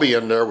 because I'll be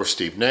in there with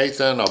Steve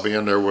Nathan. I'll be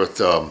in there with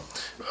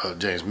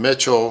James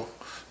Mitchell,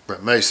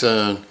 Brent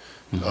Mason,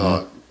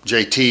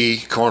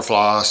 JT,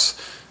 Cornfloss,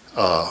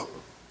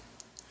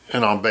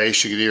 and on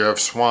bass you could either have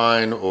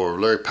Swine or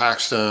Larry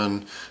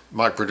Paxton,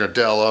 Mike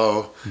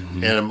Bernardello,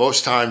 and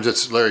most times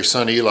it's Larry's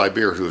son Eli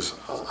Beard, who's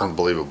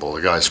unbelievable.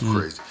 The guy's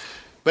crazy.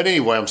 But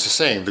anyway, I'm just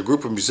saying, the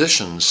group of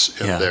musicians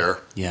in there,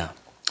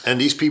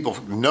 and these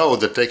people know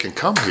that they can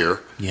come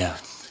here,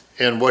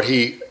 and what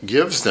he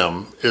gives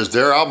them is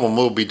their album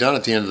will be done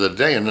at the end of the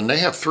day, and then they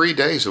have 3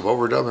 days of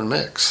overdub and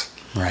mix.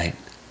 Right.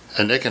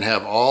 And they can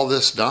have all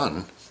this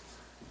done,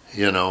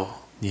 you know,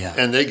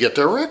 and they get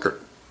their record.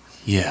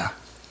 Yeah.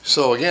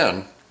 So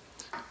again,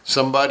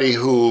 somebody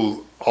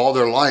who all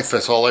their life,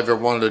 that's all they've ever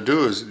wanted to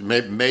do is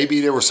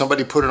maybe there was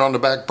somebody put it on the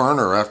back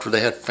burner after they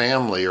had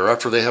family or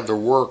after they have their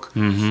work.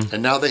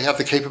 And now they have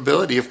the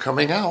capability of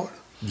coming out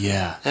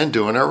and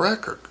doing their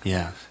record.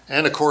 Yeah.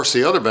 And of course,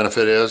 the other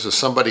benefit is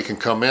somebody can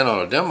come in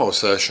on a demo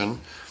session,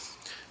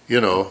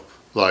 you know,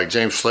 like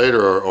James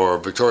Slater or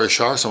Victoria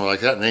Shaw or something like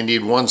that, and they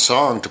need 1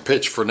 song to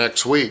pitch for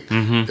next week.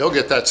 They'll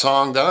get that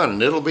song done,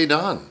 and it'll be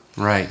done.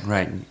 Right.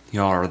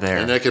 Y'all are there.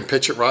 And they can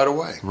pitch it right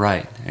away.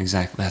 Right,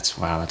 exactly. That's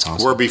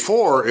awesome. Where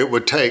before, it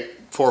would take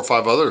 4 or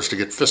 5 others to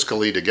get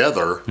fiscally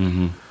together,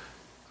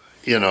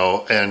 you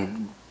know,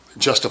 and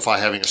justify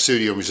having a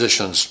studio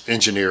musicians,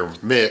 engineer,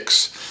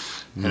 mix,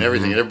 and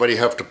everything. And everybody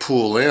have to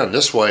pool in.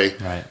 This way,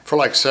 for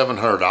like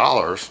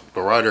 $700,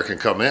 the writer can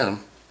come in,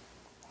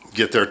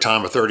 get their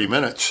time of 30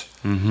 minutes,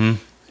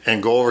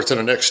 and go over to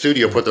the next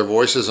studio, put their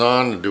voices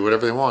on, and do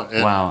whatever they want.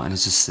 And, and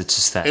it's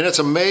just that. And it's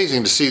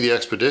amazing to see the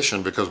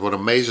expedition, because what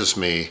amazes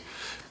me,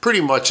 pretty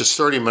much is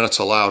 30 minutes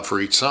allowed for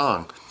each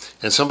song.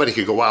 And somebody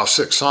could go, wow,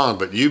 6 songs,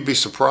 but you'd be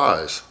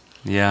surprised.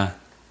 Yeah.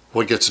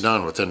 What gets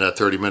done within that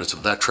 30 minutes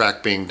of that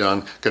track being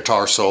done,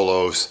 guitar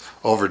solos,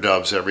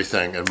 overdubs,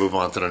 everything, and move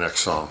on to the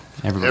next song.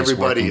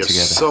 Everybody is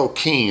together. So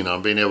keen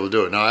on being able to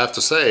do it. Now, I have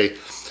to say,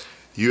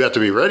 you have to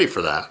be ready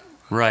for that.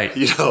 Right.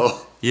 You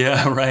know?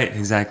 Yeah, right,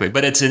 exactly.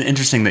 But it's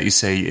interesting that you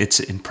say it's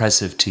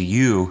impressive to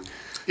you.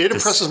 It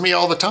impresses me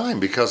all the time,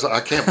 because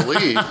I can't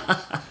believe,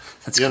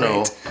 you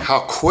know, how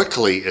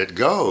quickly it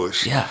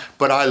goes. Yeah.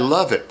 But I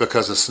love it,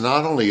 because it's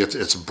not only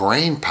it's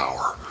brain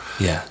power.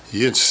 Yeah.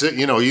 In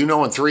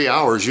 3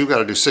 hours you've got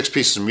to do 6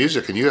 pieces of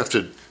music, and you have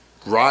to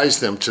rise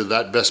them to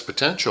that best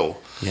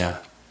potential. Yeah.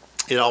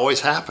 It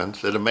always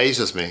happens. It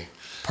amazes me.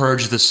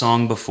 Purge the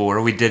song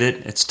before we did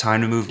it. It's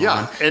time to move on.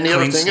 Yeah, and the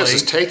other thing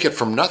is take it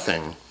from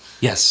nothing.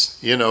 Yes.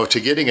 You know, to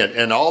getting it,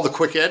 and all the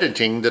quick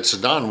editing that's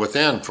done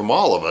within from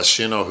all of us,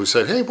 you know, who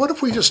said, hey, what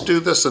if we just do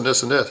this and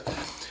this and this?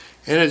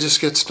 And it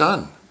just gets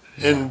done.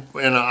 Yeah.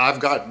 And I've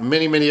got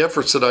many, many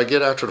efforts that I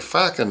get after the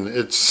fact, and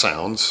it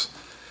sounds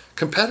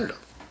competitive.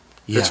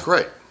 Yeah. It's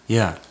great.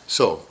 Yeah.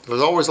 So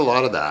there's always a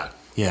lot of that.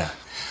 Yeah.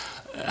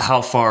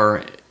 How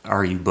far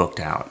are you booked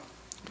out?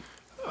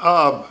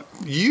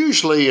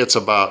 Usually it's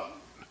about,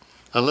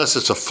 unless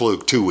it's a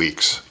fluke, 2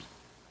 weeks.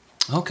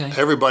 Okay.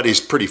 Everybody's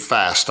pretty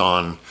fast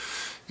on,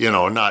 you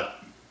know,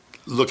 not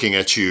looking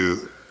at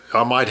you.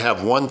 I might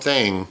have one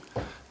thing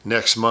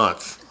next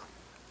month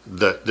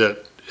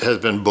that has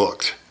been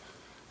booked.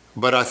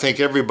 But I think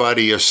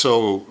everybody is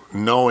so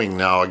knowing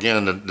now,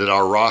 again, that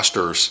our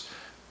rosters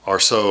are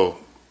so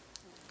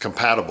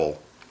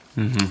compatible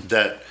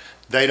that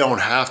they don't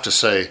have to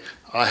say,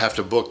 I have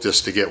to book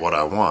this to get what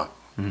I want.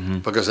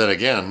 Because then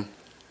again,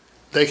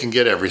 they can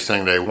get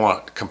everything they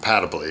want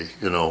compatibly,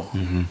 you know,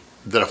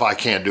 that if I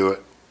can't do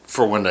it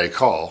for when they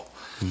call.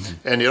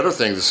 And the other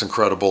thing that's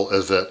incredible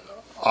is that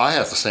I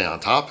have to stay on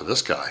top of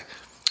this guy.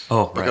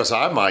 Oh, right. Because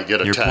I might get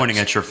a text. You're pointing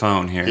at your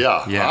phone here.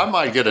 Yeah. I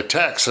might get a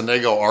text and they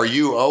go, are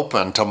you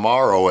open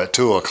tomorrow at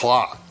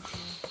 2:00?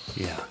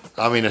 Yeah.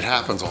 I mean, it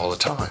happens all the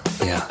time.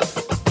 Yeah.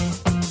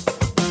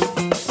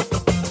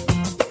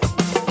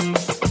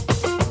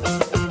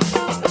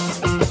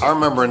 I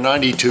remember in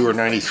 92 or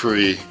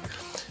 93,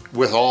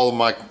 with all of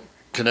my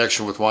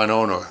connection with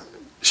Winona,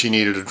 she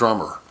needed a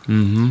drummer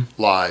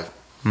live.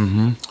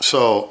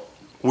 So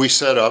we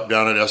set up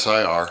down at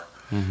SIR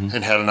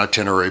and had an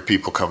itinerary of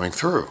people coming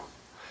through.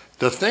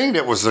 The thing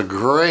that was a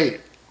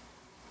great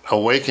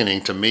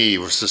awakening to me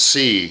was to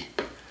see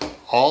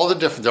all the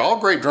different, they're all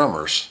great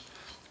drummers,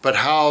 but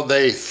how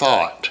they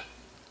thought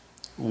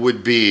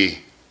would be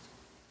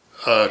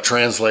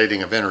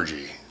translating of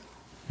energy.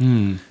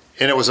 And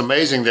it was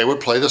amazing. They would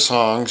play the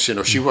songs. You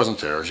know, she wasn't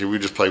there. We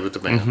just played with the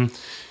band.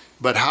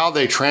 But how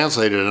they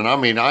translated it, and I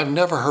mean, I've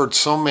never heard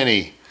so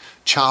many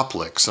chop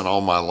licks in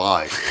all my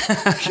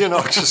life. You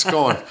know, just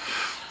going,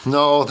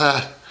 no,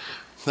 that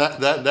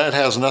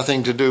has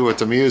nothing to do with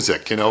the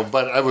music, you know.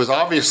 But I was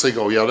obviously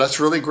go, yeah, that's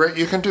really great.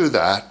 You can do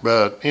that.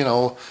 But, you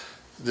know,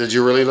 did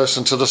you really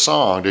listen to the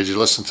song? Did you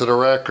listen to the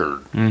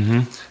record?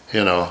 You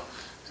know,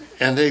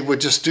 and they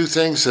would just do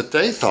things that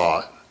they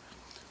thought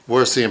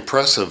was the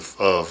impressive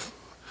of,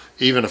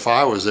 even if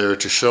I was there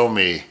to show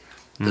me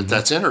that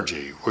that's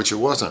energy, which it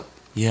wasn't.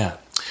 Yeah.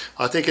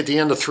 I think at the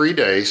end of 3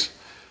 days,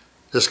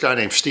 this guy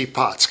named Steve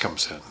Potts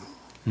comes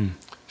in.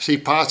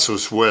 Steve Potts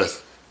was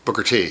with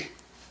Booker T.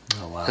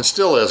 Oh, wow. And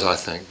still is, I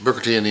think,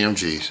 Booker T and the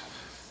MGs.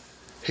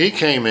 He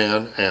came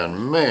in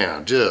and,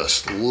 man,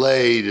 just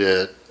laid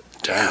it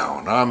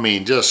down. I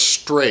mean, just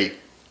straight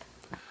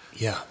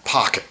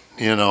pocket,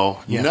 you know.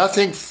 Yeah.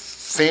 Nothing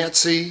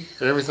fancy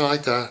and everything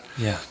like that.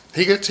 Yeah.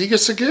 He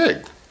gets a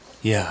gig.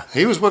 Yeah.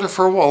 He was with it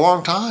for a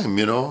long time,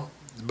 you know.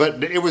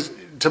 But it was,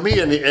 to me,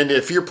 and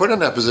if you're put in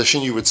that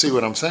position, you would see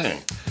what I'm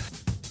saying.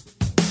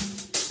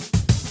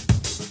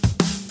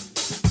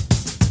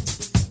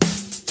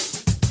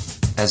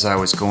 As I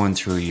was going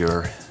through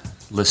your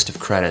list of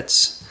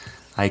credits,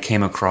 I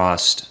came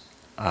across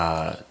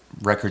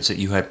records that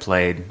you had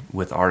played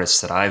with artists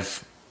that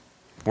I've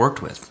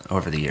worked with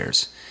over the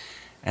years.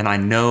 And I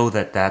know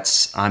that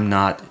I'm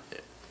not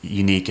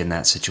unique in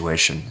that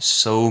situation.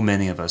 So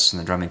many of us in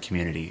the drumming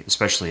community,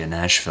 especially in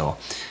Nashville,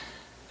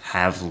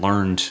 have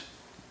learned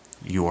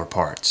your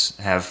parts,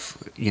 have,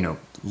 you know,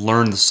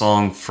 learned the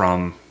song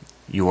from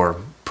your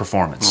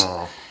performance.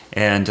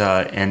 And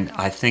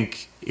I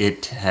think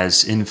it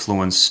has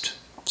influenced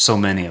so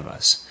many of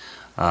us.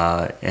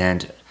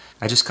 And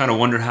I just kind of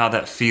wonder how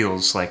that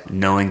feels, like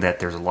knowing that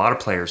there's a lot of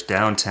players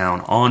downtown,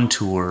 on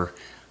tour,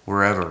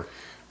 wherever,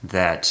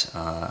 that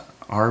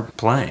are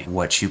playing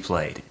what you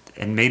played.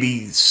 And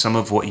maybe some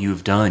of what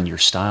you've done, your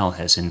style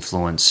has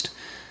influenced.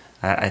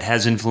 It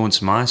has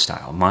influenced my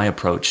style, my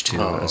approach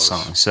to a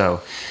song.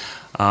 So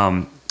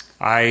I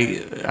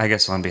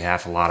guess on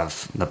behalf of a lot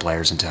of the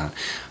players in town,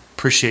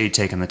 appreciate you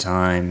taking the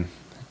time,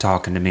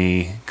 talking to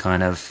me,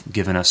 kind of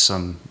giving us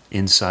some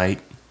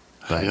insight.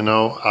 But, you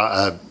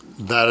know,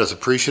 that is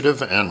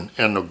appreciative. And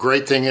the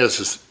great thing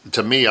is,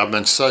 to me, I've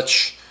been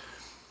such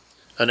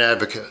an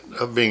advocate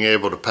of being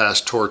able to pass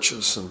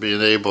torches and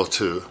being able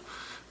to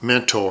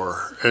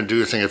mentor and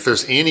do things. If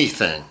there's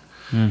anything,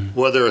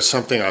 whether it's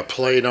something I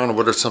played on or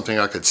whether it's something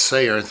I could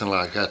say or anything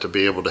like that, to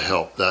be able to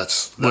help,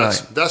 that's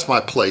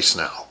my place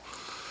now.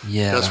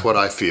 Yeah. That's what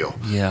I feel.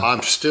 Yeah.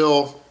 I'm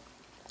still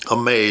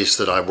amazed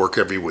that I work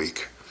every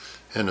week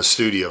in the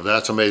studio.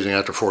 That's amazing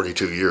after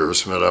 42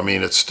 years. But I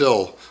mean, it's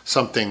still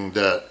something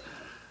that,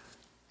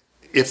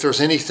 if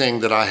there's anything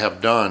that I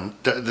have done,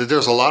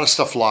 there's a lot of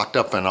stuff locked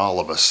up in all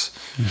of us.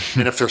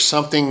 And if there's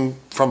something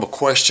from a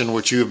question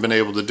which you have been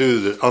able to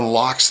do that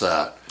unlocks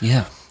that,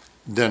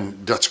 then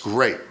that's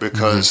great.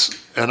 Because,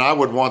 and I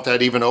would want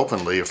that even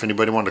openly if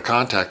anybody wanted to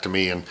contact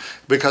me. And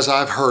because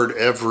I've heard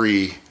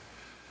every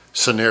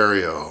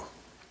scenario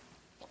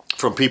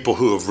from people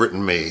who have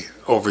written me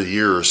over the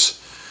years,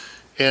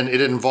 and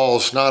it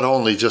involves not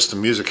only just the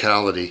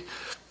musicality,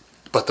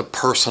 but the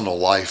personal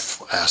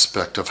life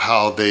aspect of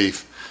how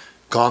they've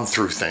gone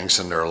through things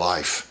in their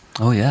life.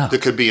 Oh, yeah.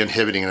 That could be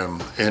inhibiting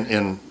them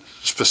in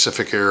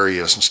specific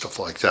areas and stuff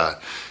like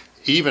that.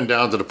 Even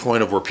down to the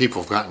point of where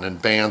people have gotten in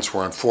bands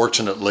where,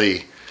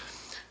 unfortunately,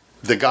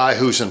 the guy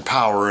who's in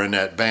power in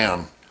that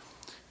band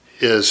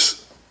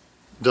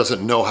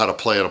doesn't know how to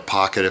play out of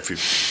pocket if you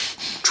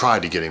try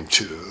to get him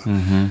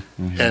to,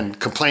 and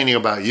complaining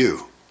about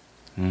you.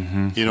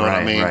 You know what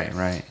I mean?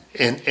 Right.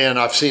 And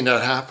I've seen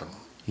that happen.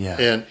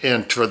 Yeah.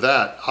 And for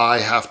that, I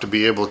have to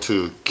be able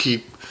to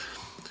keep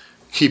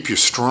you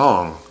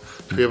strong,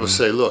 to be able to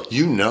say, look,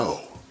 you know.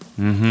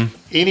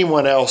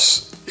 Anyone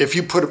else, if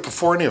you put it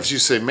before any of us, you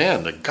say,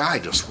 man, the guy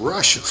just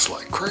rushes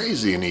like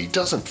crazy and he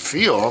doesn't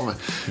feel.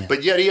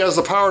 But yet he has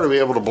the power to be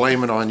able to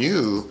blame it on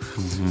you.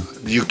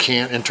 You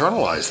can't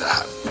internalize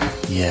that.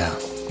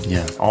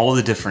 Yeah. All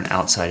the different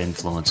outside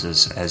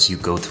influences as you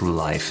go through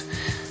life,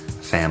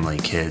 family,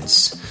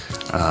 kids,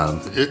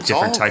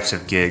 different types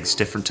of gigs,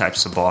 different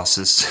types of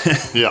bosses.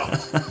 Yeah.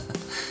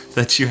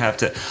 That you have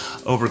to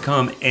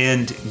overcome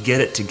and get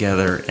it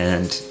together.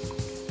 And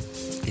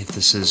if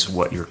this is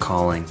what your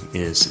calling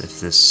is,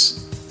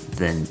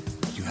 then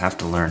you have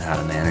to learn how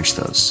to manage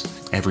those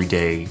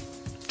everyday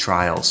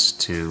trials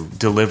to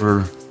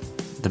deliver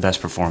the best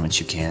performance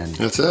you can.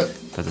 That's it.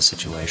 For the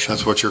situation.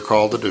 That's what you're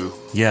called to do.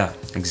 Yeah,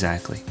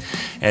 exactly.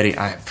 Eddie,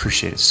 I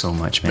appreciate it so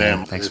much,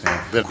 man. Thanks,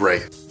 man. It's been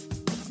great.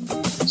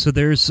 So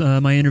there's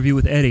my interview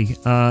with Eddie.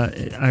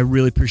 I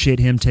really appreciate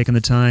him taking the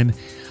time,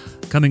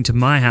 coming to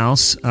my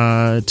house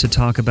to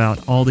talk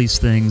about all these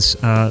things,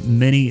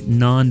 many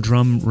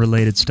non-drum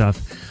related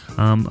stuff.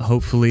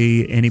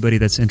 Hopefully anybody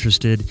that's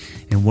interested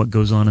in what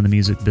goes on in the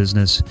music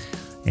business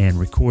and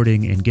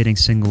recording and getting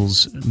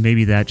singles,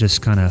 maybe that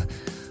just kind of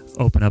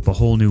open up a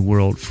whole new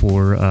world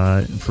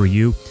for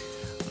you.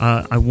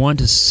 I want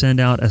to send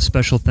out a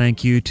special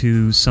thank you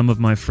to some of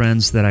my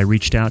friends that I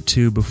reached out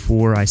to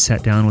before I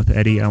sat down with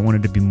Eddie. I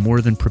wanted to be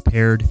more than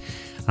prepared.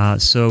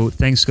 So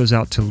thanks goes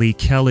out to Lee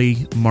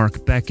Kelly,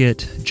 Mark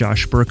Beckett,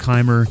 Josh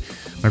Berkheimer,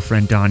 my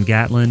friend Don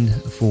Gatlin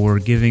for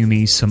giving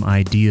me some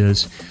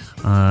ideas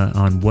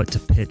on what to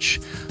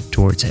pitch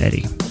towards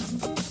Eddie.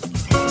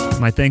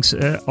 My thanks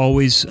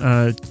always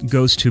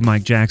goes to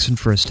Mike Jackson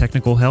for his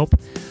technical help.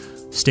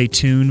 Stay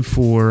tuned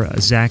for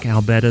Zach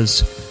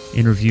Albetta's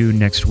interview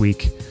next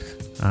week.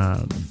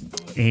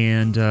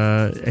 And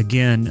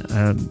again,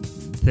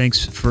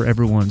 thanks for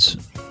everyone's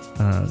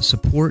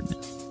support,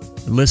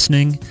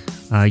 listening,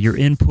 your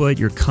input,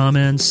 your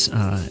comments.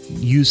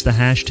 Use the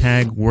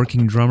hashtag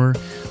 #WorkingDrummer.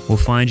 We'll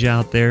find you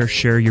out there.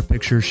 Share your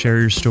picture, share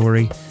your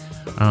story.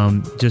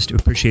 Just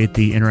appreciate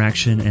the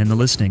interaction and the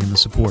listening and the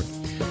support.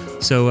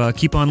 So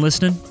keep on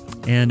listening,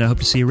 and I hope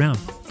to see you around.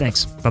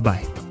 Thanks.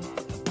 Bye-bye.